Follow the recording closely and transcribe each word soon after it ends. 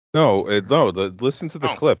Listen to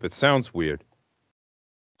the Oh. clip. It sounds weird.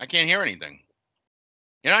 I can't hear anything.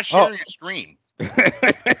 You're not sharing your screen.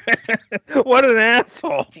 What an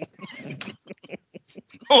asshole!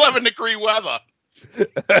 11-degree weather.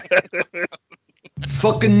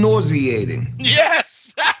 Fucking nauseating.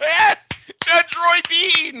 Yes, yes, Judge Roy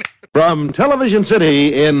Bean. From Television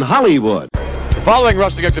City in Hollywood. The following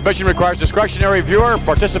wrestling exhibition requires discretionary viewer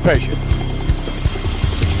participation.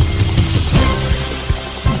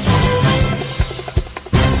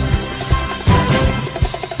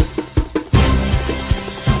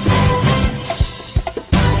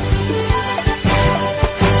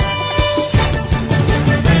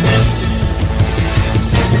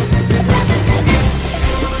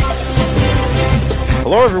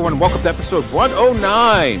 Hello, everyone. Welcome to episode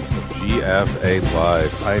 109 of GFA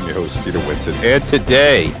Live. I am your host, Peter Winton, and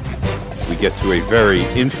today we get to a very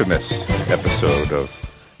infamous episode of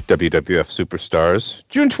WWF Superstars.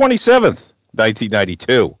 June 27th,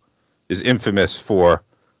 1992 is infamous for,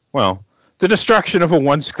 well, the destruction of a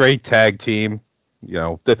once great tag team. You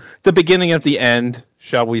know, the beginning of the end,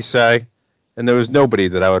 shall we say. And there was nobody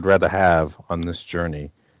that I would rather have on this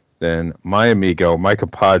journey than my amigo, my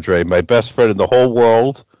compadre, my best friend in the whole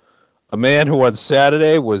world, a man who on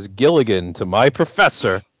Saturday was Gilligan to my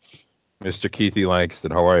professor, Mr. Keithy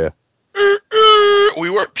Langston. How are you?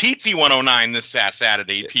 We were at PT 109 this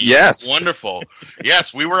Saturday. Pete. Yes. Wonderful.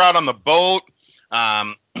 Yes, we were out on the boat.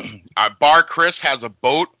 Our bar Chris has a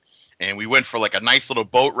boat, and we went for like a nice little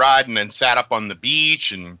boat ride and then sat up on the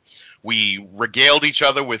beach, and we regaled each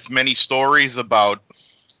other with many stories about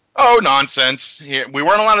nonsense. We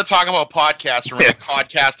weren't allowed to talk about podcasts or the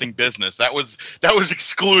podcasting business. That was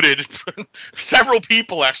excluded. Several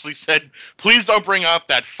people actually said, please don't bring up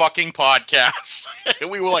that fucking podcast.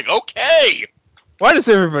 And we were like, okay. Why does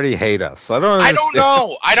everybody hate us? I don't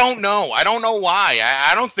know. I don't know why.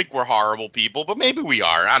 I don't think we're horrible people, but maybe we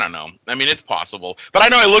are. I don't know. I mean, it's possible. But I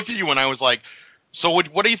know I looked at you and I was like, so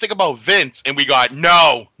what do you think about Vince? And we got,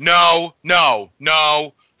 no. We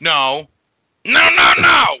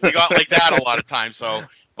got like that a lot of times. So,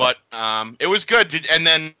 but it was good. And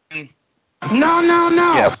then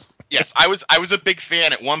No. Yes, I was a big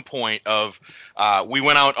fan at one point of we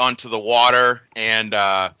went out onto the water and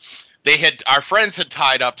our friends had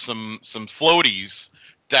tied up some floaties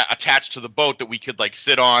that attached to the boat that we could like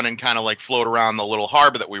sit on and kind of like float around the little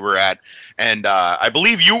harbor that we were at. And I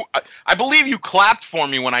believe you clapped for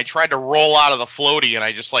me when I tried to roll out of the floaty and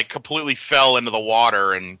I just like completely fell into the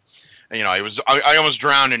water and. You know, I almost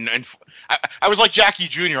drowned, and I was like Jackie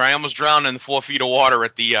Jr. I almost drowned in 4 feet of water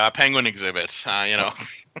at the penguin exhibit. You know.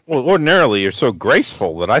 Well, ordinarily you're so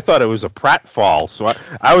graceful that I thought it was a pratfall, so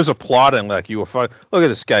I was applauding like you were. Look at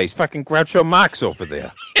this guy; he's fucking Groucho Marx over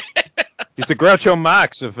there. He's the Groucho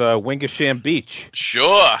Marx of Wingasham Beach.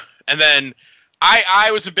 Sure, and then. I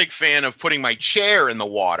was a big fan of putting my chair in the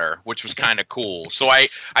water, which was kind of cool. So I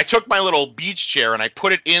took my little beach chair and I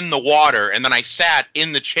put it in the water, and then I sat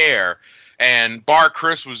in the chair. And Bar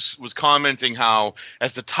Chris was commenting how,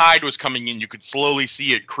 as the tide was coming in, you could slowly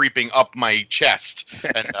see it creeping up my chest.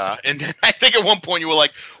 And then I think at one point you were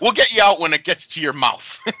like, "We'll get you out when it gets to your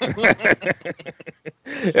mouth."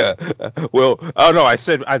 Yeah. Well, oh no, I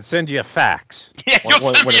said I'd send you a fax. Yeah,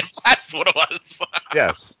 that's what it was.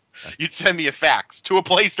 Yes. You'd send me a fax to a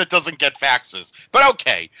place that doesn't get faxes. But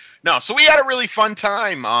okay. No, so we had a really fun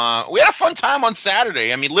time. We had a fun time on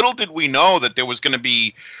Saturday. I mean, little did we know that there was going to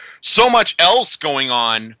be so much else going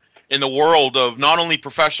on in the world of not only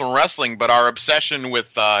professional wrestling, but our obsession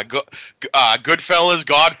with Goodfellas,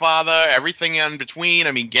 Godfather, everything in between.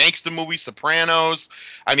 I mean, gangster movies, Sopranos.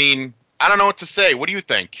 I mean, I don't know what to say. What do you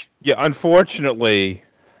think? Yeah, unfortunately,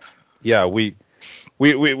 we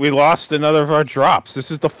lost another of our drops. This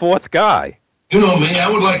is the fourth guy. You know me. I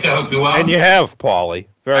would like to help you out. And you have, Paulie,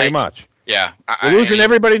 very much. Yeah. We're losing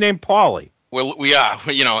everybody named Paulie. Well, we are,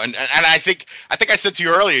 you know, and I think I said to you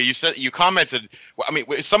earlier. You commented. I mean,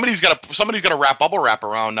 somebody's got to wrap bubble wrap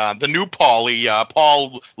around the new Paulie,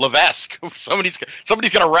 Paul Levesque. Somebody's got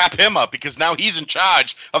to wrap him up because now he's in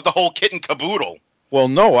charge of the whole kit and caboodle. Well,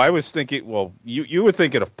 no, I was thinking. Well, you were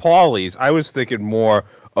thinking of Paulie's. I was thinking more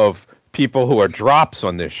of people who are drops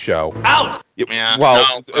on this show. Out. Yeah.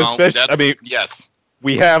 Well, especially. I mean, yes.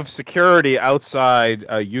 We have security outside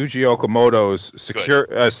Yuji Okamoto's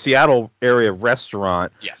Seattle area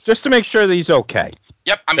restaurant, just to make sure that he's okay.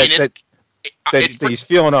 Yep, I mean he's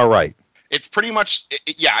feeling all right. It's pretty much,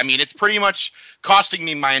 I mean, it's pretty much costing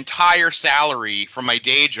me my entire salary from my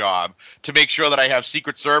day job to make sure that I have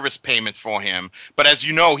Secret Service payments for him. But as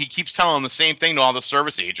you know, he keeps telling the same thing to all the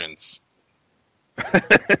service agents.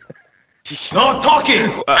 No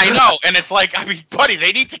talking. I know, and it's like, I mean, buddy,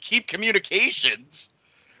 they need to keep communications.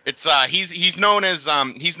 It's he's known as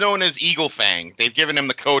Eagle Fang. They've given him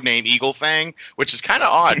the code name Eagle Fang, which is kind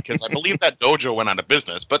of odd because I believe that dojo went out of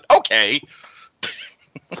business. But okay,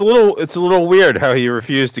 It's a little weird how he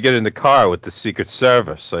refused to get in the car with the Secret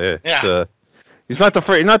Service. So he's not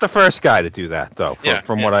the first guy to do that, though,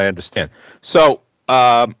 from what I understand. So,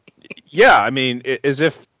 I mean, as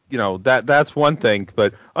if that's one thing,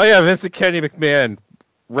 but Vincent Kenny McMahon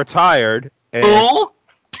retired. And,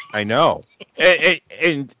 I know,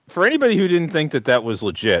 and for anybody who didn't think that was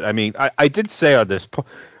legit, I mean, I did say on this,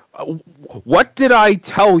 what did I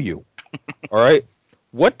tell you? All right.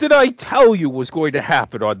 What did I tell you was going to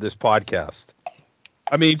happen on this podcast?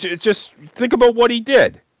 I mean, just think about what he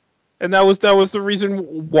did, and that was the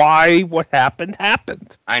reason why what happened.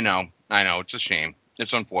 I know. It's a shame.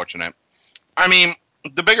 It's unfortunate. I mean,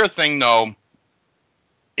 the bigger thing though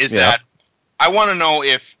is that I want to know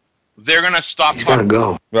if they're gonna stop. He's gonna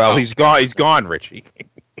go. Well, he's gone. He's gone, Richie.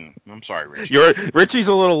 I'm sorry, Richie. Richie's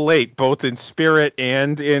a little late, both in spirit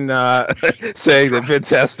and in saying that Vince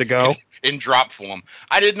has to go. In drop form.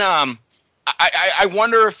 I didn't. I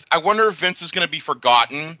wonder if Vince is going to be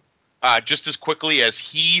forgotten just as quickly as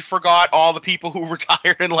he forgot all the people who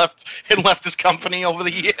retired and left his company over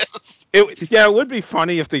the years. It would be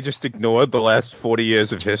funny if they just ignored the last 40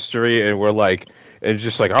 years of history and were like, and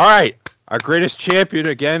just like, all right, our greatest champion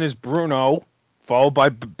again is Bruno, followed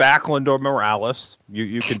by Backlund or Morales.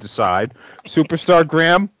 You can decide. Superstar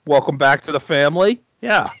Graham, welcome back to the family.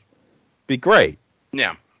 Yeah, be great.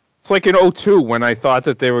 Yeah. It's like in 2002 when I thought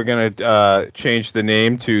that they were going to change the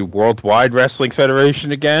name to Worldwide Wrestling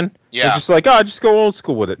Federation again. Yeah. They're just like, just go old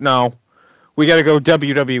school with it. No, we got to go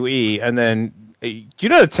WWE. And then, do you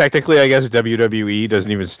know that technically, I guess, WWE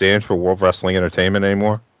doesn't even stand for World Wrestling Entertainment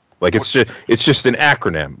anymore? Like, it's just an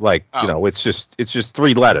acronym. Like, it's just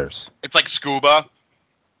 3 letters. It's like Scuba.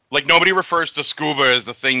 Like, nobody refers to Scuba as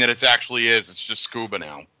the thing that it actually is. It's just Scuba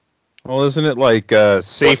now. Well, isn't it like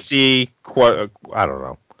safety? I don't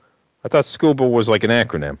know. I thought Scuba was like an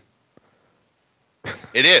acronym.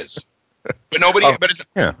 It is, but nobody. But it's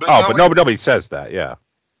but nobody says that. Yeah,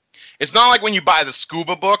 it's not like when you buy the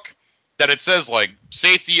Scuba book that it says like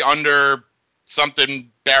safety under something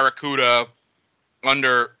Barracuda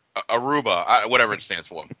under Aruba, whatever it stands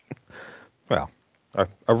for. Well,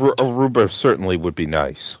 Aruba certainly would be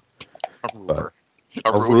nice.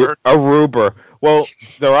 Aruba. Well,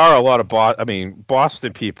 there are a lot of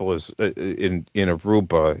Boston people in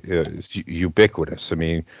Aruba is ubiquitous. I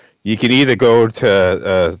mean, you can either go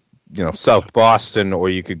to South Boston or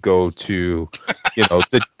you could go to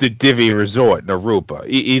the Divi Resort in Aruba.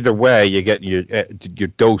 Either way, you get your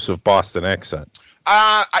dose of Boston accent.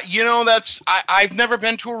 I've never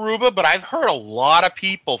been to Aruba, but I've heard a lot of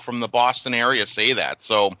people from the Boston area say that.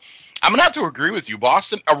 So I'm gonna have to agree with you.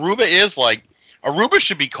 Aruba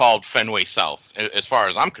should be called Fenway South, as far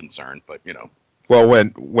as I'm concerned. But Well,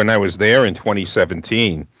 when I was there in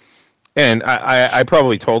 2017, and I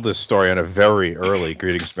probably told this story on a very early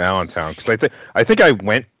Greetings Valentine, because I think I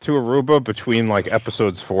went to Aruba between like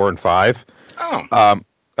episodes 4 and 5. Oh.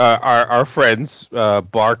 Our friends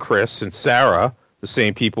Bar Chris and Sarah, the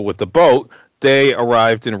same people with the boat, they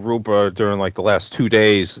arrived in Aruba during like the last 2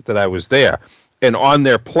 days that I was there, and on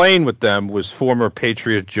their plane with them was former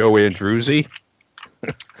Patriot Joe Andruzzi.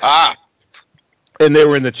 And they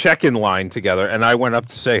were in the check-in line together, and I went up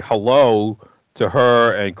to say hello to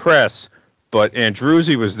her and Chris, but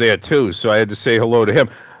Andruzzi was there too, so I had to say hello to him.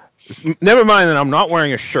 Never mind that I'm not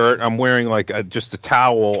wearing a shirt. I'm wearing like just a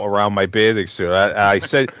towel around my bathing suit. I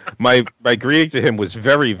said my greeting to him was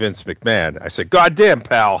very Vince McMahon. I said, "Goddamn,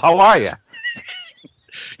 pal, how are you?"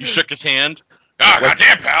 You shook his hand.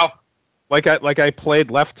 Goddamn, pal. Like I played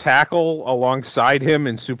left tackle alongside him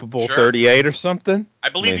in Super Bowl 38 or something. I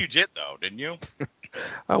believe you did, though, didn't you?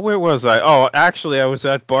 Where was I? Oh, actually, I was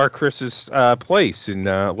at Bar Chris's place in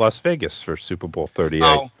Las Vegas for Super Bowl 38.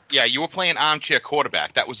 Oh, yeah, you were playing armchair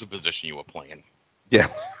quarterback. That was the position you were playing. Yeah.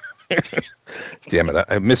 Damn it,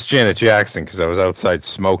 I missed Janet Jackson because I was outside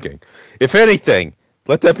smoking. If anything,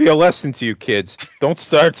 let that be a lesson to you kids. Don't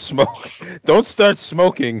start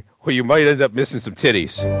smoking, or you might end up missing some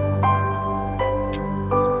titties.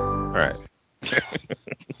 All right.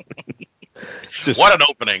 What an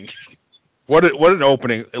opening! What an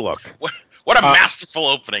opening! Look, what a masterful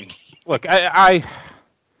opening! Look, I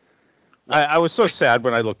was so sad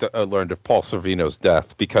when I learned of Paul Sorvino's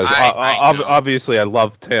death because obviously I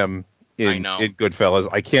loved him in Goodfellas.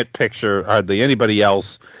 I can't picture hardly anybody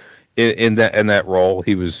else in that role.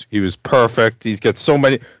 He was perfect. He's got so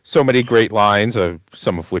many great lines,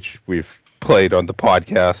 some of which we've played on the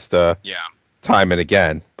podcast. Time and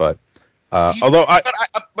again, but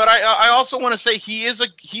I also want to say he's a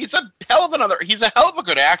hell of a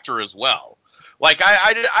good actor as well. Like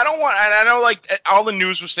I don't want, and I know like all the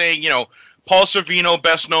news was saying, Paul Sorvino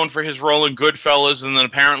best known for his role in Goodfellas, and then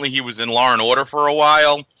apparently he was in Law and Order for a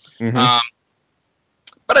while. Mm-hmm.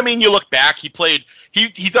 But I mean, you look back, he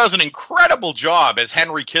does an incredible job as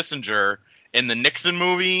Henry Kissinger in the Nixon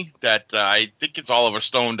movie that I think it's Oliver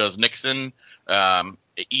Stone does Nixon.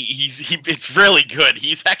 It's really good.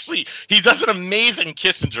 He does an amazing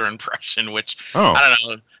Kissinger impression, which I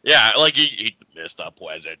don't know. Yeah, like he Mr.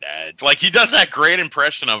 President. Like he does that great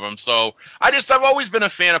impression of him. So I've always been a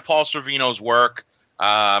fan of Paul Sorvino's work.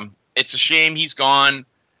 It's a shame he's gone.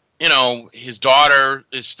 His daughter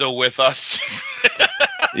is still with us.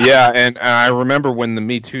 Yeah, and I remember when the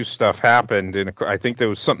Me Too stuff happened, and I think there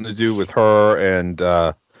was something to do with her and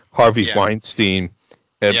Harvey Weinstein.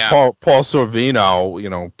 And Paul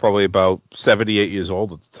Sorvino, probably about 78 years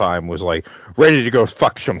old at the time, was like ready to go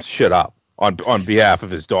fuck some shit up on behalf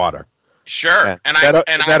of his daughter. Sure, and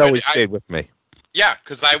that always stayed with me. Yeah,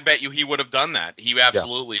 because I bet you he would have done that. He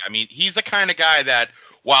absolutely. Yeah. I mean, he's the kind of guy that,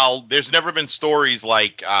 while there's never been stories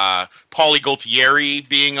like Paulie Gualtieri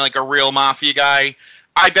being like a real mafia guy,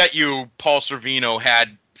 I bet you Paul Sorvino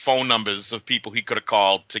had phone numbers of people he could have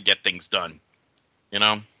called to get things done.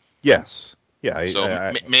 Yes. Yeah. So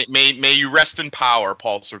may you rest in power,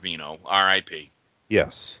 Paul Sorvino. R.I.P.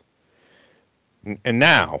 Yes. And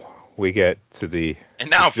now we get to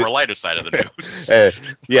for a lighter side of the news.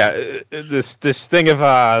 This thing of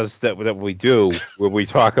ours that we do where we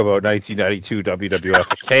talk about 1992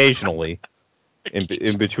 WWF occasionally,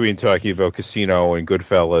 in between talking about Casino and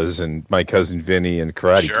Goodfellas and My Cousin Vinny and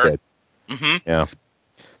Karate Kid. Mm-hmm. Yeah.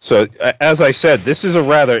 So, as I said, this is a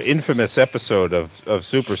rather infamous episode of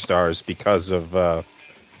Superstars because of, we're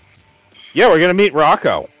going to meet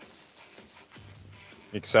Rocco.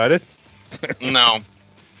 Excited? No.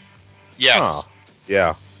 Yes. Oh,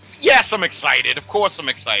 yeah. Yes, I'm excited. Of course I'm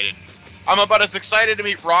excited. I'm about as excited to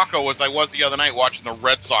meet Rocco as I was the other night watching the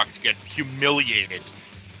Red Sox get humiliated.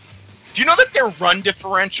 Do you know that their run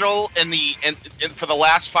differential for the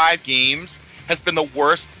last 5 games has been the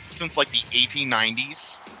worst since like the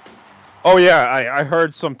 1890s? Oh yeah, I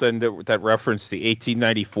heard something that referenced the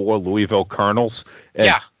 1894 Louisville Colonels. And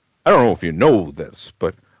yeah. I don't know if you know this,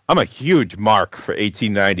 but I'm a huge mark for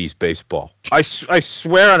 1890s baseball. I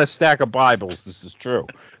swear on a stack of Bibles this is true,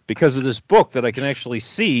 because of this book that I can actually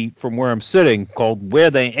see from where I'm sitting called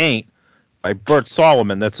Where They Ain't by Bert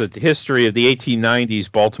Solomon. That's a history of the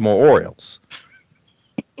 1890s Baltimore Orioles.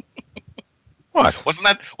 What? Wasn't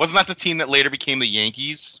that the team that later became the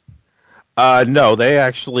Yankees? No, they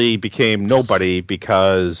actually became nobody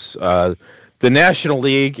because the National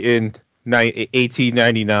League in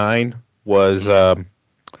 1899 was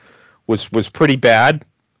pretty bad.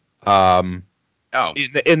 In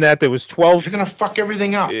that there was 12. You're gonna fuck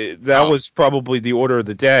everything up. That was probably the order of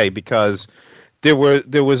the day, because there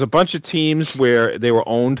was a bunch of teams where they were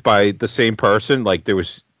owned by the same person. Like there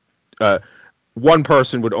was one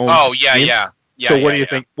person would own. Oh yeah, teams. yeah. So what do you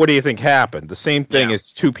think? What do you think happened? The same thing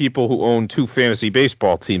as 2 people who own 2 fantasy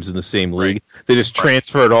baseball teams in the same league. Right. They just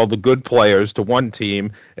transferred all the good players to one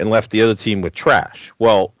team and left the other team with trash.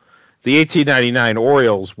 Well, the 1899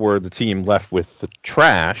 Orioles were the team left with the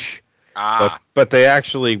trash, but they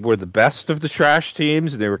actually were the best of the trash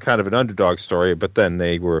teams. They were kind of an underdog story, but then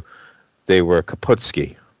they were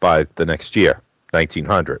Kaputski by the next year,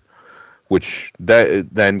 1900. Which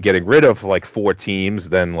then getting rid of like 4 teams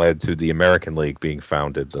then led to the American League being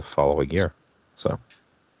founded the following year. So,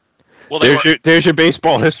 there's your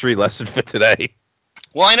baseball history lesson for today.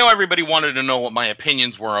 Well, I know everybody wanted to know what my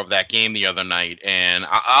opinions were of that game the other night, and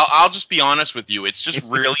I'll just be honest with you. It's just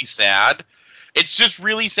really sad. It's just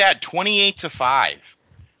really sad. 28-5.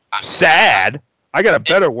 Sad? I got a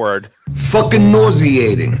better word. Fucking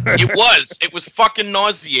nauseating. It was fucking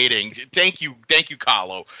nauseating. Thank you,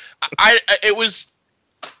 Carlo.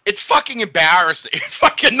 It's fucking embarrassing. It's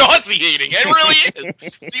fucking nauseating. It really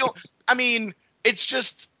is. See, I mean, it's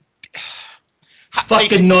just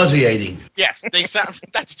fucking nauseating. Yes, they sound.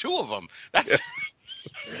 That's 2 of them. That's.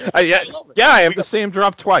 I have the same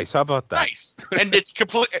drop twice. How about that? Nice. And it's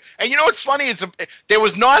complete. And you know what's funny? There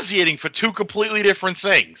was nauseating for 2 completely different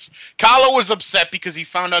things. Carlo was upset because he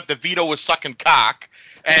found out that Vito was sucking cock,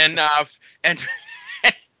 and and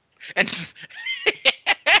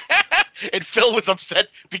Phil was upset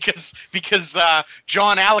because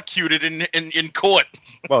John allocuted in court.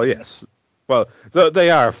 Well, yes. Well, they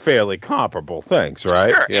are fairly comparable things,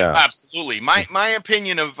 right? Sure, yeah, absolutely. My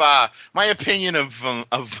opinion of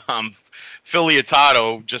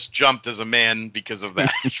Filiatato just jumped as a man because of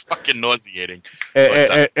that. It's fucking nauseating.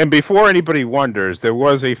 And before anybody wonders, there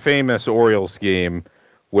was a famous Orioles game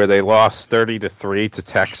where they lost 30-3 to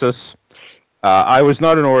Texas. I was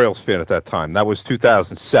not an Orioles fan at that time. That was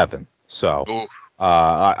 2007. So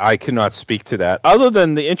I cannot speak to that. Other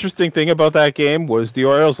than the interesting thing about that game was the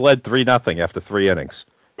Orioles led 3-0 after 3 innings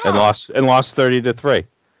and lost 30-3.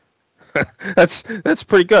 That's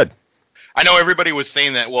pretty good. I know everybody was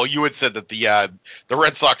saying that. Well, you had said that the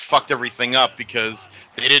Red Sox fucked everything up because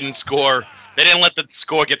they didn't score. They didn't let the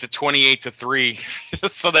score get to 28-3,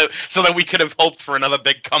 so that we could have hoped for another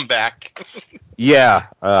big comeback. Yeah,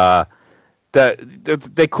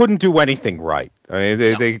 they couldn't do anything right. I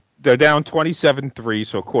mean, they're down 27-3,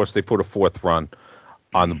 so of course they put a 4th run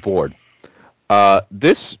on the board.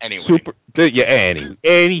 Anywho,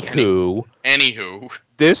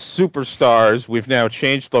 this Superstars, we've now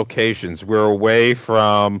changed locations. We're away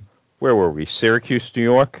from, where were we? Syracuse, New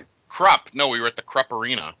York? Krupp. No, we were at the Krupp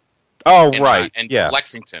Arena. Oh, right. Yeah.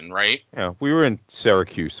 Lexington, right? Yeah, we were in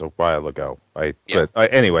Syracuse a while ago. But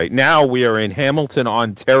anyway, now we are in Hamilton,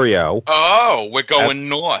 Ontario. Oh, we're going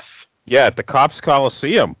north. Yeah, at the Copps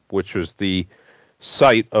Coliseum, which was the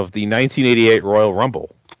site of the 1988 Royal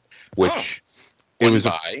Rumble, which it was.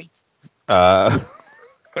 I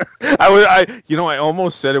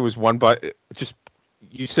almost said it was won by.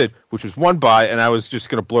 You said which was won by, and I was just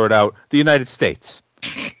going to blur it out. The United States.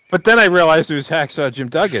 But then I realized it was Hacksaw Jim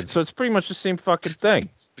Duggan, so it's pretty much the same fucking thing.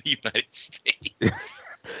 The United States.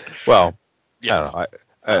 Well, yes. I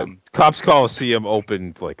don't know. Copps Coliseum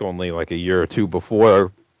opened only a year or two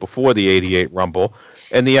before the '88 Rumble,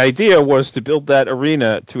 and the idea was to build that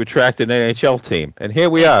arena to attract an NHL team. And here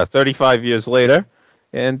we are, 35 years later,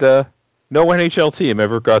 and no NHL team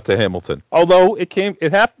ever got to Hamilton. Although it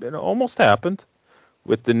almost happened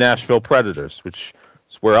with the Nashville Predators, which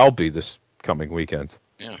is where I'll be this coming weekend.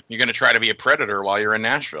 Yeah, you're going to try to be a Predator while you're in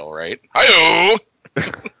Nashville, right? Hi-yo!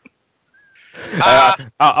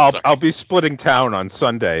 I'll be splitting town on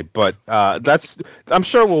Sunday, but I'm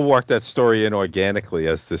sure we'll work that story in organically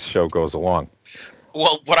as this show goes along.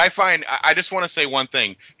 Well, what I find, I just want to say one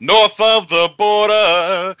thing. North of the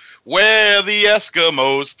border, where the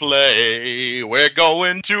Eskimos play, we're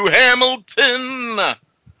going to Hamilton.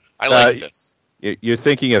 I like this. You're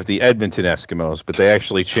thinking of the Edmonton Eskimos, but they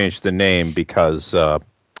actually changed the name because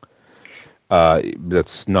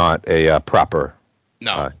that's not a proper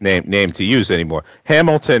name to use anymore.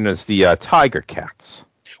 Hamilton is the Tiger Cats.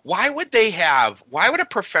 Why would a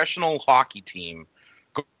professional hockey team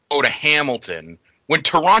go to Hamilton when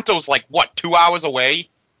Toronto's 2 hours away?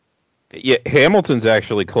 Yeah, Hamilton's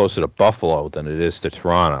actually closer to Buffalo than it is to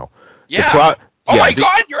Toronto. Yeah. My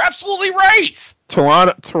God, you're absolutely right.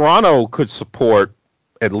 Toronto could support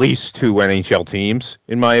at least 2 NHL teams,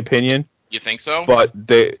 in my opinion. You think so? But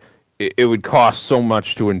it would cost so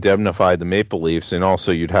much to indemnify the Maple Leafs, and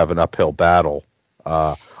also you'd have an uphill battle.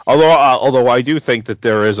 Although I do think that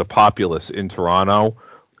there is a populace in Toronto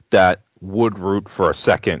that would root for a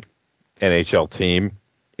second NHL team,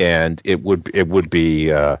 and it would be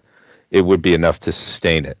enough to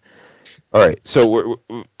sustain it. All right, so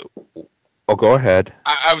go ahead.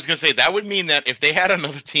 I was going to say, that would mean that if they had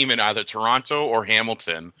another team in either Toronto or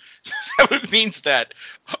Hamilton, that would mean that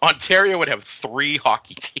Ontario would have 3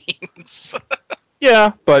 hockey teams.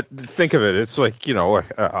 Yeah, but think of it. It's a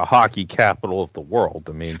hockey capital of the world.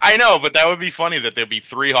 I mean, I know, but that would be funny that there'd be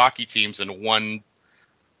 3 hockey teams in one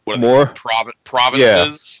provinces.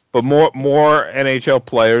 Yeah, but more NHL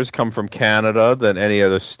players come from Canada than any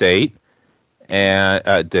other state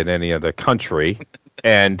and than any other country.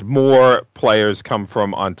 And more players come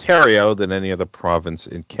from Ontario than any other province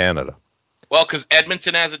in Canada. Well, because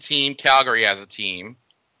Edmonton has a team, Calgary has a team,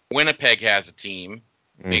 Winnipeg has a team,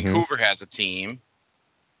 Vancouver has a team,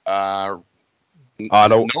 Ottawa,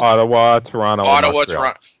 Toronto,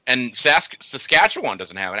 and Saskatchewan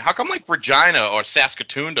doesn't have any. How come Regina or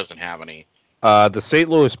Saskatoon doesn't have any? The St.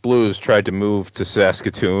 Louis Blues tried to move to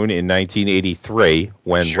Saskatoon in 1983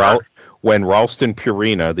 when Ralston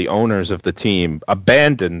Purina, the owners of the team,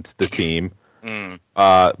 abandoned the team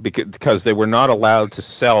because they were not allowed to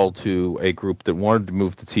sell to a group that wanted to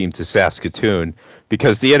move the team to Saskatoon,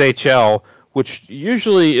 because the NHL, which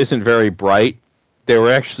usually isn't very bright, they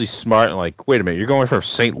were actually smart and wait a minute, you're going from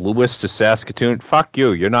St. Louis to Saskatoon? Fuck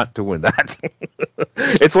you, you're not doing that.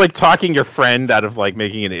 It's like talking your friend out of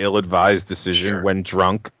making an ill-advised decision when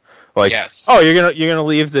drunk. Yes. Oh, you're gonna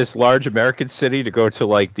leave this large American city to go to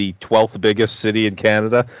the 12th biggest city in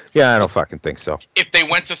Canada? Yeah, I don't fucking think so. If they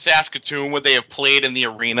went to Saskatoon, would they have played in the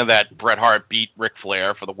arena that Bret Hart beat Ric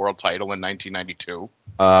Flair for the world title in 1992?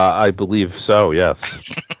 I believe so. Yes.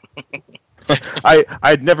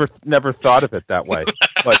 I'd never thought of it that way.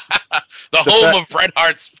 But the home of Bret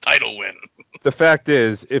Hart's title win. The fact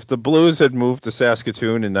is, if the Blues had moved to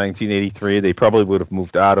Saskatoon in 1983, they probably would have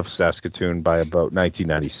moved out of Saskatoon by about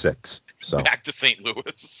 1996. So back to St.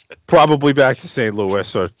 Louis. Probably back to St.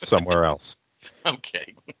 Louis or somewhere else.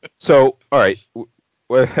 Okay. So, all right,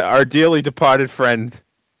 our dearly departed friend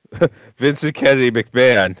Vincent Kennedy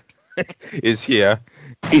McMahon is here.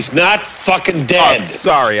 He's not fucking dead.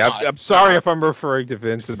 Sorry, I'm sorry if I'm referring to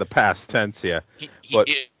Vince in the past tense here, but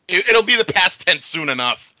it'll be the past tense soon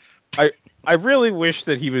enough. I really wish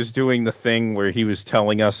that he was doing the thing where he was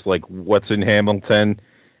telling us like what's in Hamilton,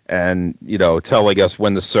 and telling us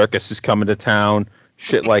when the circus is coming to town,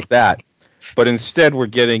 shit like that. But instead, we're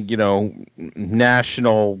getting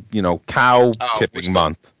national cow tipping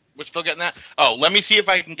month. We're still getting that. Oh, let me see if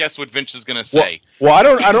I can guess what Vince is going to say. Well, I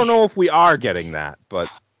don't know if we are getting that, but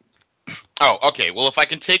oh, okay. Well, if I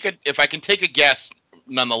can take a guess,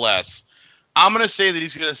 nonetheless, I'm going to say that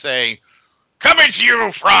he's going to say, "Coming to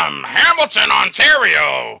you from Hamilton,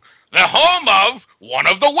 Ontario, the home of one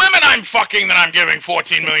of the women I'm fucking that I'm giving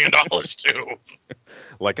 $14 million to."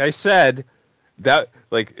 Like I said, that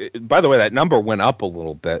by the way, that number went up a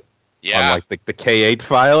little bit. Yeah. On the K8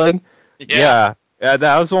 filing. Yeah.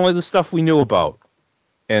 That was only the stuff we knew about.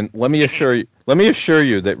 And let me assure you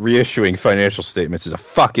that reissuing financial statements is a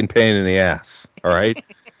fucking pain in the ass. All right.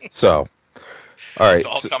 So, all right. It's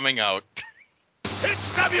all coming out.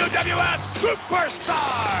 It's WWF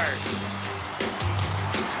Superstars!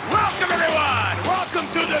 Welcome, everyone! Welcome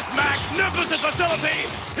to this magnificent facility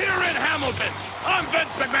here in Hamilton. I'm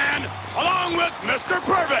Vince McMahon, along with Mr.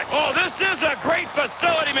 Perfect. Oh, this is a great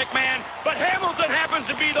facility, McMahon, but Hamilton happens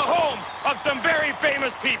to be the home of some very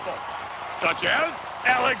famous people, such as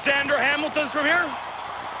Alexander Hamilton's from here.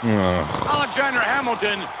 Alexander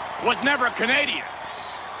Hamilton was never Canadian.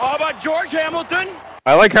 How about George Hamilton?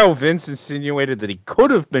 I like how Vince insinuated that he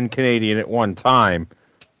could have been Canadian at one time,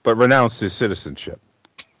 but renounced his citizenship.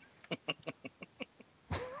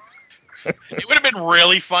 It would have been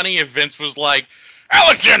really funny if Vince was like,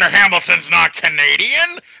 "Alexander Hamilton's not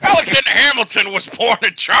Canadian. Alexander Hamilton was born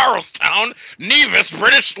in Charlestown, Nevis,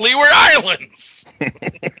 British Leeward Islands."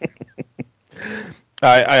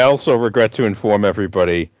 I also regret to inform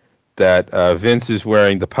everybody that Vince is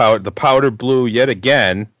wearing the powder blue yet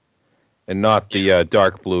again, and not the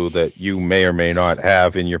dark blue that you may or may not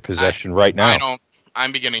have in your possession right now.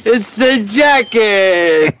 I'm beginning. It's the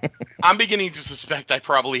jacket. I'm beginning to suspect I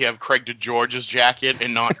probably have Craig DeGeorge's jacket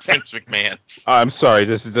and not Vince McMahon's. I'm sorry.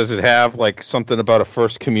 Does it have like something about a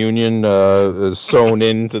First Communion sewn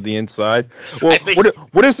into the inside? Well,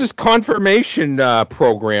 what is this confirmation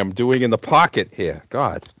program doing in the pocket here?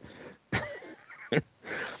 God.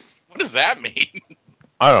 What does that mean?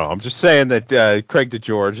 I don't know. I'm just saying that Craig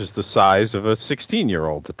DeGeorge is the size of a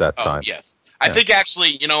 16-year-old at that time. Yes. I think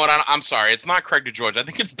actually, you know what? I'm sorry. It's not Craig DeGeorge. I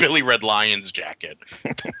think it's Billy Red Lion's jacket.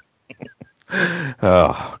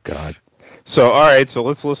 Oh, God. So, all right. So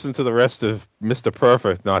let's listen to the rest of Mr.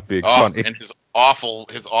 Perfect not being funny. And his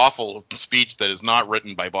awful speech that is not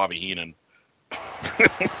written by Bobby Heenan.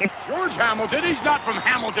 George Hamilton, he's not from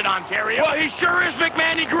Hamilton, Ontario. Well, he sure is,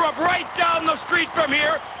 McMahon. He grew up right down the street from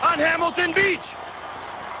here on Hamilton Beach.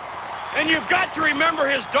 And you've got to remember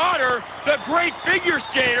his daughter, the great figure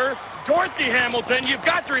skater, Dorothy Hamilton. You've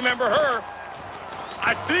got to remember her.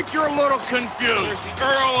 I think you're a little confused.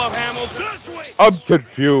 Earl of Hamilton. I'm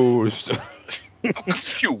confused. I'm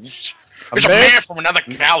confused. There's a man from another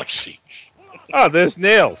galaxy. Oh, there's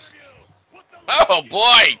Nails. Oh,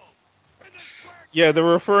 boy. Yeah, they're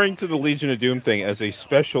referring to the Legion of Doom thing as a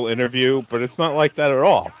special interview, but it's not like that at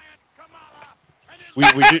all.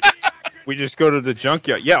 We just go to the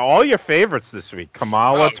junkyard. Yeah, all your favorites this week.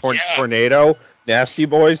 Kamala, Tornado, Nasty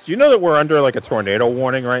Boys. Do you know that we're under like a tornado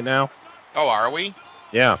warning right now? Oh, are we?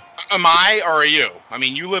 Yeah. Am I or are you? I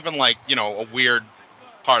mean, you live in like, a weird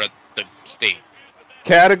part of the state.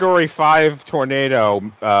 Category 5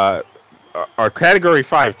 tornado, or Category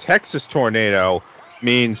 5 Texas tornado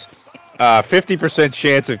means 50%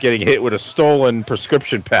 chance of getting hit with a stolen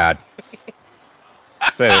prescription pad.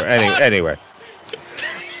 So anyway.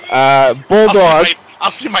 Bulldog.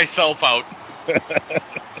 I'll see myself out.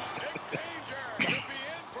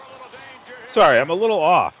 Sorry, I'm a little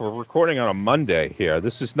off. We're recording on a Monday here.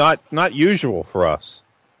 This is not usual for us.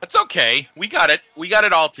 That's okay. We got it. We got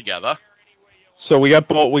it all together. So we got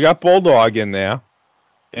Bulldog in there.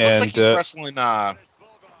 Looks like he's wrestling.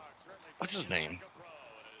 What's his name?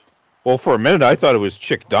 Well, for a minute I thought it was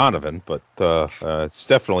Chick Donovan, but it's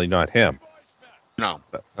definitely not him. No,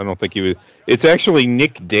 I don't think he was. It's actually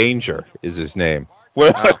Nick Danger is his name.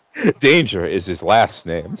 Well, Danger is his last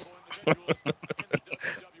name.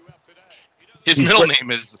 His middle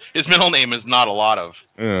name is not a lot of.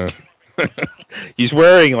 He's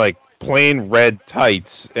wearing like plain red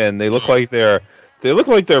tights, and they look like they're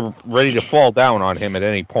ready to fall down on him at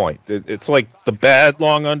any point. It's like the bad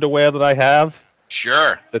long underwear that I have.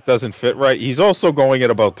 Sure. That doesn't fit right. He's also going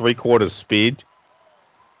at about 3/4 speed.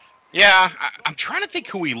 Yeah, I'm trying to think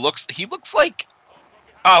who he looks. He looks like,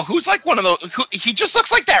 who's like one of those? He just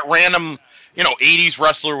looks like that random, 80s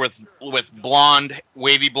wrestler with blonde,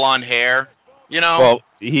 wavy blonde hair. Well,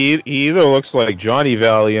 he either looks like Johnny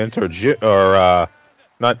Valiant or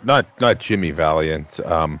not Jimmy Valiant.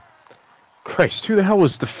 Christ, who the hell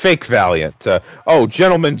was the fake Valiant?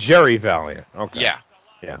 Gentleman Jerry Valiant. Okay. Yeah.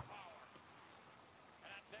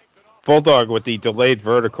 Bulldog with the delayed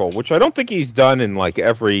vertical, which I don't think he's done in like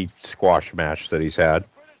every squash match that he's had.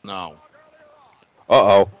 No.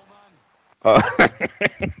 All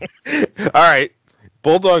right.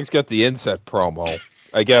 Bulldog's got the inset promo.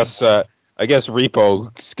 I guess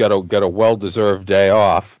Repo's got a well-deserved day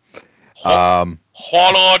off. Hold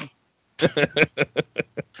on.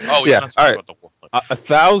 Yeah. All right.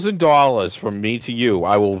 $1,000 from me to you.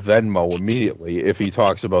 I will Venmo immediately if he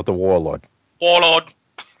talks about the Warlord. Hold on.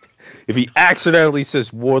 If he accidentally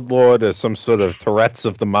says Warlord or some sort of Tourette's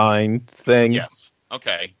of the mind thing. Yes.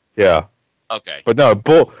 Okay. Yeah. Okay. But no,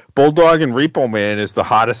 Bulldog and Repo Man is the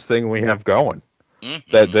hottest thing we have going.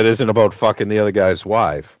 Mm-hmm. That isn't about fucking the other guy's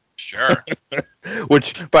wife. Sure.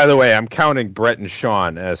 Which, by the way, I'm counting Brett and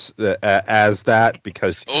Sean as that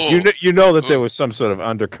because you know that there was some sort of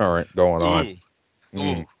undercurrent going on.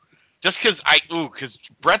 Ooh. Just because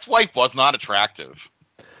Brett's wife was not attractive.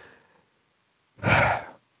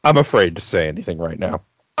 I'm afraid to say anything right now.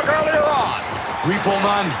 Earlier on. Repo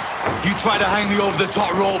Man, you tried to hang me over the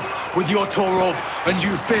top rope with your tow rope, and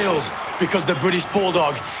you failed because the British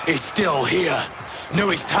Bulldog is still here. Now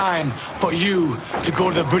it's time for you to go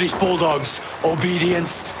to the British Bulldog's obedience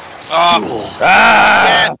school.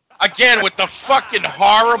 Again with the fucking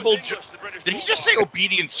horrible... Did he just say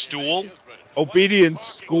obedience stool? Obedience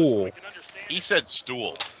school. He said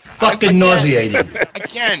stool. Fucking nauseating.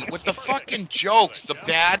 Again, with the fucking jokes, the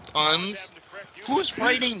bad puns. Who's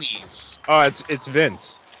writing these? Oh, it's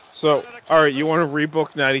Vince. So, all right, you want to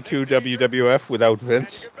rebook 92 WWF without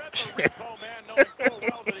Vince?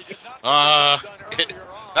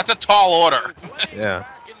 That's a tall order. Yeah.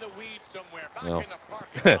 No.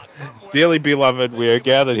 Dearly beloved, we are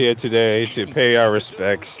gathered here today to pay our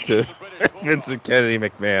respects to Vincent Kennedy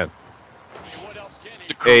McMahon.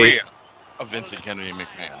 The career of Vincent Kennedy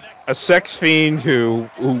McMahon. A sex fiend who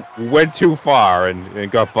went too far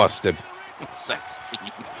and got busted. Sex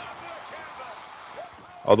fiend.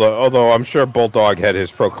 Although I'm sure Bulldog had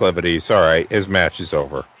his proclivities. All right, his match is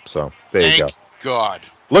over. So there you go. Thank God.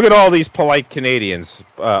 Look at all these polite Canadians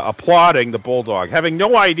applauding the Bulldog, having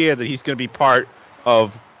no idea that he's going to be part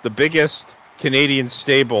of the biggest Canadian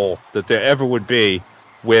stable that there ever would be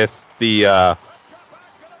with the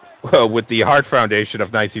Hart Foundation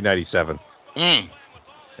of 1997. Mm.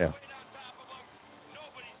 Yeah.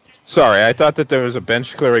 Sorry, I thought that there was a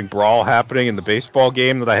bench clearing brawl happening in the baseball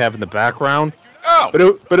game that I have in the background. Oh.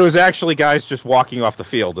 But it was actually guys just walking off the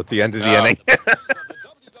field at the end of the inning.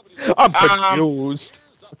 I'm confused.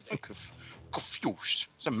 Confused.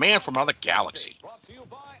 It's a man from another galaxy.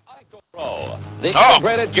 The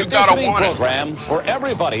integrated you gotta conditioning want it. program for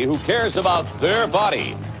everybody who cares about their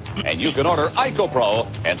body. And you can order IcoPro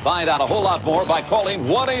and find out a whole lot more by calling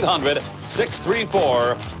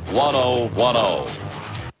 1-800-634-1010.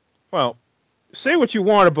 Well, say what you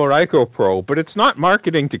want about IcoPro, but it's not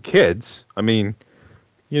marketing to kids. I mean,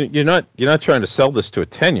 you're not trying to sell this to a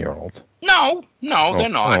 10-year-old. No, they're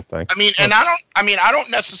not. I don't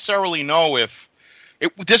necessarily know if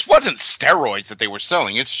this wasn't steroids that they were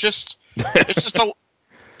selling. It's just at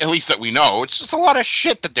least that we know, it's just a lot of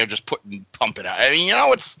shit that they're just pumping out. I mean,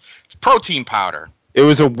 it's protein powder. It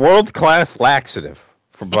was a world-class laxative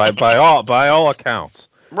by all accounts.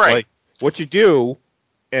 Right. Like what you do,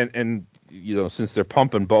 and since they're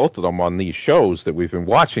pumping both of them on these shows that we've been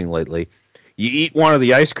watching lately, you eat one of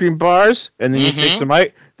the ice cream bars, and then you take some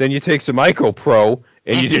IcoPro,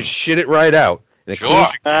 and you just shit it right out. And Sure.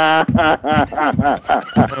 I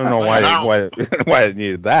don't know why it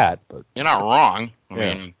needed that, but You're not wrong. I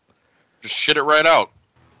mean, just shit it right out.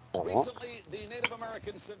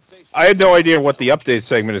 I had no idea what the update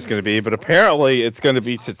segment is going to be, but apparently it's going to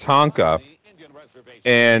be Tatanka,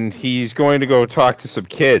 and he's going to go talk to some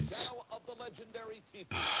kids.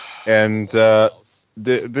 And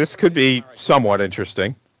this could be somewhat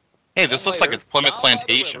interesting. Hey, this looks like it's Plymouth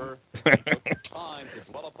Plantation.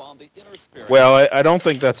 Well, I don't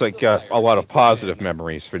think that's like a lot of positive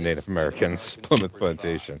memories for Native Americans, Plymouth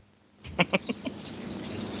Plantation.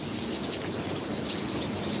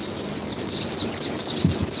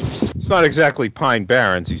 It's not exactly Pine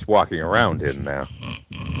Barrens he's walking around in now.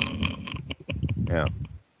 Yeah.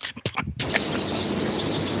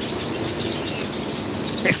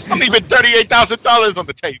 I'm leaving $38,000 on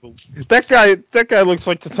the table. That guy looks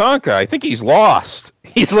like Tatanka. I think he's lost.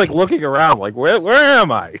 He's like looking around like, where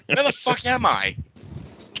am I? Where the fuck am I?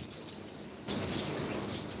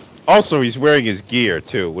 Also, he's wearing his gear,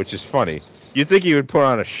 too, which is funny. You'd think he would put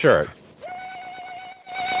on a shirt.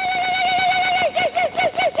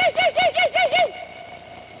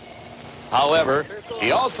 However,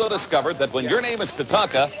 he also discovered that when your name is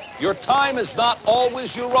Tatanka, your time is not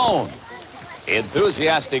always your own.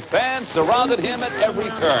 Enthusiastic fans surrounded him at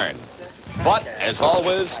every turn. But, as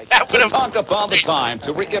always, Tatanka found the time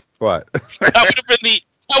to What? That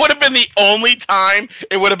would have been the only time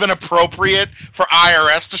it would have been appropriate for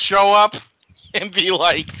IRS to show up and be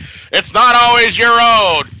like, it's not always your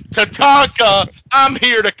own. Tatanka, I'm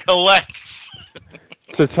here to collect.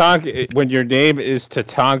 Tatanka, when your name is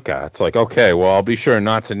Tatanka, it's like, okay, well, I'll be sure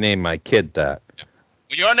not to name my kid that.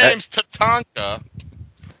 Your name's Tatanka.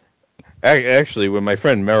 Actually, when my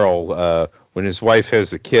friend Merrill, when his wife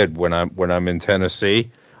has a kid, when I'm in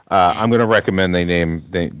Tennessee, I'm going to recommend they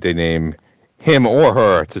name him or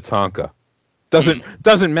her Tatanka.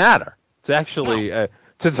 Doesn't matter. It's actually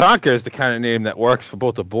Tatanka is the kind of name that works for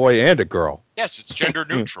both a boy and a girl. Yes, it's gender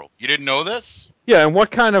neutral. You didn't know this? Yeah, and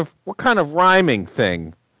what kind of rhyming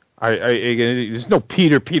thing? There's no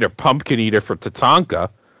Peter Pumpkin Eater for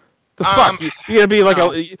Tatanka. The fuck? You're gonna be like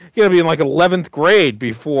you're gonna be in like 11th grade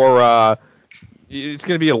before it's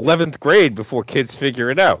gonna be 11th grade before kids figure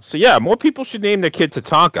it out. So yeah, more people should name their kid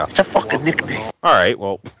Tatanka. It's a fucking nickname. All right,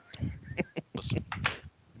 well, Listen,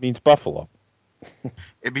 it means buffalo.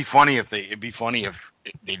 it'd be funny if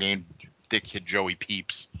they named their kid Joey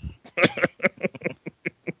Peeps.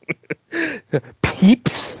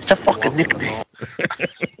 Peeps? It's a fucking nickname.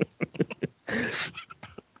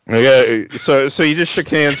 Yeah, so you just shook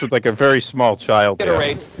hands with like a very small child there.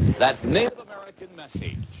 reiterate that Native American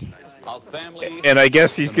message of family. And I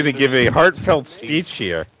guess he's going to give a heartfelt speech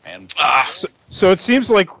here. And So it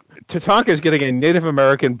seems like Tatanka is getting a Native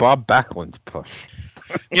American Bob Backlund push.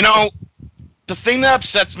 You know, the thing that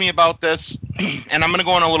upsets me about this, and I'm going to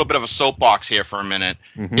go on a little bit of a soapbox here for a minute,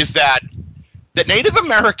 is that Native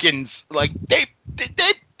Americans, like, they've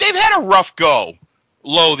had a rough go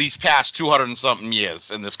low these past 200 and something years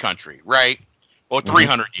in this country, right? Or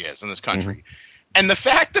 300 years in this country. And the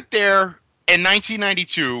fact that they're in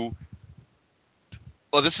 1992,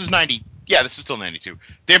 well, this is still 92.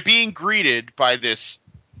 They're being greeted by this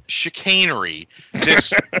chicanery,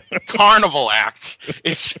 this carnival act.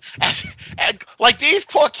 It's like these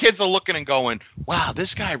poor kids are looking and going, wow,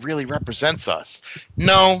 this guy really represents us.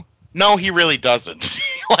 No, he really doesn't.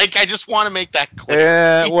 Like, I just want to make that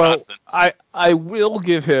clear. He doesn't. I will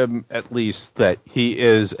give him at least that he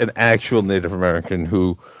is an actual Native American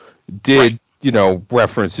who did,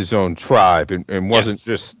 reference his own tribe and wasn't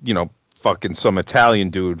just, fucking some Italian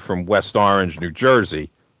dude from West Orange, New Jersey.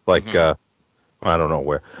 Like, I don't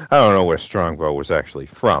know where Strongbow was actually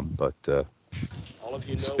from, but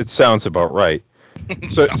it sounds about right.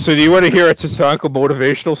 So do you want to hear a Tatanka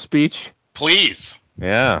motivational speech? Please.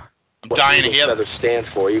 Yeah. I'm dying to hear Eagle feathers stand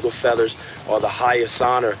for. Eagle feathers are the highest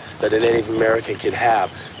honor that a Native American can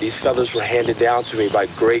have. These feathers were handed down to me by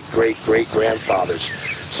great-great-great-grandfathers.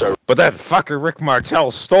 So, but that fucker Rick Martel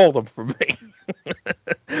stole them from me.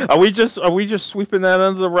 Are we just sweeping that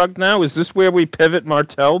under the rug now? Is this where we pivot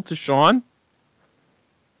Martel to Sean?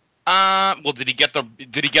 Well, did he get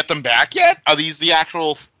them back yet? Are these the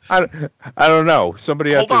actual? I don't know.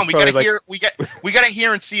 Somebody hold on. We gotta hear. We gotta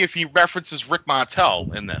hear and see if he references Rick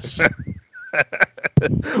Martel in this.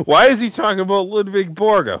 Why is he talking about Ludwig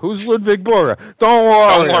Borga? Who's Ludwig Borga? Don't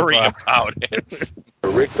worry about it.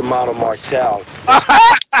 Rick the Model Martel.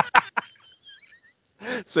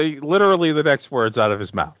 So literally the next words out of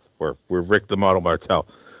his mouth were Rick the Model Martel.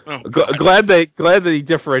 Oh, glad that he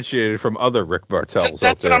differentiated from other Rick Martels.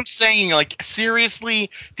 That's what I'm saying. Like, seriously,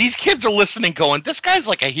 these kids are listening, going, "This guy's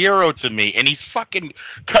like a hero to me," and he's fucking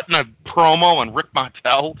cutting a promo on Rick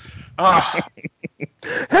Martel.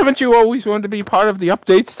 Haven't you always wanted to be part of the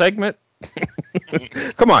update segment?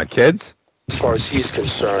 Come on, kids. As far as he's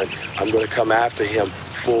concerned, I'm going to come after him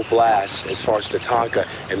full blast as far as Tatanka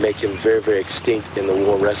and make him very, very extinct in the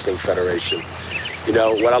World Wrestling Federation.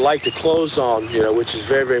 What I'd like to close on, which is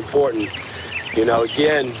very, very important,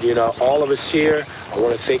 Again, all of us here, I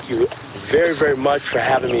want to thank you very, very much for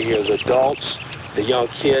having me here, the adults, the young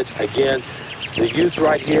kids. Again, the youth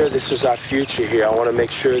right here, this is our future here. I want to make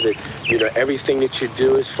sure that, everything that you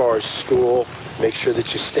do as far as school, make sure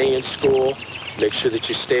that you stay in school, make sure that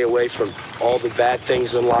you stay away from all the bad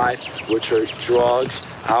things in life, which are drugs,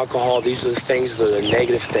 alcohol. These are the things that are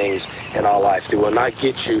negative things in our life. They will not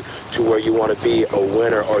get you to where you want to be a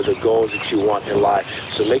winner or the goals that you want in life.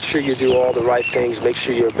 So make sure you do all the right things. Make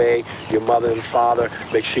sure you obey your mother and father.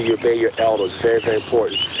 Make sure you obey your elders. Very, very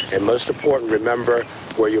important. And most important, remember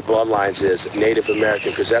where your bloodlines is, Native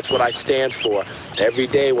American, because that's what I stand for. Every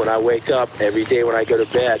day when I wake up, every day when I go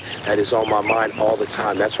to bed, that is on my mind all the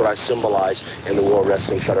time. That's what I symbolize in the World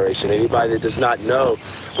Wrestling Federation. Anybody that does not know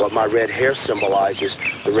what my red hair symbolizes,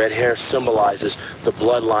 the red hair symbolizes the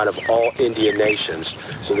bloodline of all Indian nations.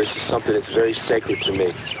 So this is something that's very sacred to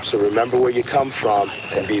me. So remember where you come from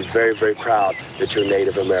and be very, very proud that you're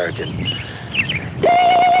Native American.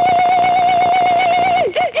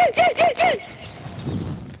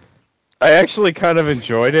 I actually kind of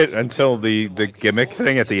enjoyed it until the gimmick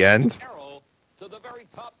thing at the end.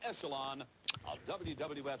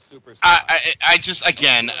 I just,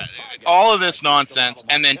 again, all of this nonsense,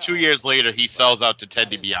 and then 2 years later he sells out to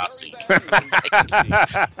Ted DiBiase.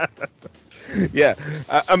 Yeah,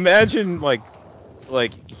 imagine like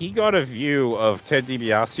he got a view of Ted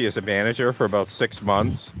DiBiase as a manager for about 6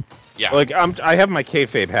 months. Yeah, like I have my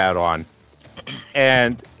kayfabe hat on,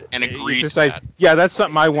 and agreed. Yeah, that's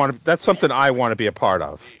something I want. That's something I want to be a part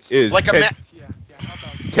of. Is like Ted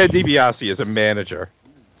DiBiase as a manager.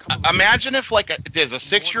 Imagine if there's a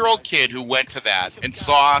 6-year-old kid who went to that and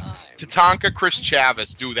saw Tatanka Chris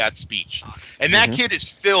Chavis do that speech, and that kid is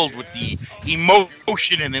filled with the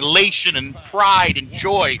emotion and elation and pride and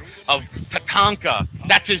joy of Tatanka.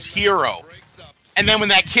 That's his hero. And then when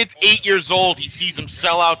that kid's 8 years old, he sees him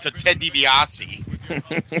sell out to Ted DiBiase.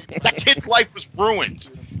 That kid's life was ruined.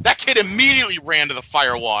 That kid immediately ran to the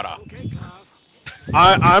firewater.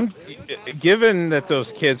 I'm given that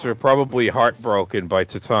those kids are probably heartbroken by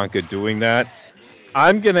Tatanka doing that.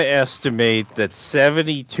 I'm going to estimate that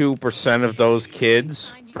 72% of those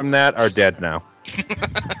kids from that are dead now.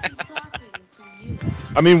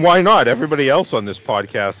 I mean, why not? Everybody else on this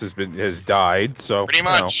podcast has died, so pretty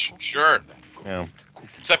much, sure. Yeah.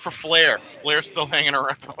 Except for Flair. Flair's still hanging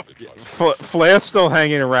around. Flair's still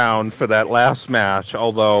hanging around for that last match,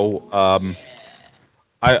 although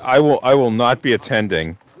I will not be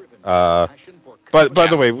attending. But by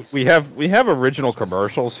the way, we have original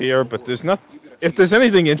commercials here, but there's not. If there's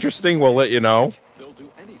anything interesting, we'll let you know.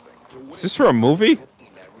 Is this for a movie?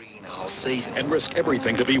 I'll seize and risk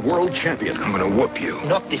everything to be world champion. I'm gonna whoop you.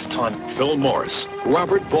 Not this time. Phil Morris,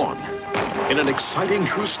 Robert Vaughn, in an exciting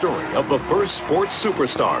true story of the first sports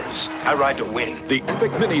superstars. I ride to win. The epic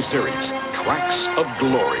miniseries, Tracks of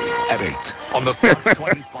Glory, at 8 on the first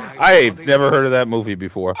 25. I've never heard of that movie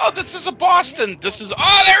before. Oh, this is a Boston. There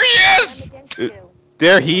he is.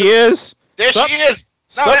 There he is. There she is.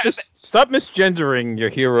 No, stop misgendering your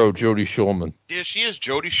hero, Jody Shulman. There she is,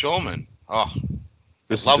 Jody Shulman. Oh,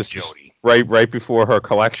 this love is Jody. Right before her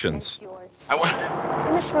collections. In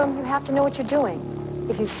this room, you have to know what you're doing.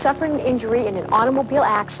 If you suffered an injury in an automobile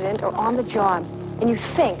accident or on the job, and you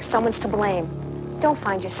think someone's to blame, don't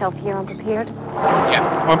find yourself here unprepared.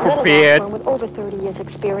 Yeah, unprepared. Let a law firm with over 30 years'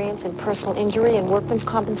 experience in personal injury and workman's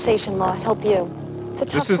compensation law help you.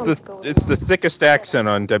 It's the thickest accent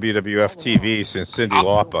on WWF TV since Cyndi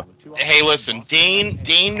Lauper. Hey, listen, Dane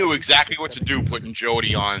knew exactly what to do putting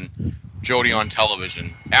Jody on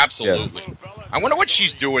television. Absolutely. Yes. I wonder what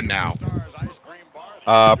she's doing now.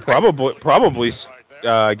 Probably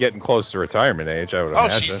getting close to retirement age, I would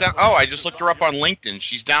imagine. I just looked her up on LinkedIn.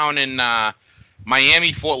 She's down in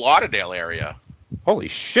Miami, Fort Lauderdale area. Holy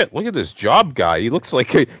shit! Look at this job guy. He looks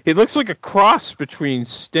like a cross between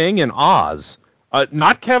Sting and Oz.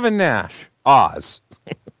 Not Kevin Nash. Oz.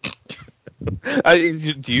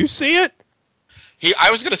 Do you see it?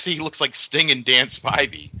 I was gonna say he looks like Sting and Dan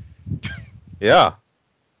Spivey. Yeah.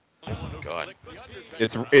 Oh, God.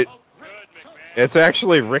 It's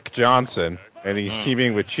actually Rick Johnson, and he's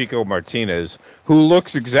teaming with Chico Martinez, who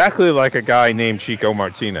looks exactly like a guy named Chico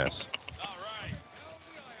Martinez.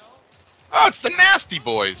 Oh, it's the Nasty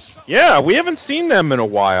Boys. Yeah, we haven't seen them in a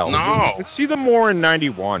while. No. We see them more in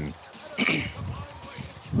 '91.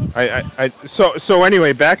 So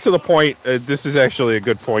anyway, back to the point. This is actually a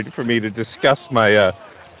good point for me to discuss my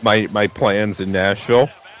my plans in Nashville.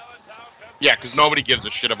 Yeah, because nobody gives a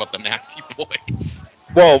shit about the Nasty Boys.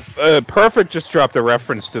 Well, Perfect just dropped a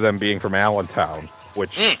reference to them being from Allentown,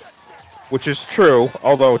 which is true,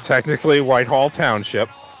 although technically Whitehall Township.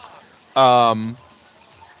 on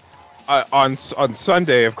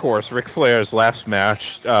Sunday, of course, Ric Flair's last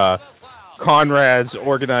match, Conrad's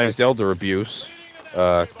organized elder abuse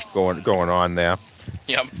going on there.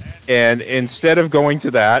 Yep. And instead of going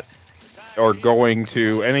to that or going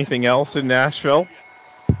to anything else in Nashville,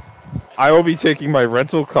 I will be taking my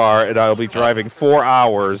rental car and I'll be driving 4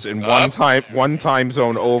 hours in one time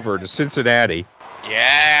zone over to Cincinnati.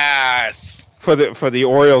 Yes. For the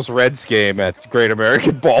Orioles-Reds game at Great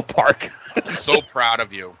American Ballpark. So proud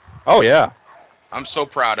of you. Oh yeah. I'm so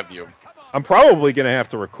proud of you. I'm probably going to have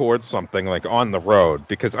to record something like on the road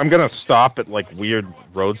because I'm going to stop at like weird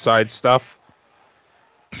roadside stuff.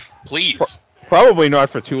 Please. Probably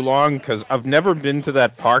not for too long because I've never been to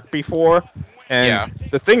that park before. And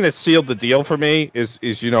the thing that sealed the deal for me is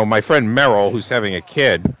my friend Merrill, who's having a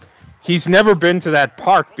kid. He's never been to that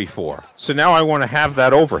park before. So now I want to have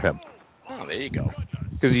that over him. Oh, there you go.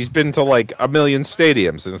 Because he's been to like a million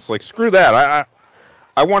stadiums. And it's like, screw that.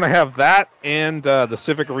 I want to have that and the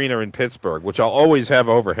Civic Arena in Pittsburgh, which I'll always have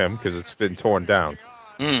over him because it's been torn down.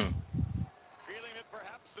 Mm.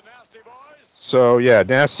 So, yeah,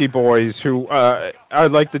 Nasty Boys, who are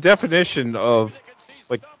like the definition of,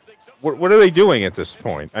 like, what are they doing at this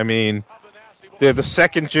point? I mean, they're the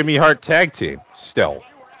second Jimmy Hart tag team still.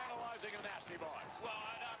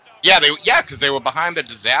 Yeah, because they were behind the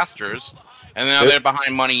Disasters, and now they're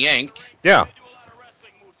behind Money Inc. Yeah.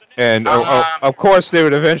 And, of course, they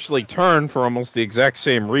would eventually turn for almost the exact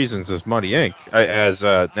same reasons as Money Inc., as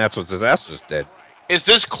Natural Disasters did. Is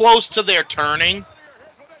this close to their turning?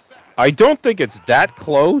 I don't think it's that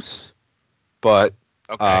close, but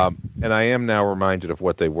okay. And I am now reminded of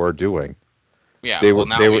what they were doing. Yeah, they're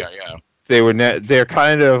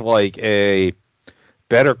kind of like a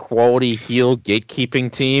better quality heel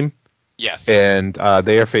gatekeeping team. Yes. And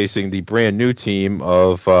they are facing the brand new team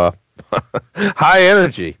of High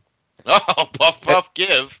Energy. Oh, puff,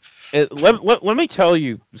 give. Let me tell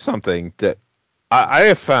you something that I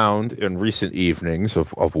have found in recent evenings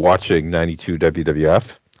of watching 92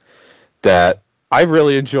 WWF. That I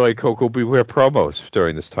really enjoy Coco Beware promos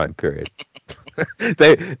during this time period.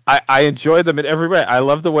 I enjoy them in every way. I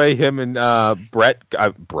love the way him and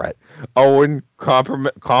Owen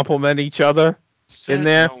compliment each other in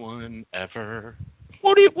there. No one ever.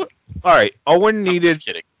 All right, Owen needed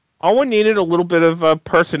a little bit of a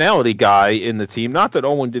personality guy in the team. Not that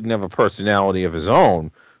Owen didn't have a personality of his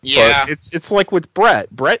own. Yeah. But it's like with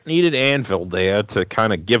Brett. Brett needed Anvil there to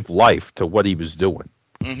kind of give life to what he was doing.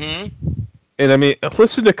 Mm-hmm. And I mean,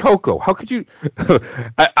 listen to Coco. How could you?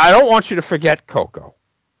 I don't want you to forget Coco.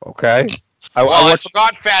 Okay. I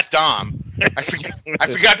forgot Fat Dom. I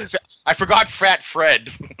forgot Fat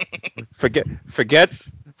Fred. forget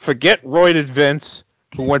roided Vince,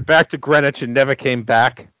 who went back to Greenwich and never came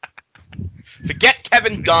back. Forget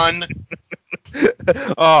Kevin Dunn.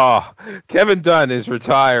 Oh, Kevin Dunn is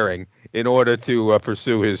retiring in order to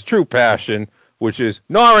pursue his true passion, which is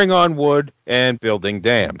gnawing on wood and building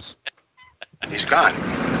dams. He's gone,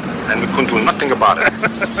 and we couldn't do nothing about it.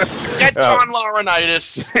 Forget John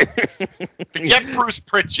Laurinaitis. Forget Bruce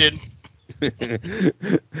Pritchard.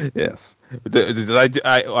 Yes.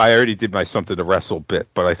 I already did my something to wrestle bit,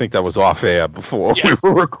 but I think that was off air before we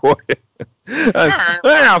were recording. Something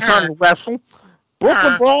to wrestle.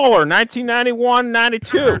 Brooklyn Brawler,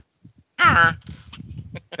 1991-92.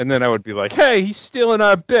 And then I would be like, hey, he's stealing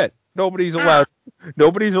our bit. Nobody's allowed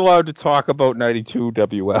to talk about 92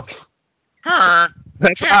 WF.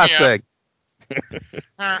 That's our thing.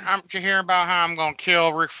 Did you hear about how I'm going to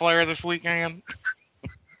kill Ric Flair this weekend?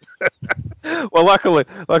 Well,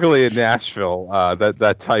 luckily in Nashville,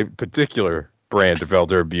 that particular brand of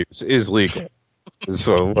elder abuse is legal.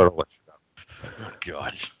 So I'll let you know. Oh,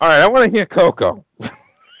 God. All right, I want to hear Coco.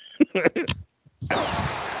 That's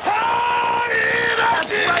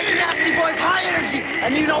right, Nasty Boys, High Energy.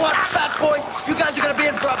 And you know what, Fat Boys? You guys are going to be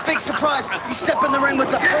in for a big surprise. You step in the ring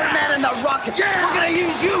with the Birdman and the Rocket. Yeah. We're going to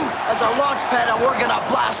use you as our launch pad, and we're going to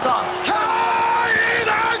blast off. High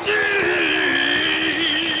Energy!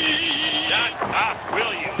 Shut up,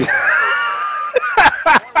 will you?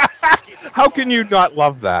 How can you not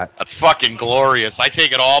love that? That's fucking glorious. I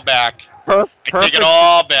take it all back. I take it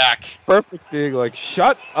all back. Perfect being like,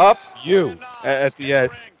 shut up, you, at the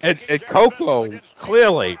end. And Coco,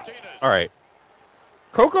 clearly, all right,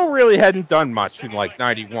 Coco really hadn't done much in, like,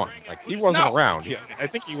 91. Like, he wasn't around. I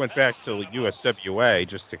think he went back to USWA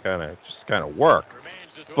just to kind of work.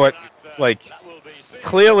 But, like,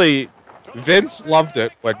 clearly, Vince loved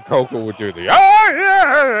it when Coco would do the,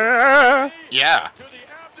 yeah.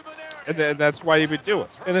 And then that's why he would do it.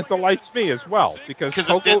 And it delights me as well, because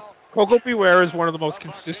Coco Beware is one of the most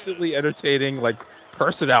consistently entertaining, like,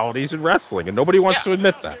 personalities in wrestling, and nobody wants to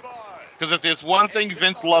admit that. Because if there's one thing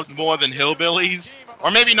Vince loved more than hillbillies,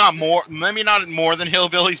 or maybe not more than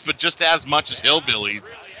hillbillies, but just as much as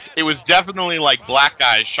hillbillies, it was definitely like black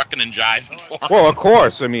guys shucking and jiving for him. Well, of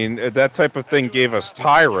course. I mean, that type of thing gave us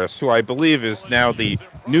Tyrus, who I believe is now the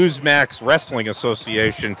Newsmax Wrestling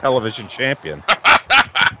Association television champion.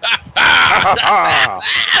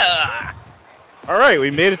 All right,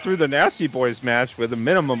 we made it through the Nasty Boys match with a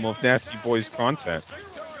minimum of Nasty Boys content.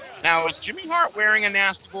 Now, is Jimmy Hart wearing a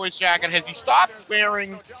Nasty Boys jacket? Has he stopped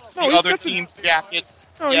wearing the other team's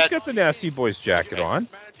jackets? No, he's got the Nasty Boys jacket on.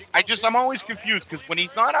 I'm always confused because when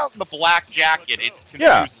he's not out in the black jacket, it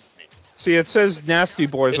confuses me. See, it says Nasty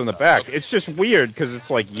Boys on the back. It's just weird because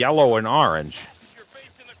it's like yellow and orange.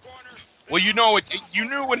 Well, you knew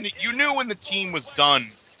when the team was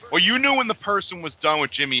done, or you knew when the person was done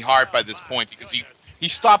with Jimmy Hart by this point because he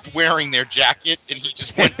stopped wearing their jacket and he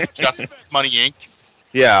just went to just Money Inc.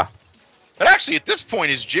 Yeah. But actually, at this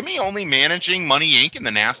point, is Jimmy only managing Money Inc. and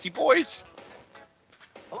the Nasty Boys?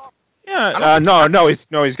 Yeah. No. He's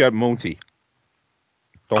got Mountie.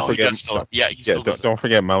 Don't forget. He's still don't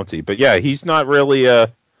forget Mountie. But yeah, he's not really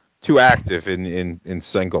too active in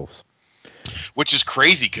singles. Which is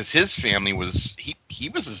crazy because his family was he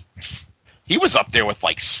was up there with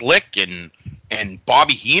like Slick and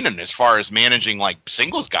Bobby Heenan as far as managing like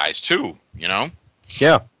singles guys too. You know.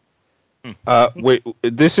 Yeah. Wait,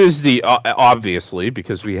 this is the obviously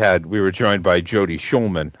because we were joined by Jody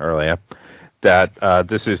Schulman earlier. That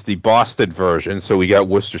this is the Boston version, so we got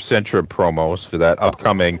Worcester Centrum promos for that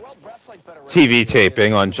upcoming TV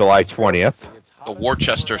taping on July 20th. The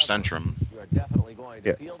Worcester Centrum. Yeah.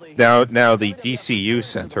 Now the DCU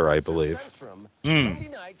Center, I believe.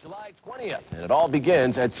 July 20th, and it all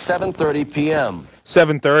begins at 7:30 p.m.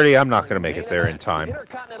 7:30. I'm not going to make it there in time.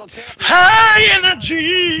 High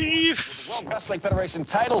energy. World Wrestling Federation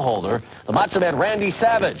title holder, the Macho Man Randy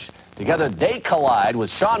Savage. Together, they collide with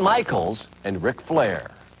Shawn Michaels and Ric Flair.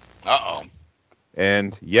 Uh-oh.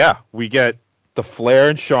 And yeah, we get the Flair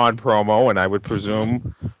and Shawn promo, and I would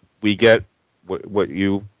presume we get what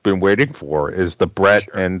you've been waiting for is the Bret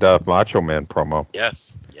and Macho Man promo.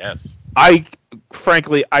 Yes.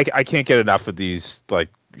 Frankly, I can't get enough of these, like,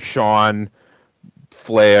 Shawn,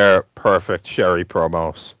 Flair, Perfect, Sherry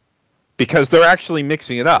promos. Because they're actually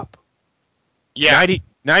mixing it up. Yeah.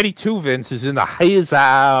 92 Vince is in the his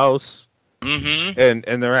house. Mm-hmm.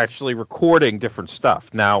 And they're actually recording different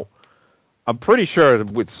stuff. Now, I'm pretty sure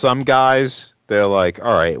with some guys, they're like,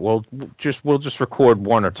 all right, we'll just record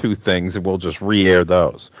one or two things and we'll just re-air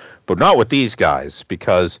those. But not with these guys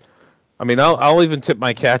because... I mean, I'll even tip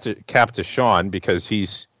my cap to Shawn because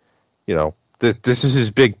he's, this is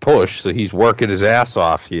his big push, so he's working his ass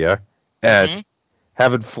off here, and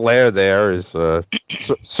having Flair there is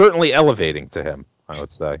certainly elevating to him, I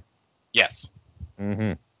would say. Yes.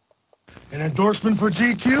 Mm-hmm. An endorsement for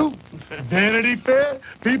GQ, Vanity Fair,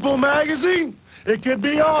 People Magazine. It could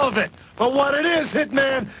be all of it. But what it is,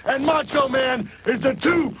 Hitman and Macho Man, is the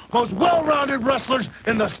two most well-rounded wrestlers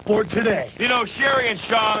in the sport today. You know, Sherry and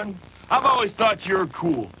Shawn, I've always thought you're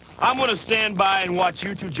cool. I'm going to stand by and watch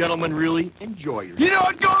you two gentlemen really enjoy yourselves. You know,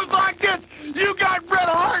 it goes like this. You got Bret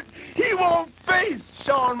Hart. He won't face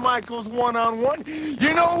Shawn Michaels one-on-one.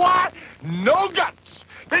 You know why? No guts.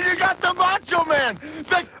 Then you got the Macho Man.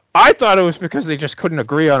 I thought it was because they just couldn't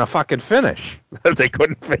agree on a fucking finish. They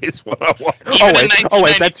couldn't face one-on-one.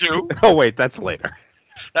 Oh, wait, that's later.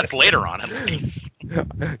 That's later on, at least.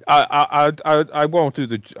 I won't do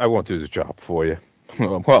the job for you.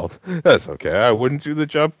 Well, that's okay. I wouldn't do the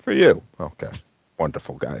job for you. Okay.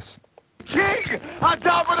 Wonderful, guys. King on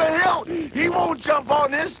top of the hill. He won't jump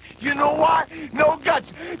on this. You know why? No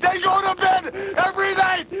guts. They go to bed every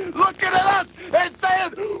night looking at us and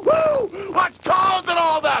saying, woo, what's causing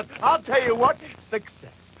all that? I'll tell you what,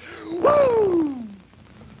 success. Woo!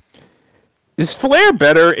 Is Flair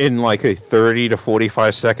better in like a 30 to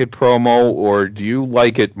 45 second promo, or do you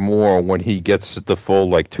like it more when he gets the full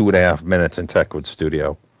like 2.5 minutes in Techwood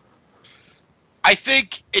Studio? I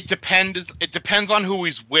think it depends. It depends on who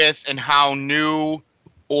he's with and how new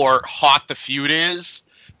or hot the feud is.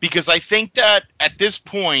 Because I think that at this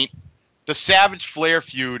point, the Savage Flair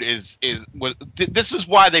feud this is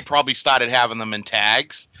why they probably started having them in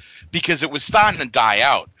tags, because it was starting to die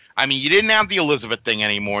out. I mean, you didn't have the Elizabeth thing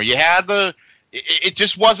anymore. You had it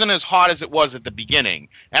just wasn't as hot as it was at the beginning.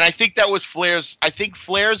 And I think that was Flair's. I think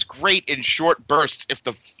Flair's great in short bursts if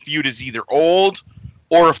the feud is either old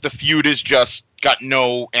or if the feud is just got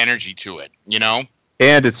no energy to it, you know?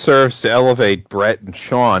 And it serves to elevate Bret and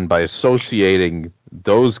Shawn by associating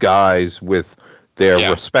those guys with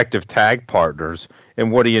their respective tag partners.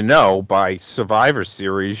 And what do you know? By Survivor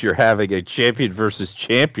Series, you're having a champion versus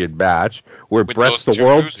champion match where With Brett's those the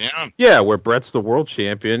world, two dudes, where Brett's the world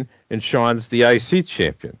champion and Sean's the IC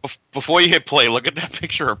champion. Before you hit play, look at that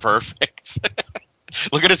picture of Perfect.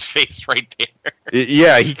 Look at his face right there.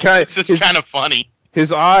 Yeah, he kind of. It's kind of funny.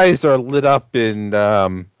 His eyes are lit up in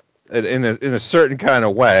a certain kind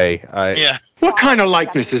of way. What kind of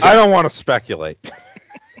likeness is that? I don't want to speculate.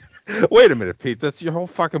 Wait a minute, Pete. That's your whole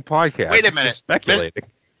fucking podcast. Wait a It's minute. just speculating.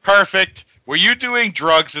 Perfect. Were you doing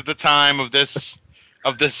drugs at the time of this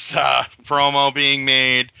promo being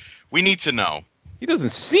made? We need to know. He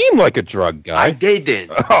doesn't seem like a drug guy. They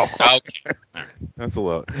did. Oh, Okay. that's a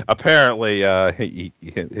little. Apparently,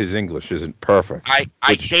 his English isn't perfect.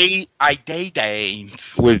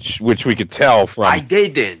 Which we could tell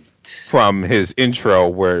from his intro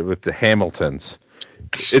with the Hamiltons.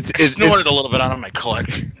 It's snorted a little bit out of my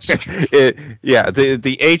collection.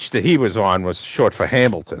 The H that he was on was short for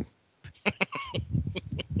Hamilton. I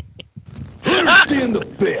understand the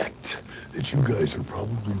fact that you guys are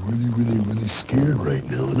probably really scared right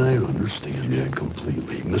now, and I understand that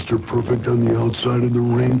completely. Mr. Perfect on the outside of the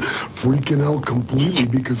ring, freaking out completely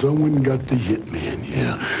because I went and got the Hitman,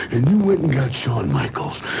 and you went and got Shawn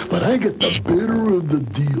Michaels. But I got the better of the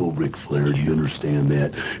deal, Ric Flair. Do you understand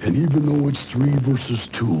that? And even though it's 3 versus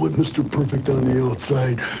 2, with Mr. Perfect on the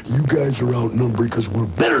outside, you guys are outnumbered because we're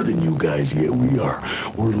better than you guys. Yeah, we are.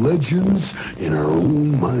 We're legends in our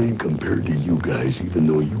own mind compared to you guys, even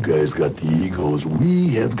though you guys got the egos. We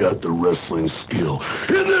have got the wrestling skill.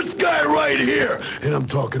 And this guy right here. And I'm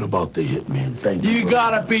talking about the Hitman. Thank you. You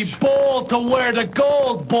gotta be bold to wear the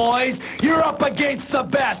gold, boys. You're up against the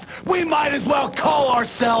best. We might as well call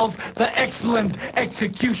ourselves the excellent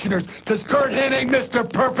executioners. Because Kurt Hennig, Mr.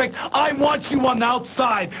 Perfect, I want you on the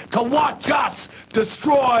outside to watch us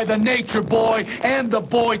destroy the Nature Boy and the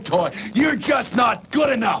Boy Toy. You're just not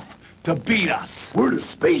good enough to beat us. We're the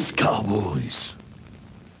Space Cowboys.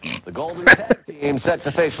 The Golden Tag Team set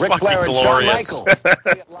to face Ric Flair and Shawn Michaels.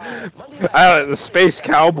 The Space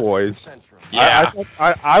Cowboys. Yeah.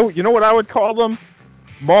 I you know what I would call them?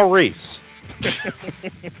 Maurice.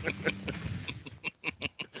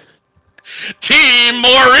 Team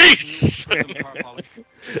Maurice.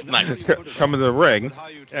 Nice. Come to the ring.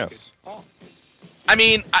 Yes. I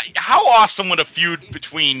mean, how awesome would a feud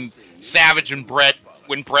between Savage and Brett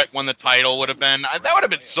when Brett won the title would have been? That would have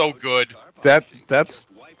been so good.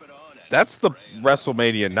 That's the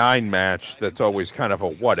WrestleMania 9 match that's always kind of a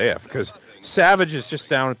what if, because Savage is just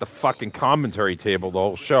down at the fucking commentary table the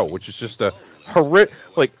whole show, which is just a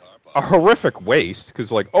horrific waste, because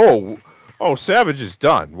Savage is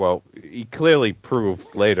done. Well, he clearly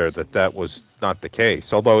proved later that was not the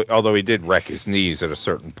case, although he did wreck his knees at a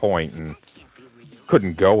certain point and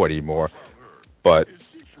couldn't go anymore. But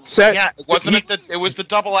it was the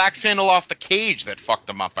double axe handle off the cage that fucked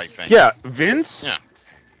him up, I think. Yeah,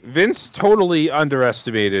 Vince totally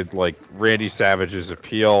underestimated Randy Savage's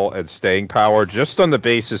appeal and staying power just on the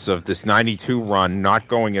basis of this 92 run not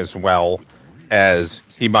going as well as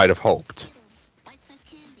he might have hoped.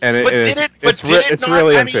 And it's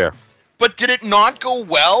really unfair. But did it not go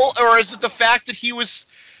well, or is it the fact that he was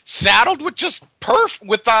saddled with just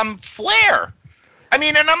with Flair? I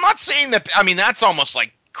mean, and I'm not saying that. I mean, that's almost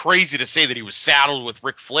like crazy to say that he was saddled with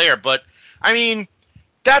Ric Flair, but I mean,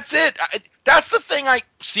 that's it. That's the thing I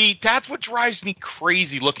see. That's what drives me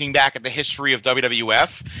crazy looking back at the history of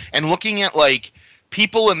WWF and looking at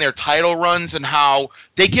people in their title runs and how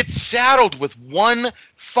they get saddled with one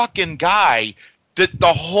fucking guy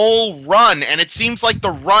the whole run, and it seems like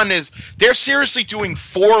the run they're seriously doing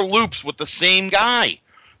 4 loops with the same guy.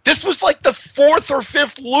 This was like the 4th or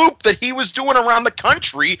 5th loop that he was doing around the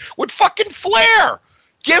country with fucking Flair.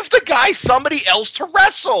 Give the guy somebody else to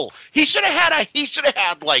wrestle. He should have had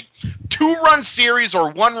 2-run series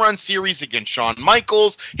or 1-run series against Shawn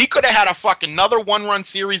Michaels. He could have had another 1-run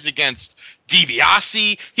series against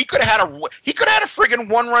DiBiase. He could have had a friggin'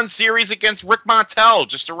 1-run series against Rick Martel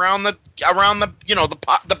just around the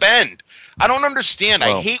bend. I don't understand.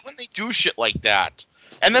 I hate when they do shit like that.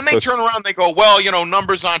 And then they turn around and they go,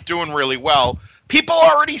 numbers aren't doing really well. People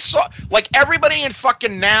already saw, everybody in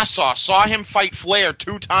fucking Nassau saw him fight Flair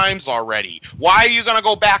 2 times already. Why are you going to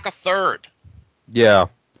go back a 3rd? Yeah.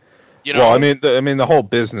 Well, I mean, the whole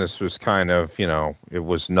business was kind of, it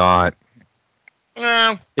was not.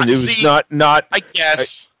 Not. I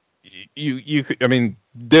guess. You could. I mean,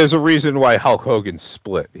 there's a reason why Hulk Hogan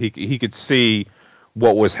split. He could see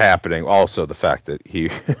what was happening. Also, the fact that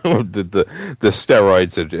the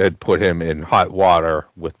steroids had put him in hot water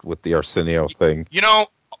with the Arsenio thing.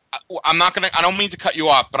 I'm not gonna. I don't mean to cut you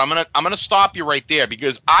off, but I'm gonna stop you right there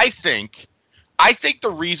because I think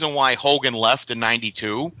the reason why Hogan left in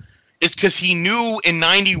 '92 is because he knew in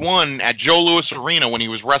 '91 at Joe Louis Arena when he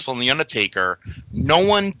was wrestling The Undertaker, no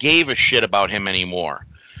one gave a shit about him anymore,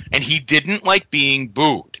 and he didn't like being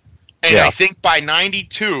booed. And I think by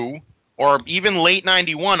 '92 or even late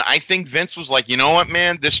 '91, I think Vince was like, you know what,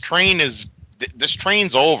 man, this train's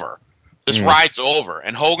over, this ride's over,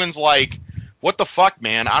 and Hogan's like, what the fuck,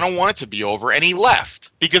 man? I don't want it to be over, and he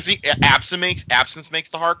left because absence makes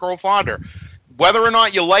the heart grow fonder. Whether or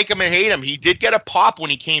not you like him or hate him, he did get a pop when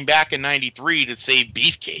he came back in '93 to save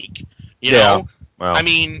Beefcake. You know, well. I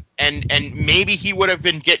mean, and maybe he would have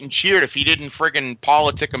been getting cheered if he didn't friggin'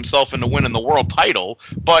 politic himself into winning the world title.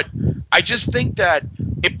 But I just think that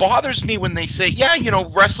it bothers me when they say, yeah, you know,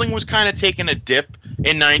 wrestling was kind of taking a dip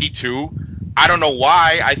in '92. I don't know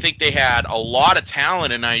why. I think they had a lot of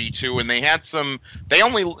talent in '92, and they had some. They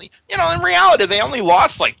only, you know, in reality, they only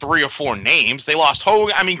lost like 3 or 4 names. They lost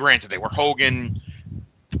Hogan. I mean, granted, they were Hogan,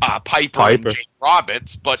 Piper, and Jake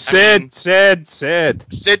Roberts, but Sid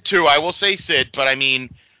too. I will say Sid, but I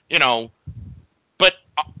mean, you know, but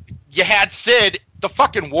you had Sid. The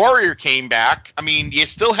fucking Warrior came back. I mean, you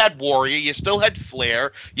still had Warrior, you still had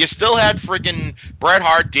Flair, you still had friggin' Bret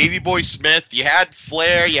Hart, Davey Boy Smith, you had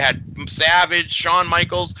Flair, you had Savage, Shawn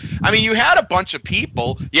Michaels. I mean, you had a bunch of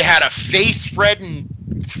people. You had a face Fred and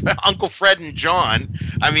Uncle Fred and John.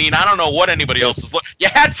 I mean, I don't know what anybody else is. You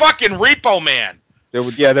had fucking Repo Man.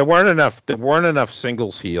 There weren't enough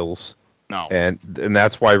singles heels. No. And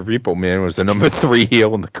that's why Repo Man was the number 3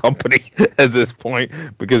 heel in the company at this point,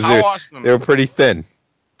 because they were pretty thin.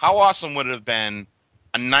 How awesome would it have been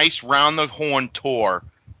a nice round the horn tour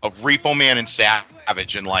of Repo Man and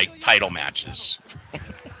Savage in like title matches?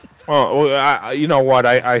 Well, you know what?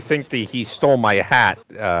 I think the he stole my hat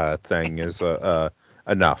thing is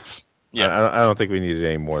enough. Yeah. I don't think we needed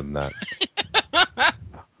any more than that.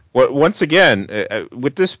 Once again,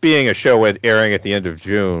 with this being a show airing at the end of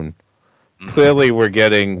June, clearly we're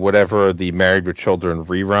getting whatever the Married with Children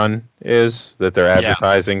rerun is that they're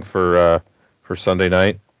advertising for Sunday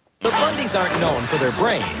night. The Bundys aren't known for their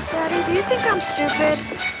brains. Daddy, do you think I'm stupid?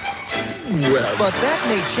 Well, but that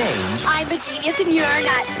may change I'm a genius and you're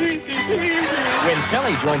not. when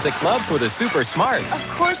Kelly joins a club for the super smart. Of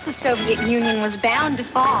course the Soviet Union was bound to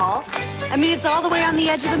fall. I mean, it's all the way on the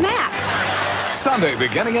edge of the map. Sunday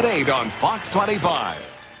beginning at 8 on Fox 25.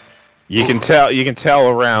 You can tell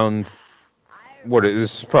around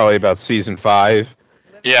this is probably about season 5.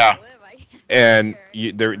 Yeah. And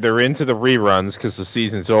they're into the reruns because the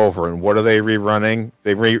season's over. And what are they rerunning?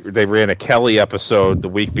 They ran a Kelly episode the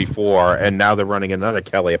week before, and now they're running another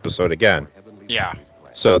Kelly episode again. Yeah.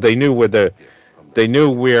 So they knew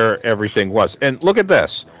where everything was. And look at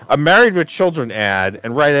this: a Married with Children ad,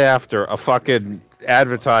 and right after a fucking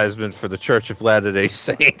advertisement for the Church of Latter-day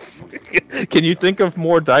Saints. Can you think of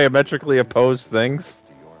more diametrically opposed things?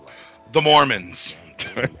 The Mormons.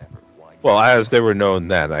 Well, as they were known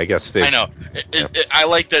then, I guess they... I know. I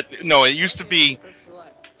like that. No, it used to be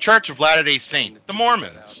Church of Latter-day Saints. The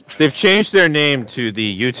Mormons. They've changed their name to the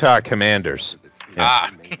Utah Commanders.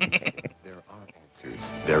 Yeah.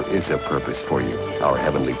 There is a purpose for you. Our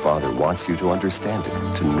Heavenly Father wants you to understand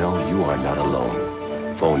it, to know you are not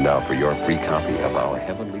alone. Phone now for your free copy of Our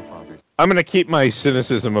Heavenly Father. I'm going to keep my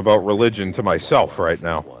cynicism about religion to myself right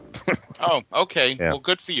now. Oh, okay. Yeah. Well,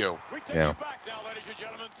 good for you. Yeah.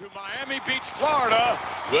 To Miami Beach, Florida,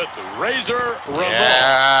 with Razor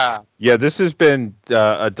Ramon. Yeah, this has been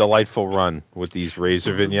a delightful run with these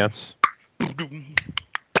Razor vignettes.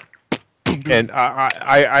 And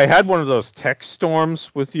I had one of those text storms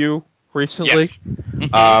with you recently.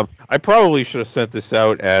 Yes. I probably should have sent this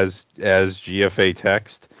out as GFA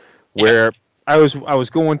text, where I was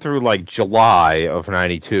going through like July of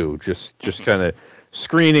 '92, just kind of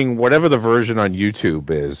screening whatever the version on YouTube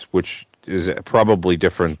is, which is probably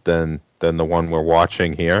different than the one we're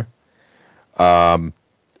watching here. Where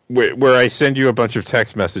I send you a bunch of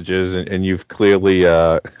text messages and you've clearly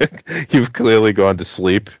gone to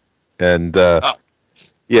sleep. And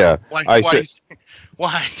yeah,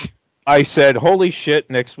 Why? I said, "Holy shit!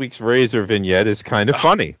 Next week's Razor vignette is kind of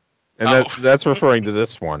funny," and that's referring to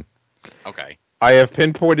this one. Okay. I have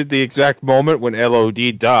pinpointed the exact moment when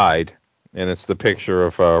LOD died. And it's the picture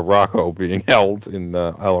of Rocco being held in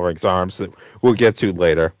Ellerink's arms that we'll get to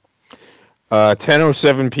later.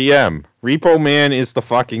 10:07 p.m. Repo Man is the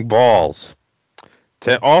fucking balls.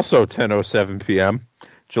 Also 10:07 p.m.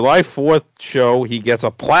 July 4th show, he gets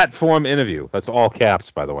a platform interview. That's all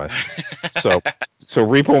caps, by the way. So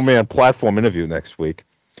Repo Man platform interview next week.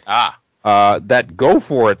 That "Go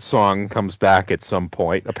For It" song comes back at some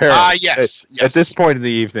point. Apparently, yes. At this point in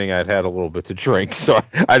the evening, I'd had a little bit to drink, so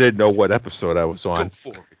I didn't know what episode I was on.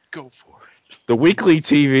 Go for it. The weekly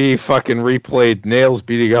TV fucking replayed Nails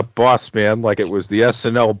beating up Boss Man like it was the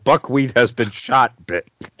SNL "Buckwheat has been shot" bit.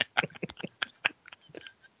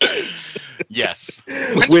 Yes.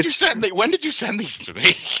 When did you send these to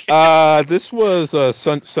me? This was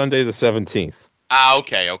Sunday the 17th.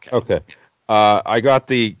 Okay. I got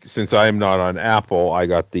since I am not on Apple, I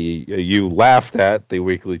got you laughed at the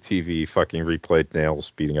weekly TV fucking replayed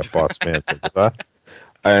Nails beating up Boss Man.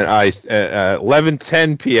 And at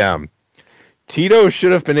 11:10 p.m., Tito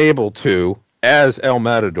should have been able to, as El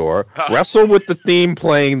Matador, wrestle with the theme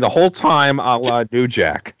playing the whole time a la New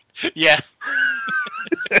Jack. Yeah.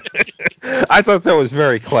 I thought that was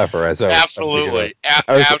very clever. Absolutely.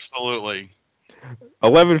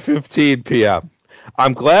 11:15 p.m.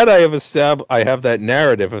 I'm glad I have that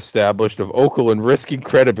narrative established of Okerlund risking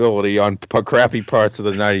credibility on crappy parts of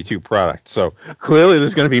the 92 product. So clearly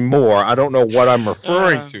there's going to be more. I don't know what I'm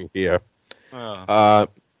referring to here. And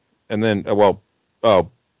then, wait,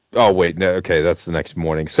 no, okay, that's the next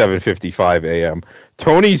morning, 7:55 a.m.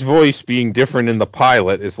 Tony's voice being different in the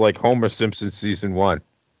pilot is like Homer Simpson season 1.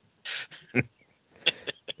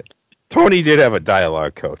 Tony did have a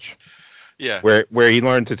dialogue coach. Yeah. Where he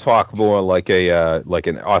learned to talk more like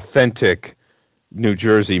an authentic New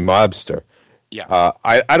Jersey mobster. Yeah.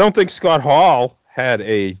 I don't think Scott Hall had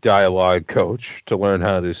a dialogue coach to learn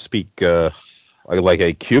how to speak like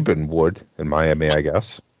a Cuban would in Miami, I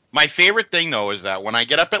guess. My favorite thing, though, is that when I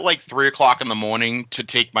get up at like 3 o'clock in the morning to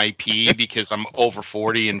take my pee, because I'm over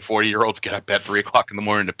 40 and 40-year-olds get up at 3 o'clock in the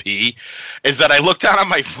morning to pee, is that I look down on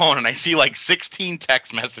my phone and I see like 16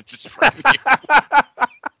 text messages from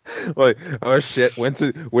you. Like, oh shit,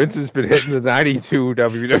 Winston's been hitting the 92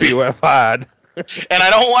 WWF hard. And I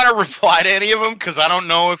don't want to reply to any of them because I don't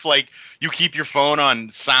know if like you keep your phone on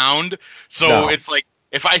sound. So It's like,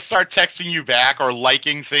 if I start texting you back or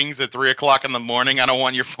liking things at 3 o'clock in the morning, I don't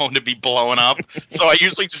want your phone to be blowing up. So I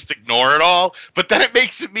usually just ignore it all. But then it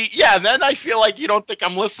makes it then I feel like you don't think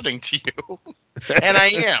I'm listening to you. And I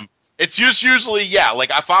am. It's usually, like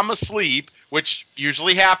if I'm asleep, which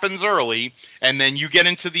usually happens early, and then you get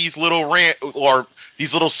into these little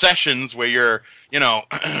these little sessions where you're,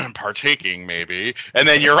 partaking maybe, and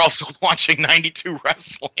then you're also watching 92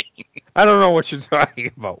 wrestling. I don't know what you're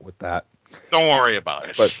talking about with that. Don't worry about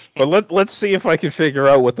it. But let's see if I can figure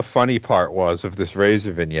out what the funny part was of this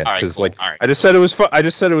Razor vignette. Because I just said it was I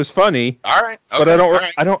just said it was funny. All right. Okay, but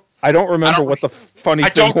I don't remember what the funny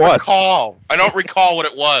thing was. I don't recall what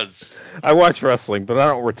it was. I watch wrestling, but I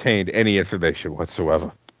don't retain any information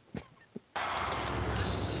whatsoever.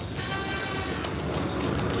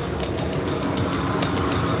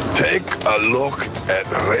 Take a look at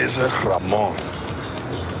Razor Ramon.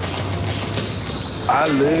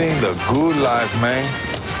 I'm living the good life, man.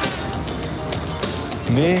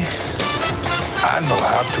 Me, I know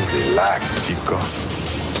how to relax, chico.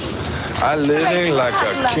 I'm living like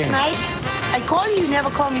a king. Night? I called you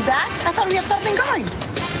never called me back. I thought we had something going.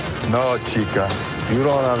 No, chica, you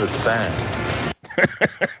don't understand.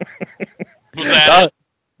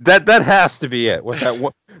 That has to be it. With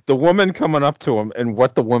that, the woman coming up to him and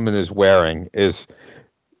what the woman is wearing is.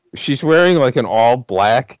 She's wearing like an all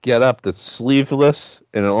black getup that's sleeveless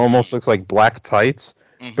and it almost looks like black tights,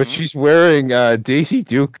 but she's wearing Daisy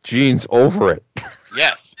Duke jeans over it.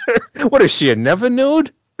 Yes. What is she, a never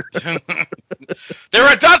nude? There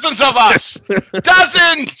are dozens of us.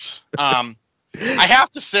 Dozens. I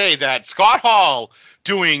have to say that Scott Hall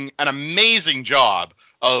doing an amazing job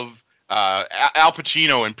of Al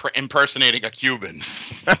Pacino impersonating a Cuban.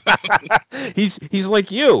 He's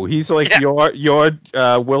like you. He's like your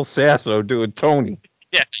Will Sasso doing Tony.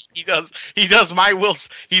 Yeah, he does. He does my Will.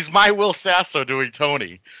 He's my Will Sasso doing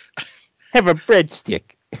Tony. Have a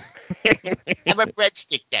breadstick. Have a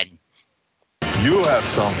breadstick, then. You have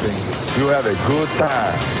something. You have a good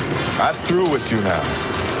time. I'm through with you now.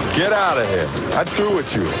 Get out of here. I'm through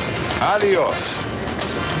with you. Adios.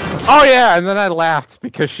 Oh, yeah, and then I laughed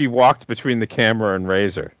because she walked between the camera and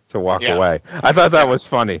Razor to walk away. I thought that was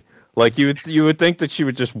funny. Like, you would think that she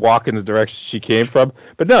would just walk in the direction she came from,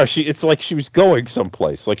 but no, it's like she was going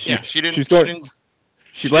someplace. Like she left shit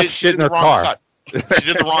in her car. She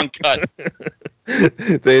did the wrong cut.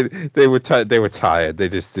 They were tired. They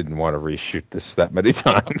just didn't want to reshoot this that many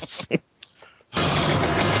times.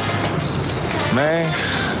 Man,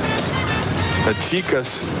 the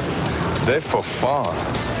chicas, they're for fun.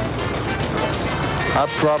 I'd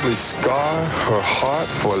probably scar her heart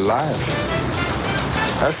for life.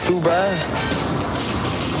 That's too bad.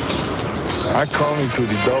 I come into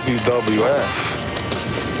the WWF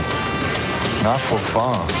not for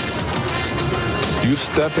fun. You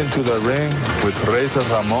step into the ring with Razor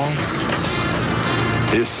Ramon,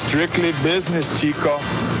 it's strictly business, Chico.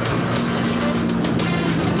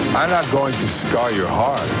 I'm not going to scar your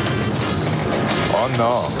heart. Oh,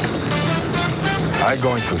 no. I'm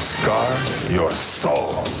going to scar your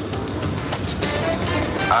soul.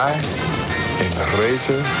 I am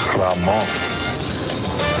Razor Ramon,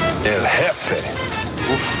 El Jefe.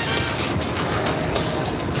 Oof.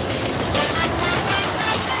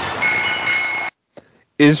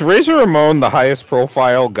 Is Razor Ramon the highest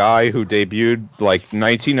profile guy who debuted like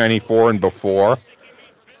 1994 and before?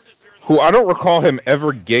 Who I don't recall him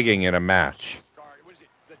ever gigging in a match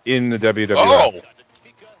in the WWF.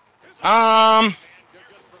 Oh.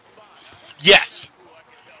 Yes.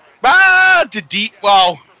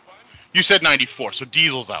 Well, you said 94, so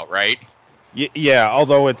Diesel's out, right? Yeah,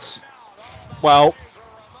 although it's, well,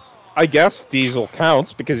 I guess Diesel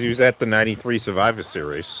counts because he was at the 93 Survivor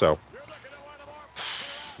Series, so.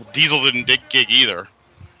 Diesel didn't gig either.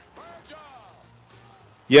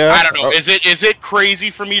 Yeah. I don't know. Is it crazy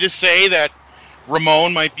for me to say that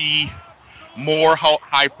Ramon might be more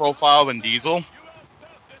high profile than Diesel?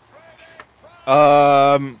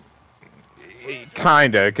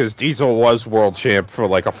 Kinda, because Diesel was world champ for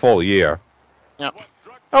like a full year. Yep.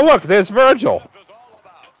 Oh, look, there's Virgil.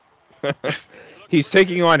 He's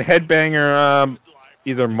taking on Headbanger,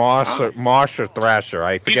 either Mosh or Thrasher.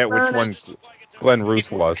 I forget which one Glenn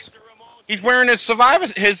Ruth was. He's wearing his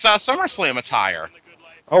SummerSlam attire.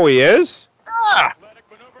 Oh, he is? Ah.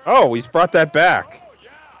 Oh, he's brought that back.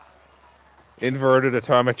 Inverted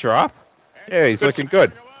atomic drop? Yeah, he's looking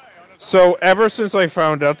good. So, ever since I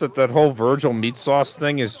found out that whole Virgil meat sauce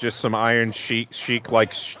thing is just some Iron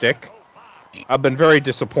Sheik-like shtick, I've been very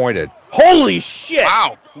disappointed. Holy shit!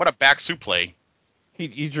 Wow, what a back suplex.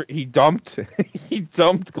 He dumped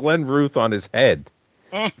Glenn Ruth on his head.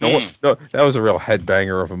 Mm-hmm. No, that was a real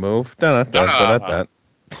headbanger of a move.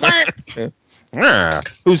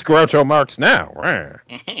 Who's Groucho Marx now?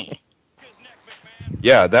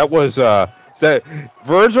 Yeah, that was that.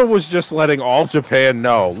 Virgil was just letting all Japan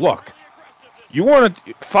know. Look, you want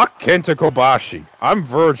to fuck Kenta Kobashi? I'm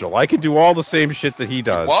Virgil. I can do all the same shit that he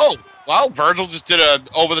does. Whoa! Well, Virgil just did a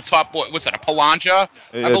over the top. What's that? A plancha,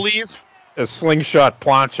 I believe. A slingshot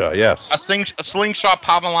plancha. Yes. A slingshot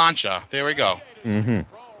pavalancha. There we go. Mm-hmm.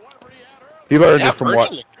 He learned it from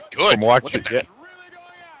Virgil good. From watching it.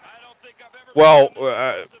 Well,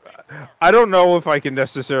 I don't know if I can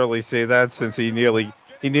necessarily say that since he nearly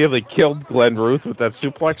killed Glenn Ruth with that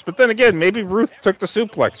suplex. But then again, maybe Ruth took the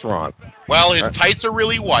suplex wrong. Well, his tights are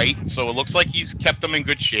really white, so it looks like he's kept them in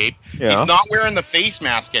good shape. Yeah. He's not wearing the face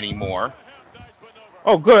mask anymore.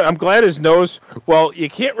 Oh, good. I'm glad his nose... Well, you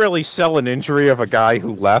can't really sell an injury of a guy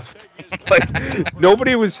who left. Like,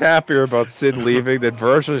 nobody was happier about Sid leaving than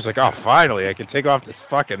Virgil. He's like, oh, finally, I can take off this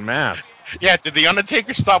fucking mask. Yeah, did The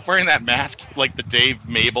Undertaker stop wearing that mask like the day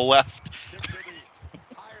Mabel left?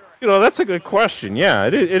 You know, that's a good question. Yeah,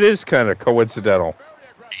 it is kind of coincidental.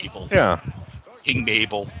 Mabel. Yeah. King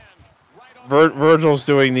Mabel. Virgil's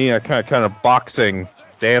doing the kind of boxing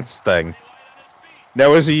dance thing.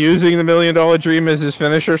 Now, is he using the $1 Million Dream as his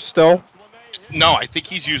finisher still? No, I think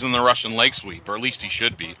he's using the Russian leg sweep, or at least he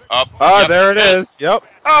should be. Yep, there it is. Yep.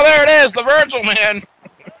 Oh, there it is, the Virgil man.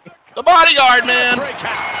 The bodyguard man.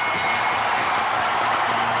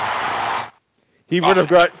 He would have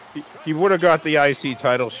got the IC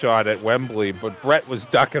title shot at Wembley, but Brett was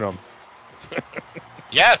ducking him.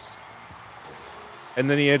 Yes. And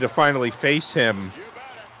then he had to finally face him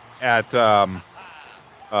at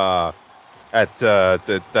that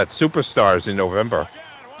Superstars in November.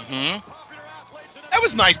 Mm-hmm. That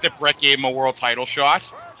was nice that Brett gave him a world title shot.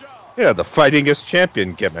 Yeah, the fightingest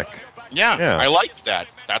champion gimmick. Yeah, I liked that.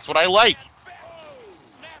 That's what I like.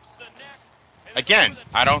 Again,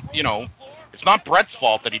 I don't, it's not Brett's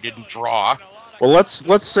fault that he didn't draw. Well,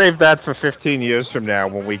 let's save that for 15 years from now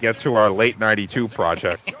when we get to our late '92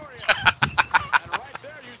 project.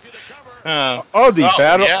 Battle of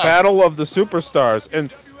the Superstars,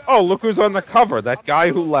 and look who's on the cover. That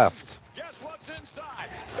guy who left.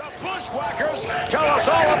 Bushwhackers tell us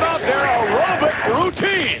all about their aerobic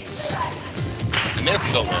routines. And they're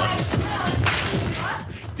still there.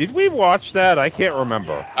 Did we watch that? I can't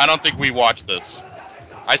remember. I don't think we watched this.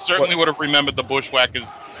 I certainly would have remembered the Bushwhackers.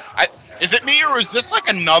 Is it me, or is this like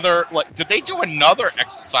another, did they do another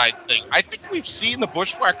exercise thing? I think we've seen the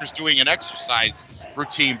Bushwhackers doing an exercise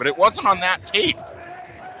routine, but it wasn't on that tape.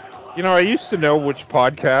 I used to know which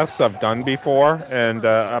podcasts I've done before, and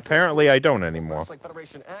apparently I don't anymore.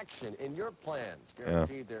 Federation action in your plans. Yeah.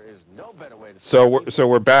 There is no better way to So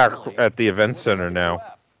we're back at the event center now.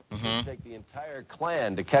 take the entire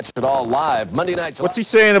clan to catch it all live Monday night. What's he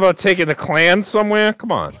saying about taking the clan somewhere?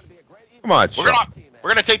 Come on, Sean. We're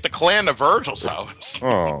gonna take the clan to Virgil's house.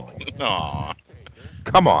 Oh, Aw.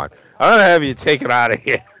 come on! I'm gonna have you take it out of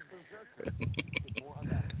here.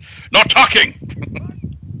 No talking.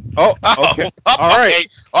 Oh, okay. All right.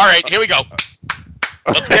 All right. Here we go.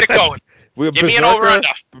 Let's get it going. Give me an over-under.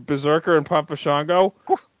 Berserker and Papa Shango?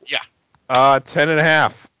 Yeah.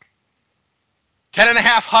 10.5.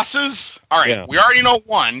 10.5 husses. All right. Yeah. We already know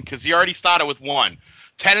one because he already started with 1.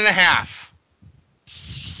 10.5.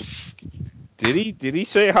 Did he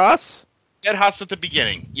say Huss? Said Huss at the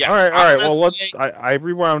beginning. Yes. All right. I'm Well, gonna say- I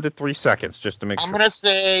rewound it 3 seconds just to make I'm sure. gonna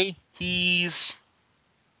say he's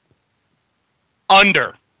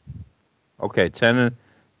under. Okay,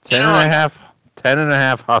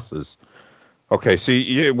 10.5 husses. Okay, so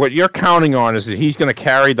what you're counting on is that he's going to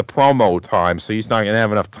carry the promo time, so he's not going to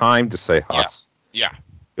have enough time to say Huss. Yeah.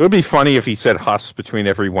 It would be funny if he said Huss between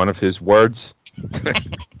every one of his words.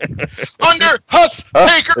 Under Huss,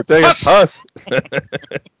 Taker, Huss.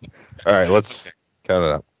 All right, let's count it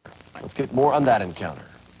up. Let's get more on that encounter.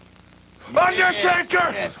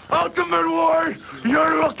 Undertaker, Ultimate Warrior,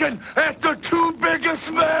 you're looking at the 2 biggest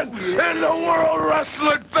men in the World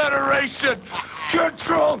Wrestling Federation,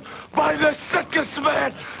 controlled by the sickest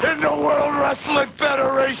man in the World Wrestling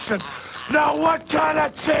Federation. Now, what kind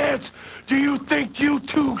of chance do you think you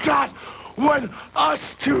two got when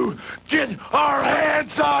us two get our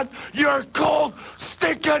hands on your cold,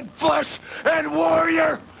 stinking flesh and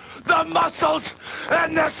Warrior? The muscles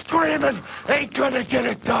and the screaming ain't gonna get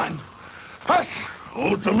it done. Hush!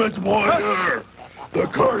 Ultimate Warrior, the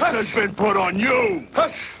curse has been put on you.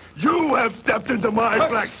 You have stepped into my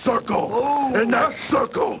black circle, and that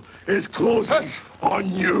circle is closing on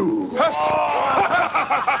you.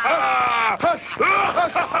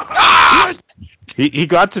 He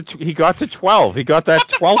got to 12. He got that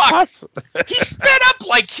 12 Huss. He sped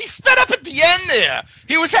up at the end there.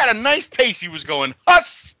 He had a nice pace. He was going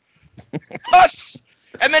Huss, Huss,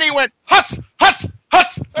 and then he went Huss, Huss,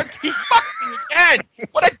 Huss. He fucked me again.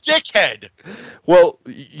 What a dickhead. Well,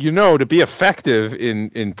 to be effective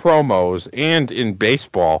in promos and in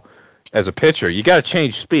baseball as a pitcher, you got to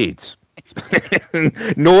change speeds.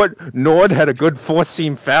 Nord had a good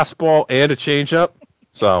 4-seam fastball and a changeup,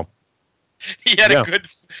 so he had a good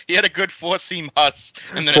 4-seam Huss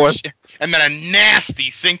and then a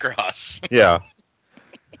nasty sinker Huss. Yeah.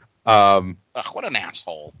 Ugh, what an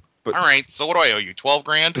asshole. All right, so what do I owe you?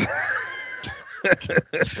 $12,000?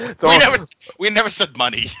 we never said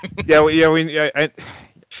money.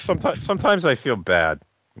 Sometimes I feel bad.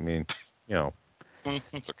 I mean,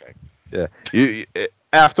 it's okay. Yeah.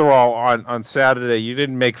 After all, on Saturday, you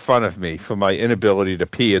didn't make fun of me for my inability to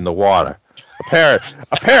pee in the water.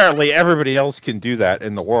 Apparently, everybody else can do that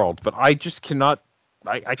in the world, but I just cannot.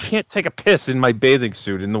 I can't take a piss in my bathing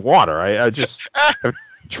suit in the water. I just have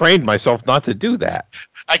trained myself not to do that.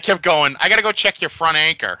 I kept going, I got to go check your front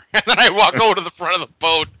anchor. And then I walk over to the front of the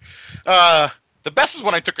boat. The best is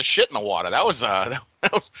when I took a shit in the water. That was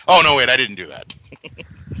oh, no, wait, I didn't do that.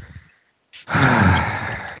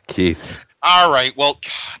 Keith. All right, well,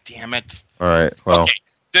 God damn it. All right, well.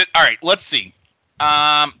 Okay. All right, let's see.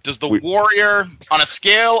 Does the Warrior, on a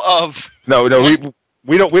scale of... No,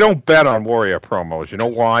 we don't bet on Warrior promos. You know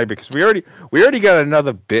why? Because we already got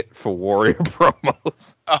another bit for Warrior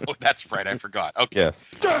promos. Oh, that's right. I forgot. Okay. Yes.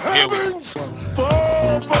 The heavens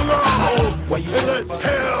fall below, and let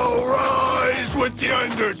hell rise with the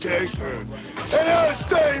Undertaker. And as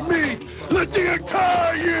they meet, let the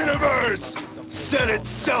entire universe set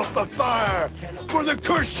itself afire for the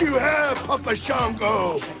curse you have, Papa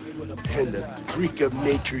Shango. And the freak of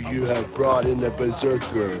nature you have brought in the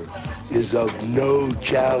Berserker is of no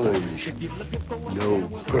challenge, no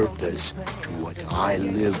purpose to what I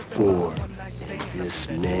live for, and this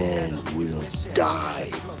man will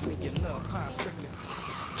die.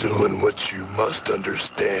 Doing what you must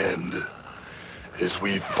understand is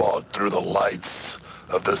we've fought through the lights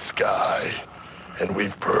of the sky, and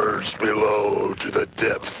we've purged below to the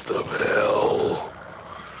depths of hell.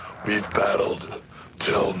 We've battled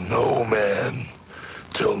till no man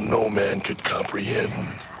could comprehend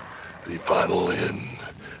the final end.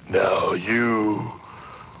 Now you,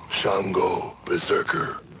 Shango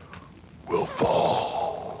Berserker, will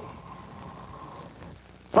fall.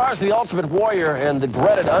 As far as the Ultimate Warrior and the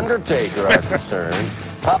dreaded Undertaker are concerned,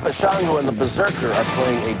 Papa Shango and the Berserker are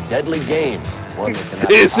playing a deadly game. One that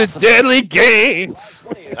cannot It's a possibly- deadly game.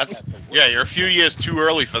 You're a few years too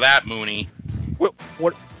early for that, Mooney.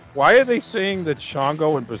 What? Why are they saying that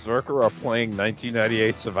Shango and Berserker are playing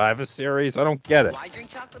 1998 Survivor Series? I don't get it.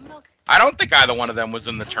 I don't think either one of them was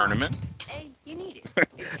in the tournament.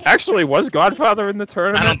 Actually, was Godfather in the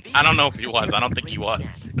tournament? I don't know if he was. I don't think he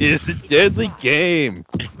was. It's a deadly game.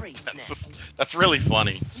 That's really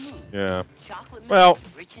funny. Yeah. Well,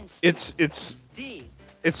 it's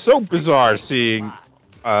so bizarre seeing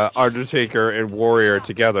Undertaker and Warrior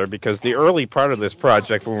together, because the early part of this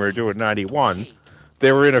project, when we were doing 91,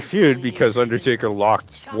 they were in a feud because Undertaker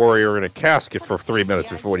locked Warrior in a casket for 3 minutes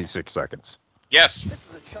and 46 seconds. Yes.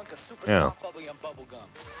 Yeah.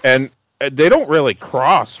 And they don't really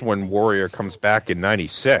cross when Warrior comes back in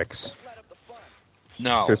 96.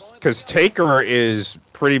 No. Because Taker is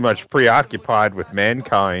pretty much preoccupied with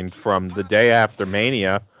Mankind from the day after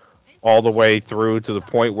Mania all the way through to the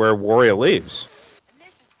point where Warrior leaves.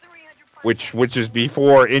 Which is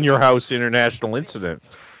before In Your House International Incident,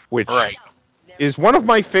 which is one of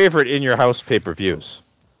my favorite In Your House pay-per-views.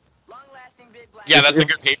 Yeah, that's a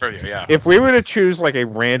good pay-per-view, yeah. If we were to choose like a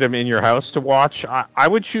random In Your House to watch, I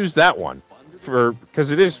would choose that one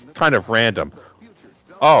because it is kind of random.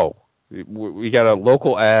 Oh, we got a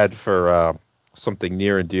local ad for something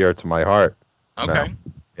near and dear to my heart. Okay. Now.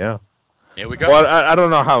 Yeah. Here we go. Well, I don't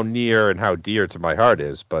know how near and how dear to my heart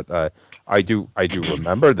is, but I do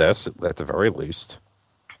remember this at the very least.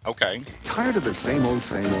 Okay. Tired of the same old,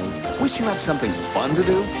 same old? Wish you had something fun to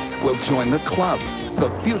do? Well, join the club, the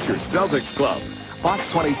Future Celtics Club. Box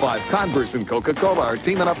 25, Converse, and Coca-Cola are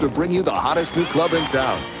teaming up to bring you the hottest new club in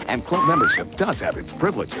town. And club membership does have its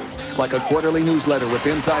privileges, like a quarterly newsletter with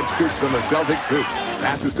inside scoops on the Celtics hoops,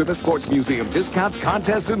 passes to the Sports Museum, discounts,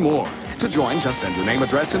 contests, and more. To join, just send your name,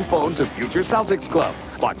 address, and phone to Future Celtics Club.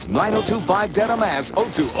 Box 9025, Dedham, Mass.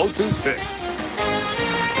 02026.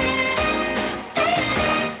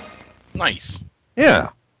 Nice. Yeah.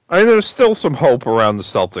 I mean, there's still some hope around the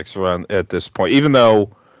Celtics at this point, even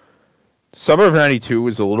though summer of 92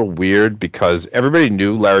 was a little weird because everybody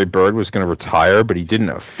knew Larry Bird was going to retire, but he didn't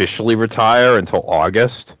officially retire until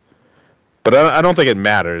August. But I don't think it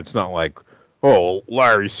mattered. It's not like, oh,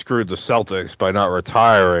 Larry screwed the Celtics by not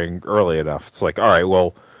retiring early enough. It's like, all right,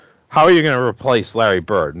 well, how are you going to replace Larry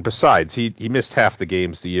Bird? And besides, he missed half the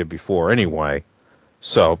games the year before anyway.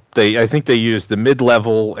 So I think they used the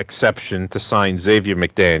mid-level exception to sign Xavier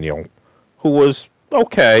McDaniel, who was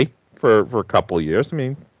okay for a couple of years. I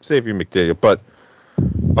mean, Xavier McDaniel, but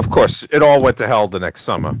of course it all went to hell the next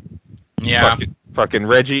summer. Yeah. Fucking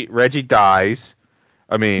Reggie dies.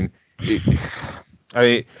 I mean,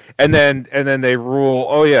 and then they rule,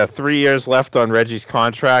 oh yeah, 3 years left on Reggie's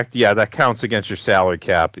contract. Yeah, that counts against your salary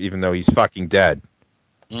cap, even though he's fucking dead.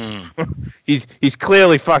 He's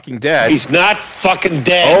clearly fucking dead. He's not fucking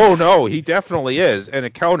dead. Oh no, he definitely is, and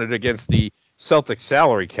it counted against the Celtics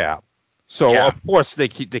salary cap. So of course they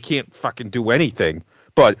can't fucking do anything.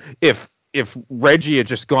 But if Reggie had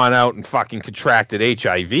just gone out and fucking contracted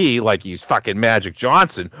HIV like he's fucking Magic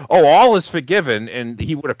Johnson, all is forgiven, and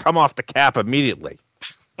he would have come off the cap immediately.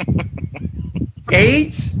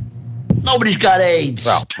 AIDS? Nobody's got AIDS.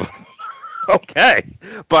 Well, okay,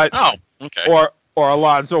 but okay. Or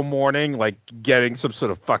Alonzo Mourning, like getting some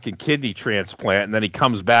sort of fucking kidney transplant, and then he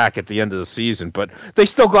comes back at the end of the season. But they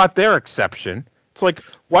still got their exception. It's like,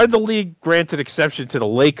 why did the league grant an exception to the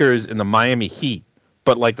Lakers and the Miami Heat?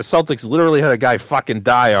 But, like, the Celtics literally had a guy fucking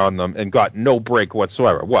die on them and got no break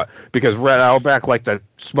whatsoever. What? Because Red Auerbach liked to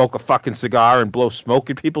smoke a fucking cigar and blow smoke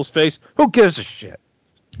in people's face? Who gives a shit?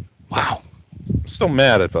 Wow. I'm still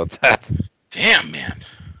mad about that. Damn, man.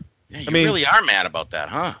 Yeah, you really are mad about that,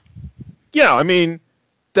 huh? Yeah, I mean,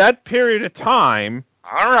 that period of time,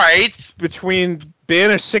 all right, between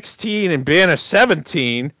Banner 16 and Banner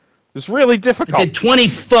 17 was really difficult. It's 20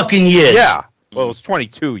 fucking years. Yeah. Well, it was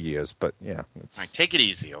 22 years, but yeah. All right, take it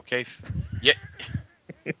easy, okay? Yeah.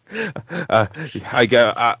 I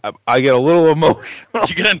get a little emotional.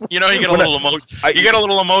 You get a little emotional. You get a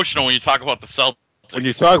little emotional when you talk about the Celtics. When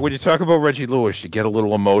you talk about Reggie Lewis, you get a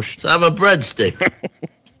little emotional. I'm a breadstick.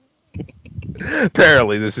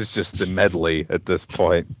 Apparently, this is just the medley at this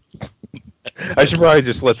point. I should probably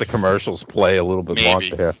just let the commercials play a little bit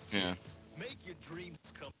longer here. Yeah.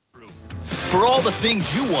 For all the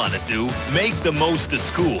things you want to do, make the most of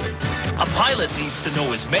school. A pilot needs to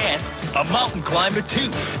know his math, a mountain climber too.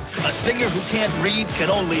 A singer who can't read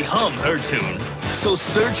can only hum her tune. So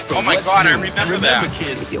search for Oh my what's God, new. I remember that.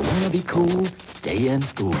 Kids, If you want to be cool, stay in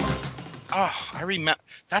school. Oh, I remember.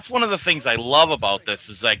 That's one of the things I love about this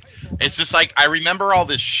is like, it's just like I remember all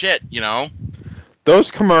this shit, you know.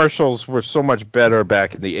 those commercials were so much better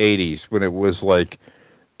back in the 80s when it was like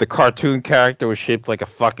the cartoon character was shaped like a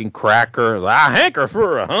fucking cracker. I hanker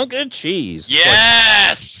for a hunk of cheese.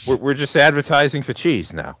 Yes. We're just advertising for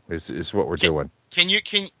cheese now. Is what we're doing. Can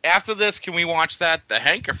after this? Can we watch that? The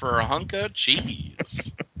hanker for a hunk of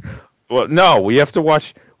cheese. Well, no, we have to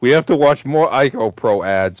watch more Ico Pro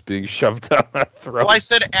ads being shoved down our throat. Well, I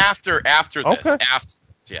said after this. Okay.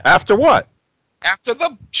 Yeah. After what? After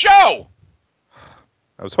the show.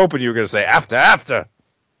 I was hoping you were going to say after. After.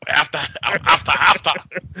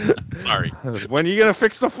 Sorry. When are you going to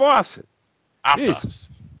fix the faucet? After. Jesus.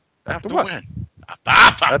 After what? when?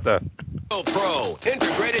 After. Pro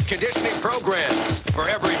integrated conditioning program for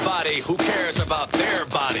everybody who cares about their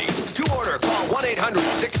body. To order, call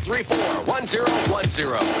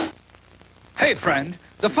 1-800-634-1010. Hey, friend,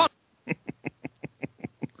 the fun.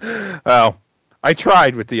 Well, I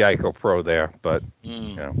tried with the Ico Pro there, but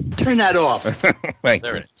you know. Turn that off. Thank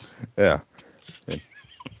There you. it is. Yeah.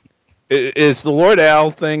 Is the Lord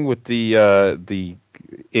Al thing with the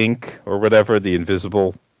ink or whatever, the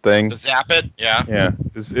invisible thing? To zap it? Yeah. Yeah.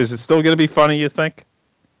 Is it still going to be funny, you think?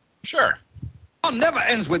 Sure. Fun never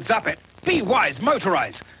ends with Zap It. Be wise,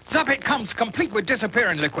 motorize. Zap It comes complete with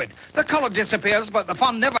disappearing liquid. The color disappears, but the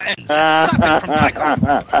fun never ends. Zap It from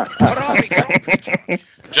Tyco.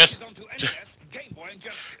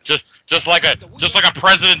 Just like a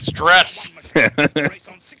president's dress.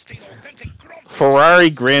 Ferrari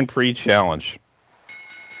Grand Prix Challenge.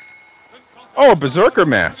 Oh, a berserker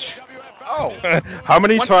match. Oh. How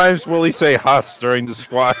many times will he say "Huss" during the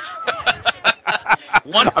squash?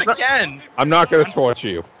 Once again. I'm not going to torture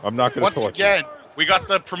you. I'm not going to torture you. Once again, we got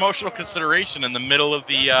the promotional consideration in the middle of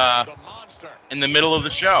the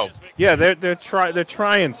show. Yeah, they're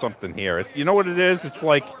trying something here. You know what it is? It's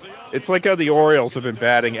like how the Orioles have been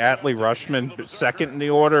batting Atlee Rushman second in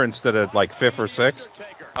the order instead of like fifth or sixth.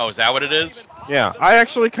 Oh, is that what it is? Yeah, I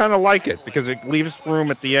actually kind of like it because it leaves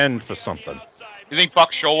room at the end for something. You think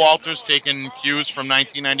Buck Showalter's taking cues from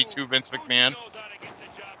 1992 Vince McMahon?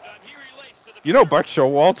 You know, Buck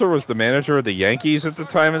Showalter was the manager of the Yankees at the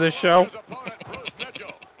time of this show.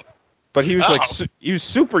 But he was he was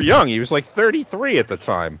super young. He was like 33 at the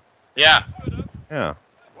time. Yeah. Yeah.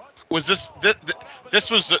 Was this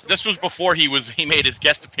was before he made his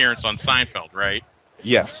guest appearance on Seinfeld, right?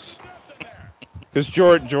 Yes. Because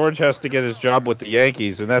George has to get his job with the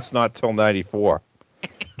Yankees, and that's not till 94.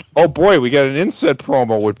 Oh boy, we got an inset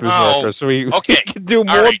promo with Berserker, so we can do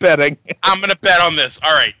more betting. I'm going to bet on this.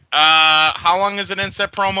 All right. How long is an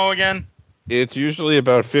inset promo again? It's usually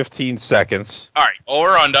about 15 seconds. All right.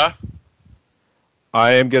 Over under.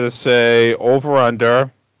 I am going to say over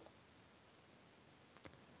under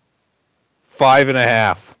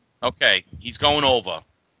 5.5. Okay. He's going over.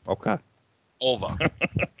 Okay. Over.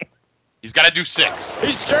 He's got to do 6.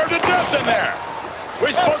 He's scared to death in there.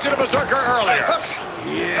 We spoke to the Berserker earlier.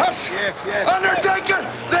 Yeah. Undertaker,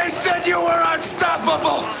 they said you were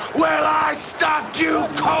unstoppable. Well, I stopped you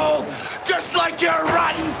cold, just like your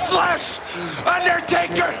rotten flesh.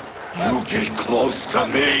 Undertaker, you get close to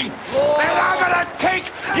me, and I'm gonna take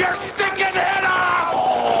your stinking head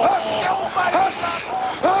off.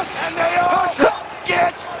 And they all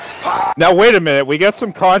get. Now wait a minute, we got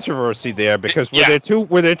some controversy there because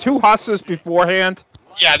were there two Husses beforehand?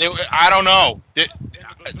 Yeah, I don't know.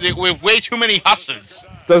 There were way too any Husses.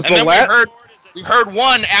 We heard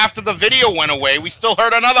one after the video went away. We still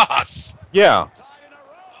heard another Huss. Yeah.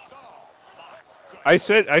 I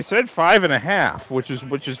said 5.5, which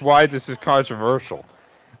is why this is controversial.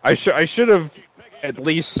 I should have at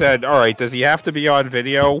least said, all right, does he have to be on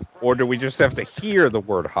video, or do we just have to hear the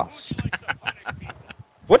word Huss?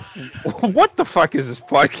 What the fuck is this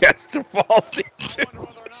podcast evolving to?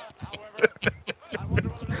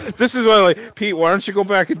 This is why, like, Pete, why don't you go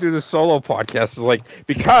back and do the solo podcast? It's like,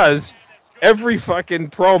 because every fucking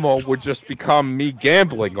promo would just become me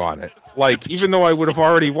gambling on it. Like, even though I would have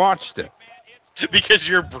already watched it. Because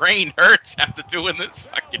your brain hurts after doing this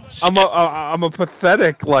fucking shit. I'm a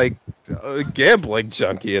pathetic, like, gambling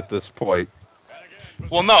junkie at this point.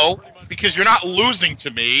 Well, no, because you're not losing to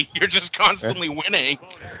me. You're just constantly winning.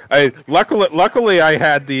 Luckily, I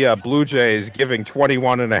had the Blue Jays giving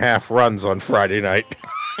 21.5 runs on Friday night.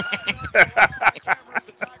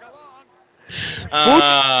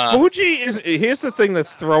 Fuji is. Here's the thing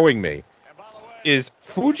that's throwing me. Is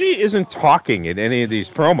Fuji isn't talking in any of these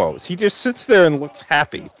promos. He just sits there and looks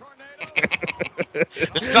happy.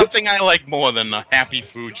 There's nothing I like more than a happy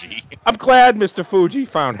Fuji. I'm glad Mr. Fuji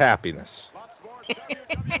found happiness.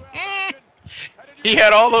 He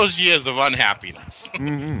had all those years of unhappiness.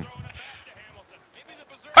 Mm-hmm.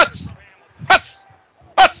 Huss! Huss!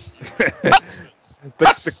 Huss! Huss!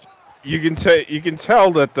 You can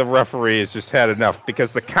tell that the referee has just had enough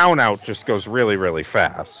because the count out just goes really, really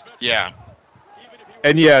fast. Yeah.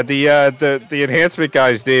 And yeah, the enhancement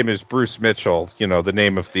guy's name is Bruce Mitchell. You know, the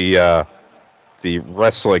name of the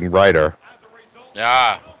wrestling writer.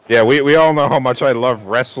 Yeah. Yeah, we all know how much I love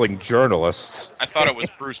wrestling journalists. I thought it was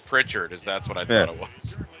Bruce Pritchard, is that's what I thought it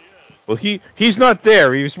was. Well, he's not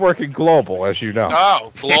there. He's working global, as you know.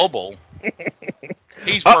 Oh, global.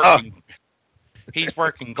 He's working. He's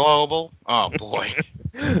working global. Oh boy.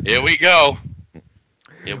 Here we go.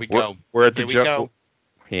 Here we go. We're at the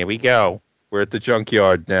Here we go. We're at the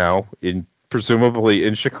junkyard now, presumably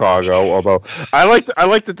in Chicago. Although I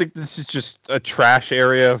like to think this is just a trash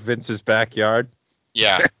area of Vince's backyard.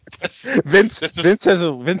 Yeah. Vince has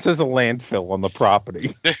a landfill on the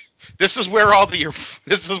property. This is where all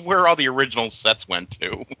the original sets went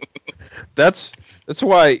to. That's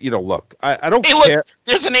why, look, I don't care. Look,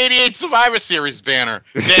 there's an 88 Survivor Series banner.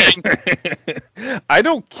 Dang. I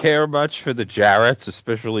don't care much for the Jarretts,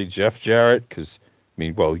 especially Jeff Jarrett, because,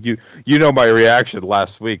 you know my reaction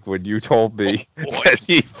last week when you told me that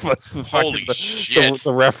he was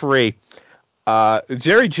the referee.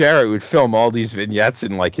 Jerry Jarrett would film all these vignettes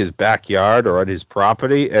in like his backyard or on his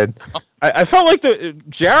property, and I felt like the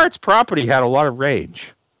Jarrett's property had a lot of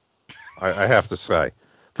range. I have to say,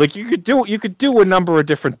 like you could do a number of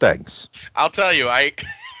different things. I'll tell you, I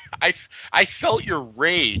felt your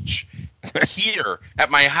rage here at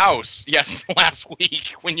my house last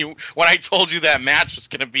week when I told you that match was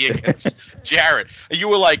going to be against Jarrett. You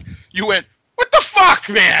went, what the fuck,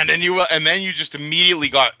 man? And then you just immediately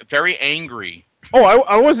got very angry. Oh,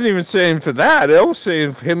 I wasn't even saying for that. I was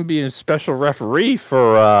saying for him being a special referee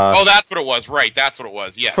for. Oh, that's what it was. Right, that's what it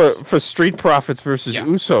was. Yes. For Street Profits versus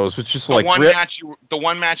Usos, which is the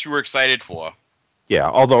one match you were excited for. Yeah,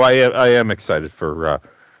 although I am excited for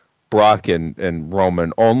Brock and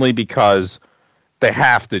Roman only because they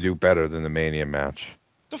have to do better than the Mania match.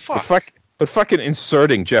 The fuck. But fucking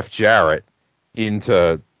inserting Jeff Jarrett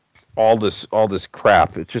into all this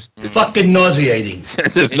crap. It's just fucking nauseating.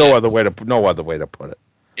 There's no other way to put it.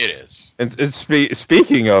 It is. And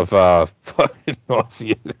speaking of fucking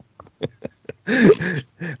nauseating, LOD's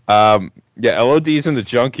in the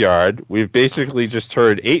junkyard. We've basically just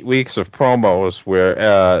heard 8 weeks of promos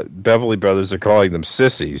where Beverly Brothers are calling them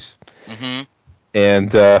sissies. Mm-hmm.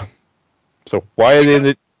 And so why are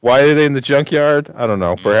they in the junkyard? I don't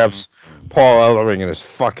know. Perhaps Paul Ellering in his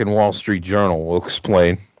fucking Wall Street Journal will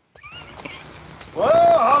explain.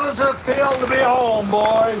 Well, how does it feel to be home,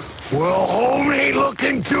 boys? Well, home ain't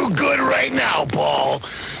looking too good right now, Paul.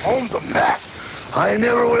 Home's a mess. I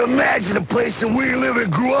never would imagine a place that we live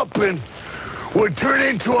and grew up in would turn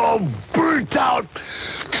into a burnt-out,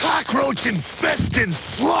 cockroach-infested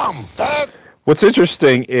slum. What's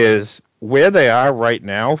interesting is where they are right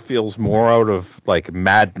now feels more out of, like,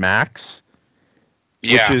 Mad Max,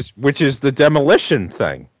 which is the demolition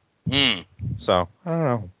thing. Mm. So, I don't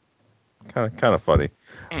know. Kind of funny.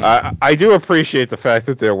 I do appreciate the fact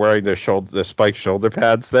that they're wearing their spiked shoulder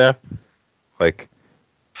pads there. Like,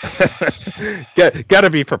 got to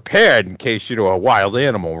be prepared in case a wild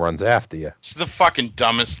animal runs after you. This is the fucking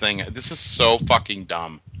dumbest thing. This is so fucking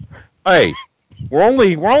dumb. Hey, we're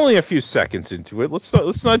only a few seconds into it.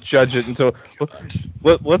 Let's not judge it until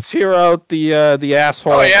let's hear out the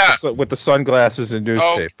asshole with the sunglasses and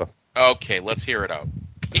newspaper. Okay, let's hear it out.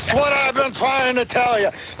 That's what I've been trying to tell you.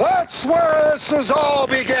 That's where this has all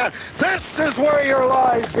began. This is where your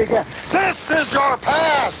lives began. This is your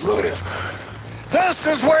past. This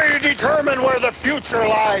is where you determine where the future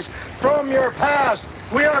lies. From your past,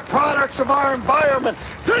 we are products of our environment.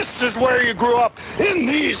 This is where you grew up, in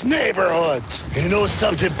these neighborhoods. You know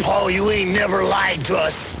something, Paul? You ain't never lied to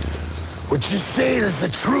us. What you're saying is the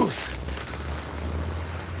truth.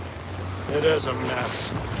 It is a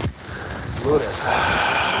mess.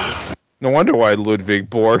 No wonder why Ludwig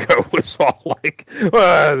Borga was all like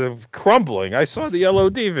crumbling. I saw the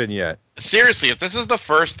LOD vignette. Seriously, if this is the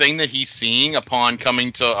first thing that he's seeing upon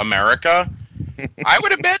coming to America, I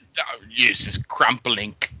would have bet this is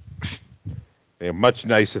crumbling. They have much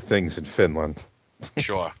nicer things in Finland.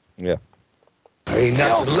 Sure. Yeah. Ain't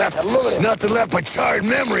nothing left but charred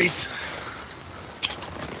memories.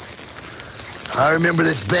 I remember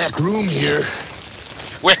this back room here.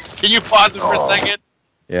 Wait, can you pause it for a second?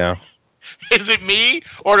 Yeah. Is it me,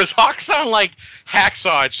 or does Hawk sound like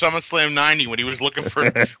Hacksaw at SummerSlam 90 when he was looking for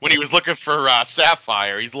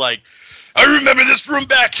Sapphire? He's like, I remember this room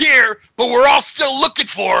back here, but we're all still looking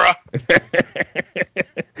for her.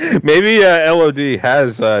 Maybe LOD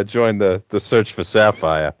has joined the search for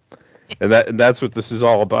Sapphire, and that's what this is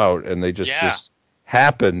all about. And they just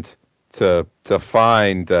happened to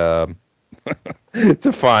find to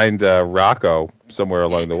find Rocco somewhere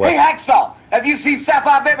along the way. Hey, Hacksaw, have you seen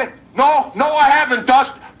Sapphire Baby? No, I haven't,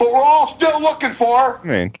 Dust, but we're all still looking for her. I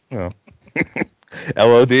mean,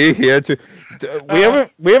 LOD here too.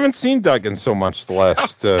 We haven't seen Doug in so much the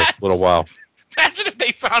last little while. Imagine if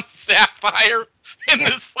they found Sapphire in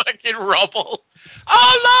this fucking rubble.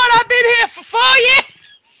 Oh Lord, I've been here for 4 years.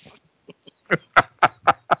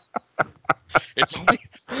 It's only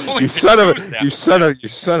you son of a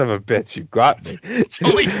bitch! You got me. It's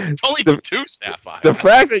only two Sapphire. The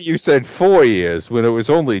fact that you said 4 years when it was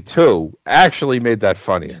only 2 actually made that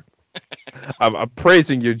funnier. I'm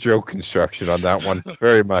praising your joke construction on that one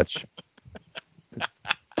very much.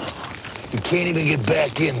 You can't even get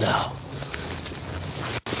back in now.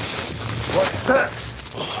 What's that?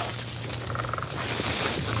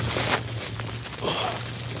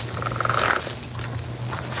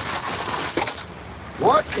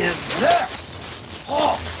 What is this?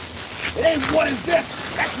 Oh, it ain't what is this?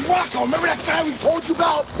 That's Rocco. Remember that guy we told you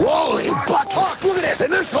about? Holy bucket. Look at this.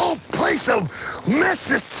 And this whole place of mess,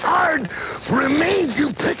 this hard remains.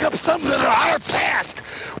 You pick up something that are our past.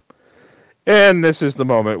 And this is the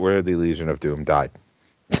moment where the Legion of Doom died.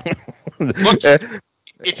 Look,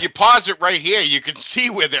 if you pause it right here, you can see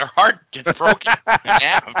where their heart gets broken in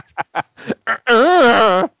half.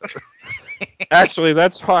 Actually,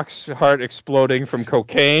 that's Hawk's heart exploding from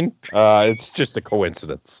cocaine. It's just a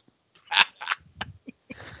coincidence.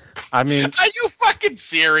 I mean... Are you fucking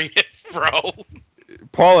serious, bro?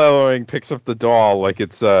 Paul Ellering picks up the doll like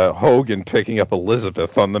it's Hogan picking up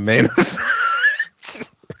Elizabeth on the main event.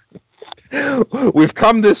 We've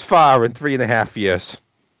come this far in 3.5 years.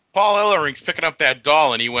 Paul Ellering's picking up that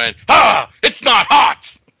doll, and he went, "Ah, it's not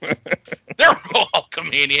hot." They're all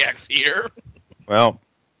Hulkamaniacs here. Well,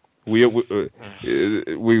 we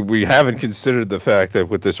haven't considered the fact that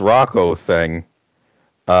with this Rocco thing,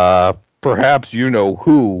 perhaps you know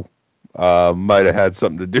who might have had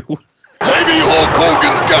something to do with it. Maybe Hulk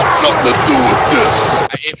Hogan's got something to do with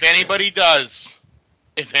this. If anybody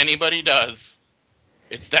does,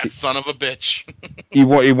 it's that son of a bitch. He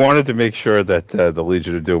wanted to make sure that the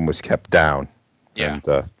Legion of Doom was kept down. Yeah.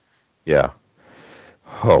 And, yeah.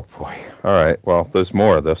 Oh, boy. All right. Well, there's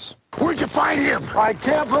more of this. Where'd you find him? I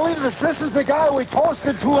can't believe this. This is the guy we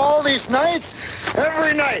toasted to all these nights.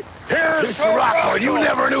 Every night. Here's Mr. Rocco, and you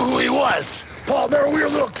never knew who he was. Paul, remember we were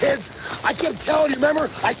little kids? I kept telling you, remember?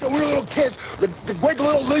 I said we were little kids. The great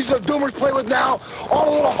little Legion of Doomers play with now. All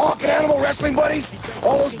the little Hawk and Animal wrestling buddies.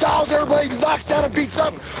 All those dolls everybody knocks down and beats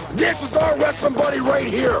up. This was our wrestling buddy right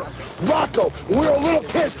here. Rocco. When we were little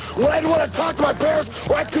kids, when I didn't want to talk to my parents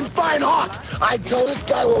or I couldn't find Hawk, I'd tell this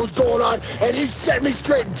guy what was going on, and he'd set me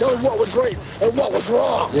straight and tell me what was right and what was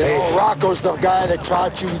wrong. You know, Rocco's the guy that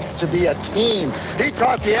taught you to be a team. He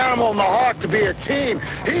taught the Animal and the Hawk to be a team.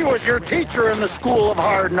 He was your teacher in the School of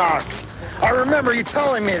Hard Knocks. I remember you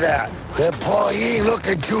telling me that. That Paul, he ain't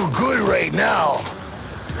looking too good right now.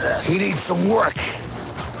 He needs some work.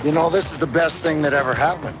 You know, this is the best thing that ever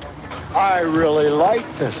happened. I really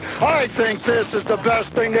like this. I think this is the best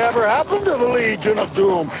thing that ever happened to the Legion of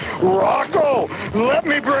Doom. Rocco, let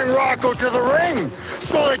me bring Rocco to the ring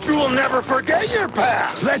so that you will never forget your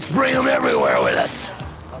past. Let's bring him everywhere with us.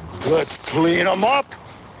 Let's clean him up.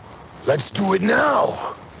 Let's do it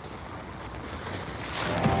now.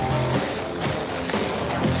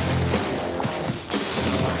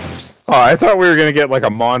 Oh, I thought we were going to get like a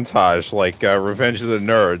montage like Revenge of the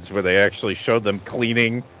Nerds where they actually showed them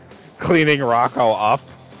cleaning Rocco up.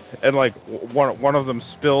 And like one of them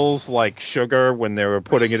spills like sugar when they were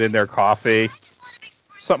putting it in their coffee.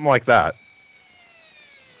 Something like that.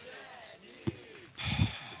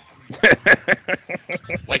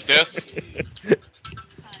 Like this?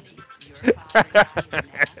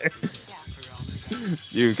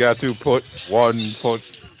 You got to put one foot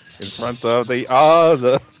in front of the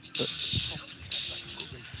other.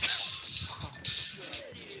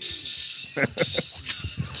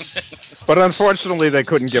 But unfortunately, they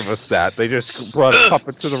couldn't give us that. They just brought a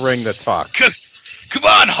puppet to the ring that talked. Come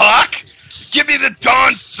on, Hawk! Give me the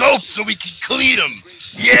Dawn soap so we can clean them!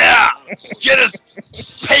 Yeah! Get us...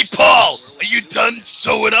 Hey, Paul! Are you done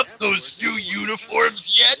sewing up those new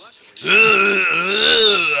uniforms yet?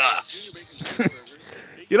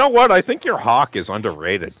 You know what? I think your Hawk is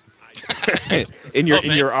underrated. in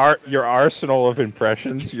your arsenal of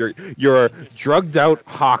impressions, your drugged out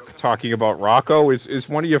Hawk talking about Rocco is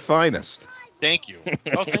one of your finest. Thank you.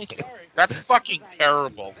 Oh, thank you. That's fucking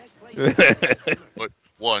terrible. Put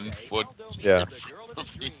 1 foot. Yeah.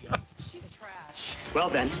 Well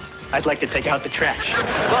then, I'd like to take out the trash.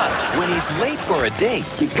 But when he's late for a date,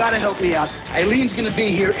 You gotta help me out. Eileen's gonna be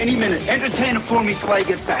here any minute. Entertain her for me till I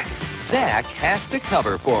get back. Zach has to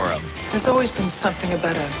cover for him. There's always been something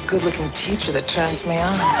about a good-looking teacher that turns me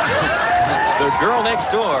on. The girl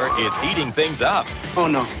next door is heating things up. Oh,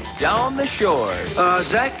 no. Down the shore.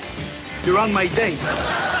 Zach, you're on my date.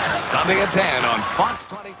 Sunday at 10 on Fox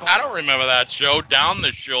 25. I don't remember that show, Down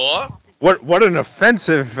the Shore. What an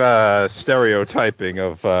offensive stereotyping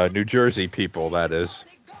of New Jersey people that is.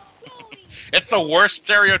 It's the worst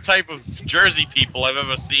stereotype of Jersey people I've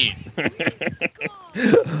ever seen.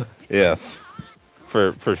 Yes,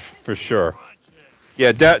 for sure.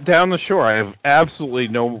 Yeah, down the shore. I have absolutely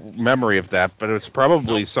no memory of that, but it's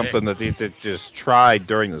probably something that they just tried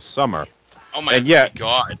during the summer. Oh my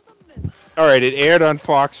God. All right, it aired on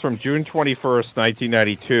Fox from June 21st,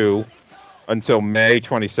 1992 until May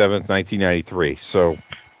 27th, 1993. So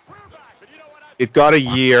it got a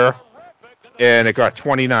year, and it got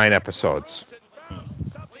 29 episodes.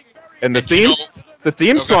 And the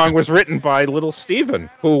theme song was written by Little Steven,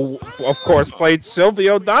 who, of course, played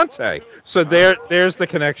Silvio Dante. So there's the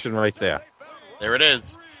connection right there. There it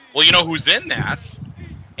is. Well, you know who's in that?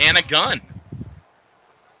 Anna Gunn.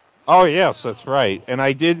 Oh, yes, that's right. And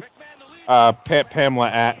I did Pam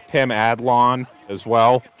Adlon as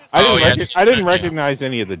well. I didn't recognize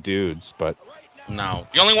any of the dudes, but... No.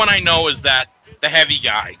 The only one I know is the heavy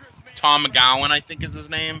guy. Tom McGowan, I think is his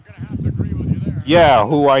name. Yeah,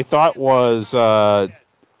 who I thought was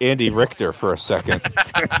Andy Richter for a second.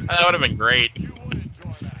 That would have been great.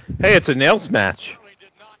 Hey, it's a Nails match.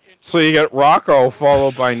 So you got Rocco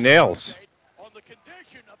followed by Nails.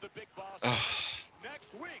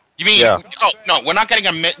 You mean... Yeah. Oh, no, we're not getting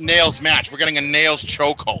a Nails match. We're getting a Nails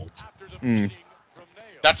chokehold.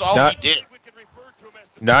 That's all he did.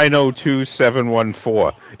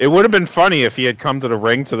 902-714. It would have been funny if he had come to the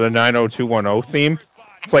ring to the 90210 theme.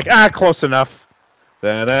 It's like, close enough.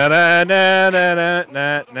 Well, I'm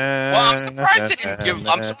surprised they didn't give.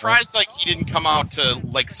 I'm surprised he didn't come out to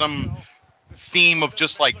some theme of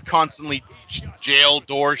just constantly jail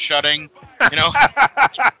doors shutting. You know.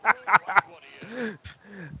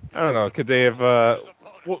 I don't know. Could they have?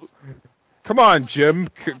 Come on, Jim.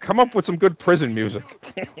 Come up with some good prison music.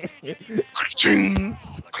 Craching,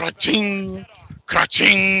 craching,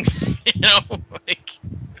 craching. You know,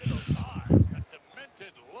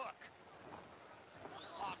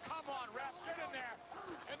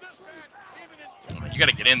 You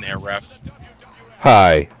gotta get in there, ref.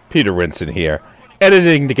 Hi, Peter Rinson here,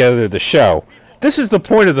 editing together the show. This is the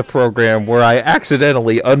point of the program where I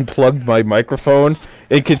accidentally unplugged my microphone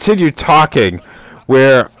and continued talking,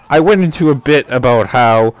 where I went into a bit about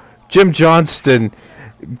how Jim Johnston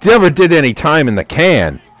never did any time in the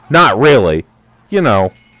can. Not really. You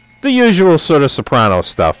know, the usual sort of Soprano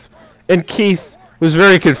stuff. And Keith was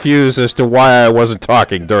very confused as to why I wasn't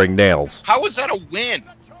talking during Nails. How was that a win?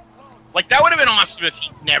 That would have been awesome if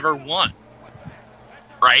he never won.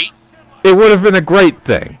 Right? It would have been a great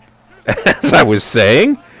thing. As I was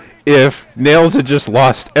saying, if Nails had just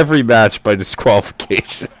lost every match by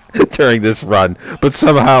disqualification during this run, but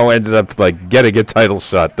somehow ended up getting a title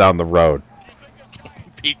shot down the road.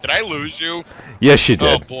 Pete, did I lose you? Yes, you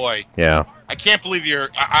did. Oh boy. Yeah. I can't believe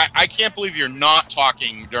I can't believe you're not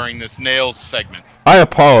talking during this Nails segment. I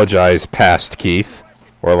apologize, past Keith,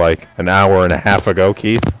 or an hour and a half ago,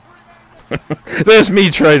 Keith. There's me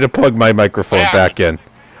trying to plug my microphone back in.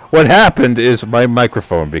 What happened is my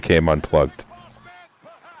microphone became unplugged.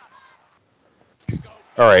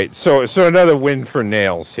 All right, so another win for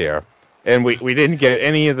Nails here. And we didn't get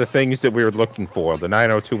any of the things that we were looking for. The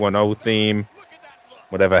 90210 theme,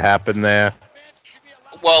 whatever happened there.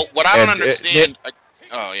 Well, what I don't understand...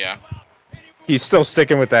 oh, yeah. He's still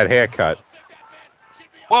sticking with that haircut.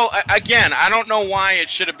 Well, again, I don't know why it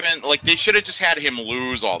should have been... they should have just had him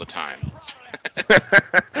lose all the time.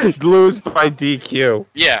 Lose by DQ.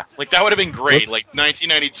 Yeah, that would have been great.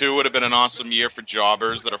 1992 would have been an awesome year for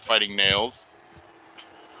jobbers that are fighting Nails.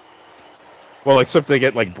 Well, except they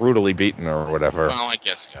get brutally beaten or whatever. Well, I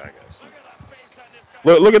guess.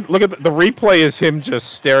 Look at the replay is him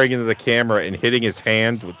just staring into the camera and hitting his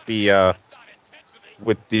hand with the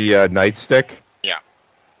nightstick. Yeah.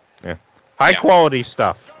 High quality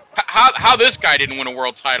stuff. How this guy didn't win a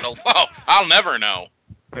world title? Well, I'll never know.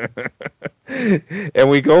 And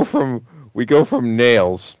we go from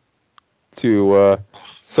Nails to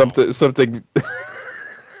something.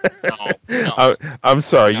 No. I'm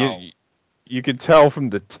sorry. No. You can tell from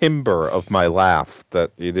the timbre of my laugh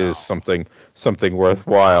that it is something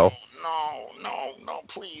worthwhile. No,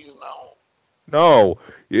 please, no. No.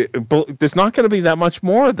 There's not going to be that much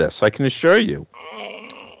more of this, I can assure you.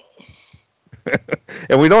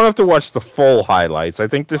 And we don't have to watch the full highlights. I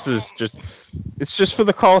think this is it's just for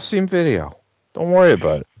the Coliseum video. Don't worry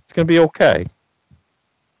about it. It's going to be okay.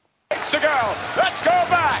 Seagal, let's go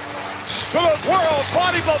back to the World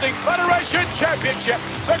Bodybuilding Federation Championship,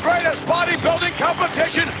 the greatest bodybuilding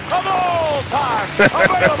competition of all time.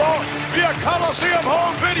 Available via Coliseum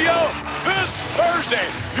Home Video this Thursday.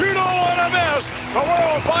 You don't want to miss the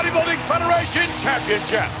World Bodybuilding Federation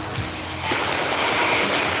Championship.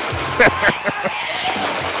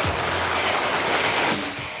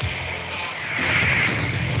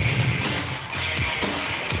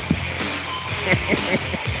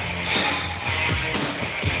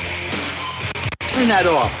 Turn that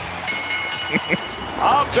off.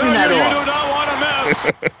 I'll tell you, you do not want to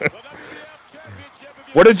miss.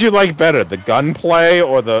 What did you like better, the gunplay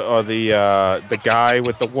or the guy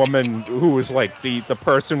with the woman who was like the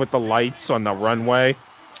person with the lights on the runway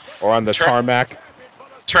or on the tarmac?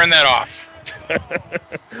 Turn that off.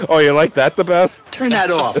 Oh, you like that the best? Turn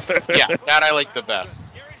that off. Yeah, that I like the best.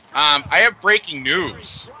 I have breaking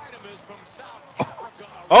news.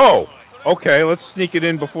 Oh, okay. Let's sneak it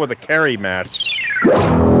in before the Kerry match.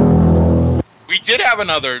 We did have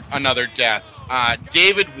another death.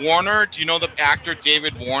 David Warner. Do you know the actor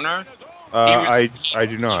David Warner? I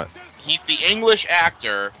do not. He's the English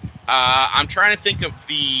actor. I'm trying to think of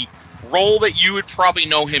the role that you would probably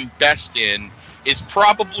know him best in. Is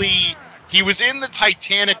probably he was in the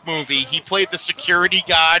Titanic movie. He played the security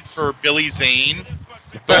guard for Billy Zane,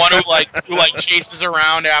 the one who chases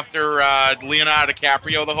around after Leonardo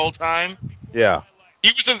DiCaprio the whole time. Yeah.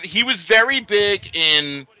 He was very big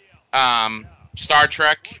in Star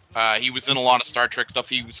Trek. He was in a lot of Star Trek stuff.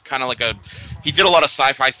 He was kind of he did a lot of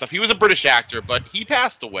sci-fi stuff. He was a British actor, but he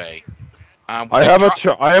passed away. I have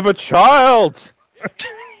a child.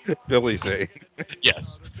 Billy Zane.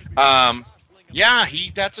 Yes. Yeah,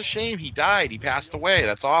 that's a shame. He died. He passed away.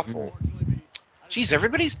 That's awful. Jeez,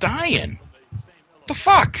 everybody's dying. What the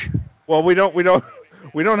fuck? Well, we don't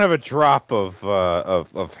have a drop of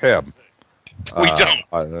him. We don't.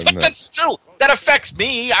 But that affects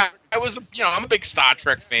me. I was, I'm a big Star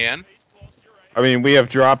Trek fan. I mean, we have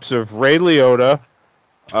drops of Ray Liotta,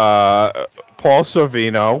 Paul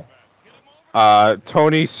Sorvino,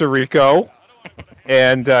 Tony Sirico,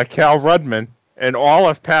 and Cal Rudman, and all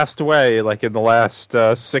have passed away in the last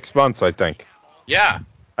 6 months, I think. Yeah.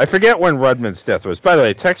 I forget when Rudman's death was. By the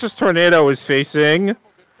way, Texas Tornado is facing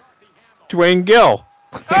Dwayne Gill.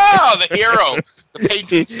 Oh, the hero. The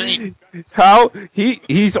patron saint. How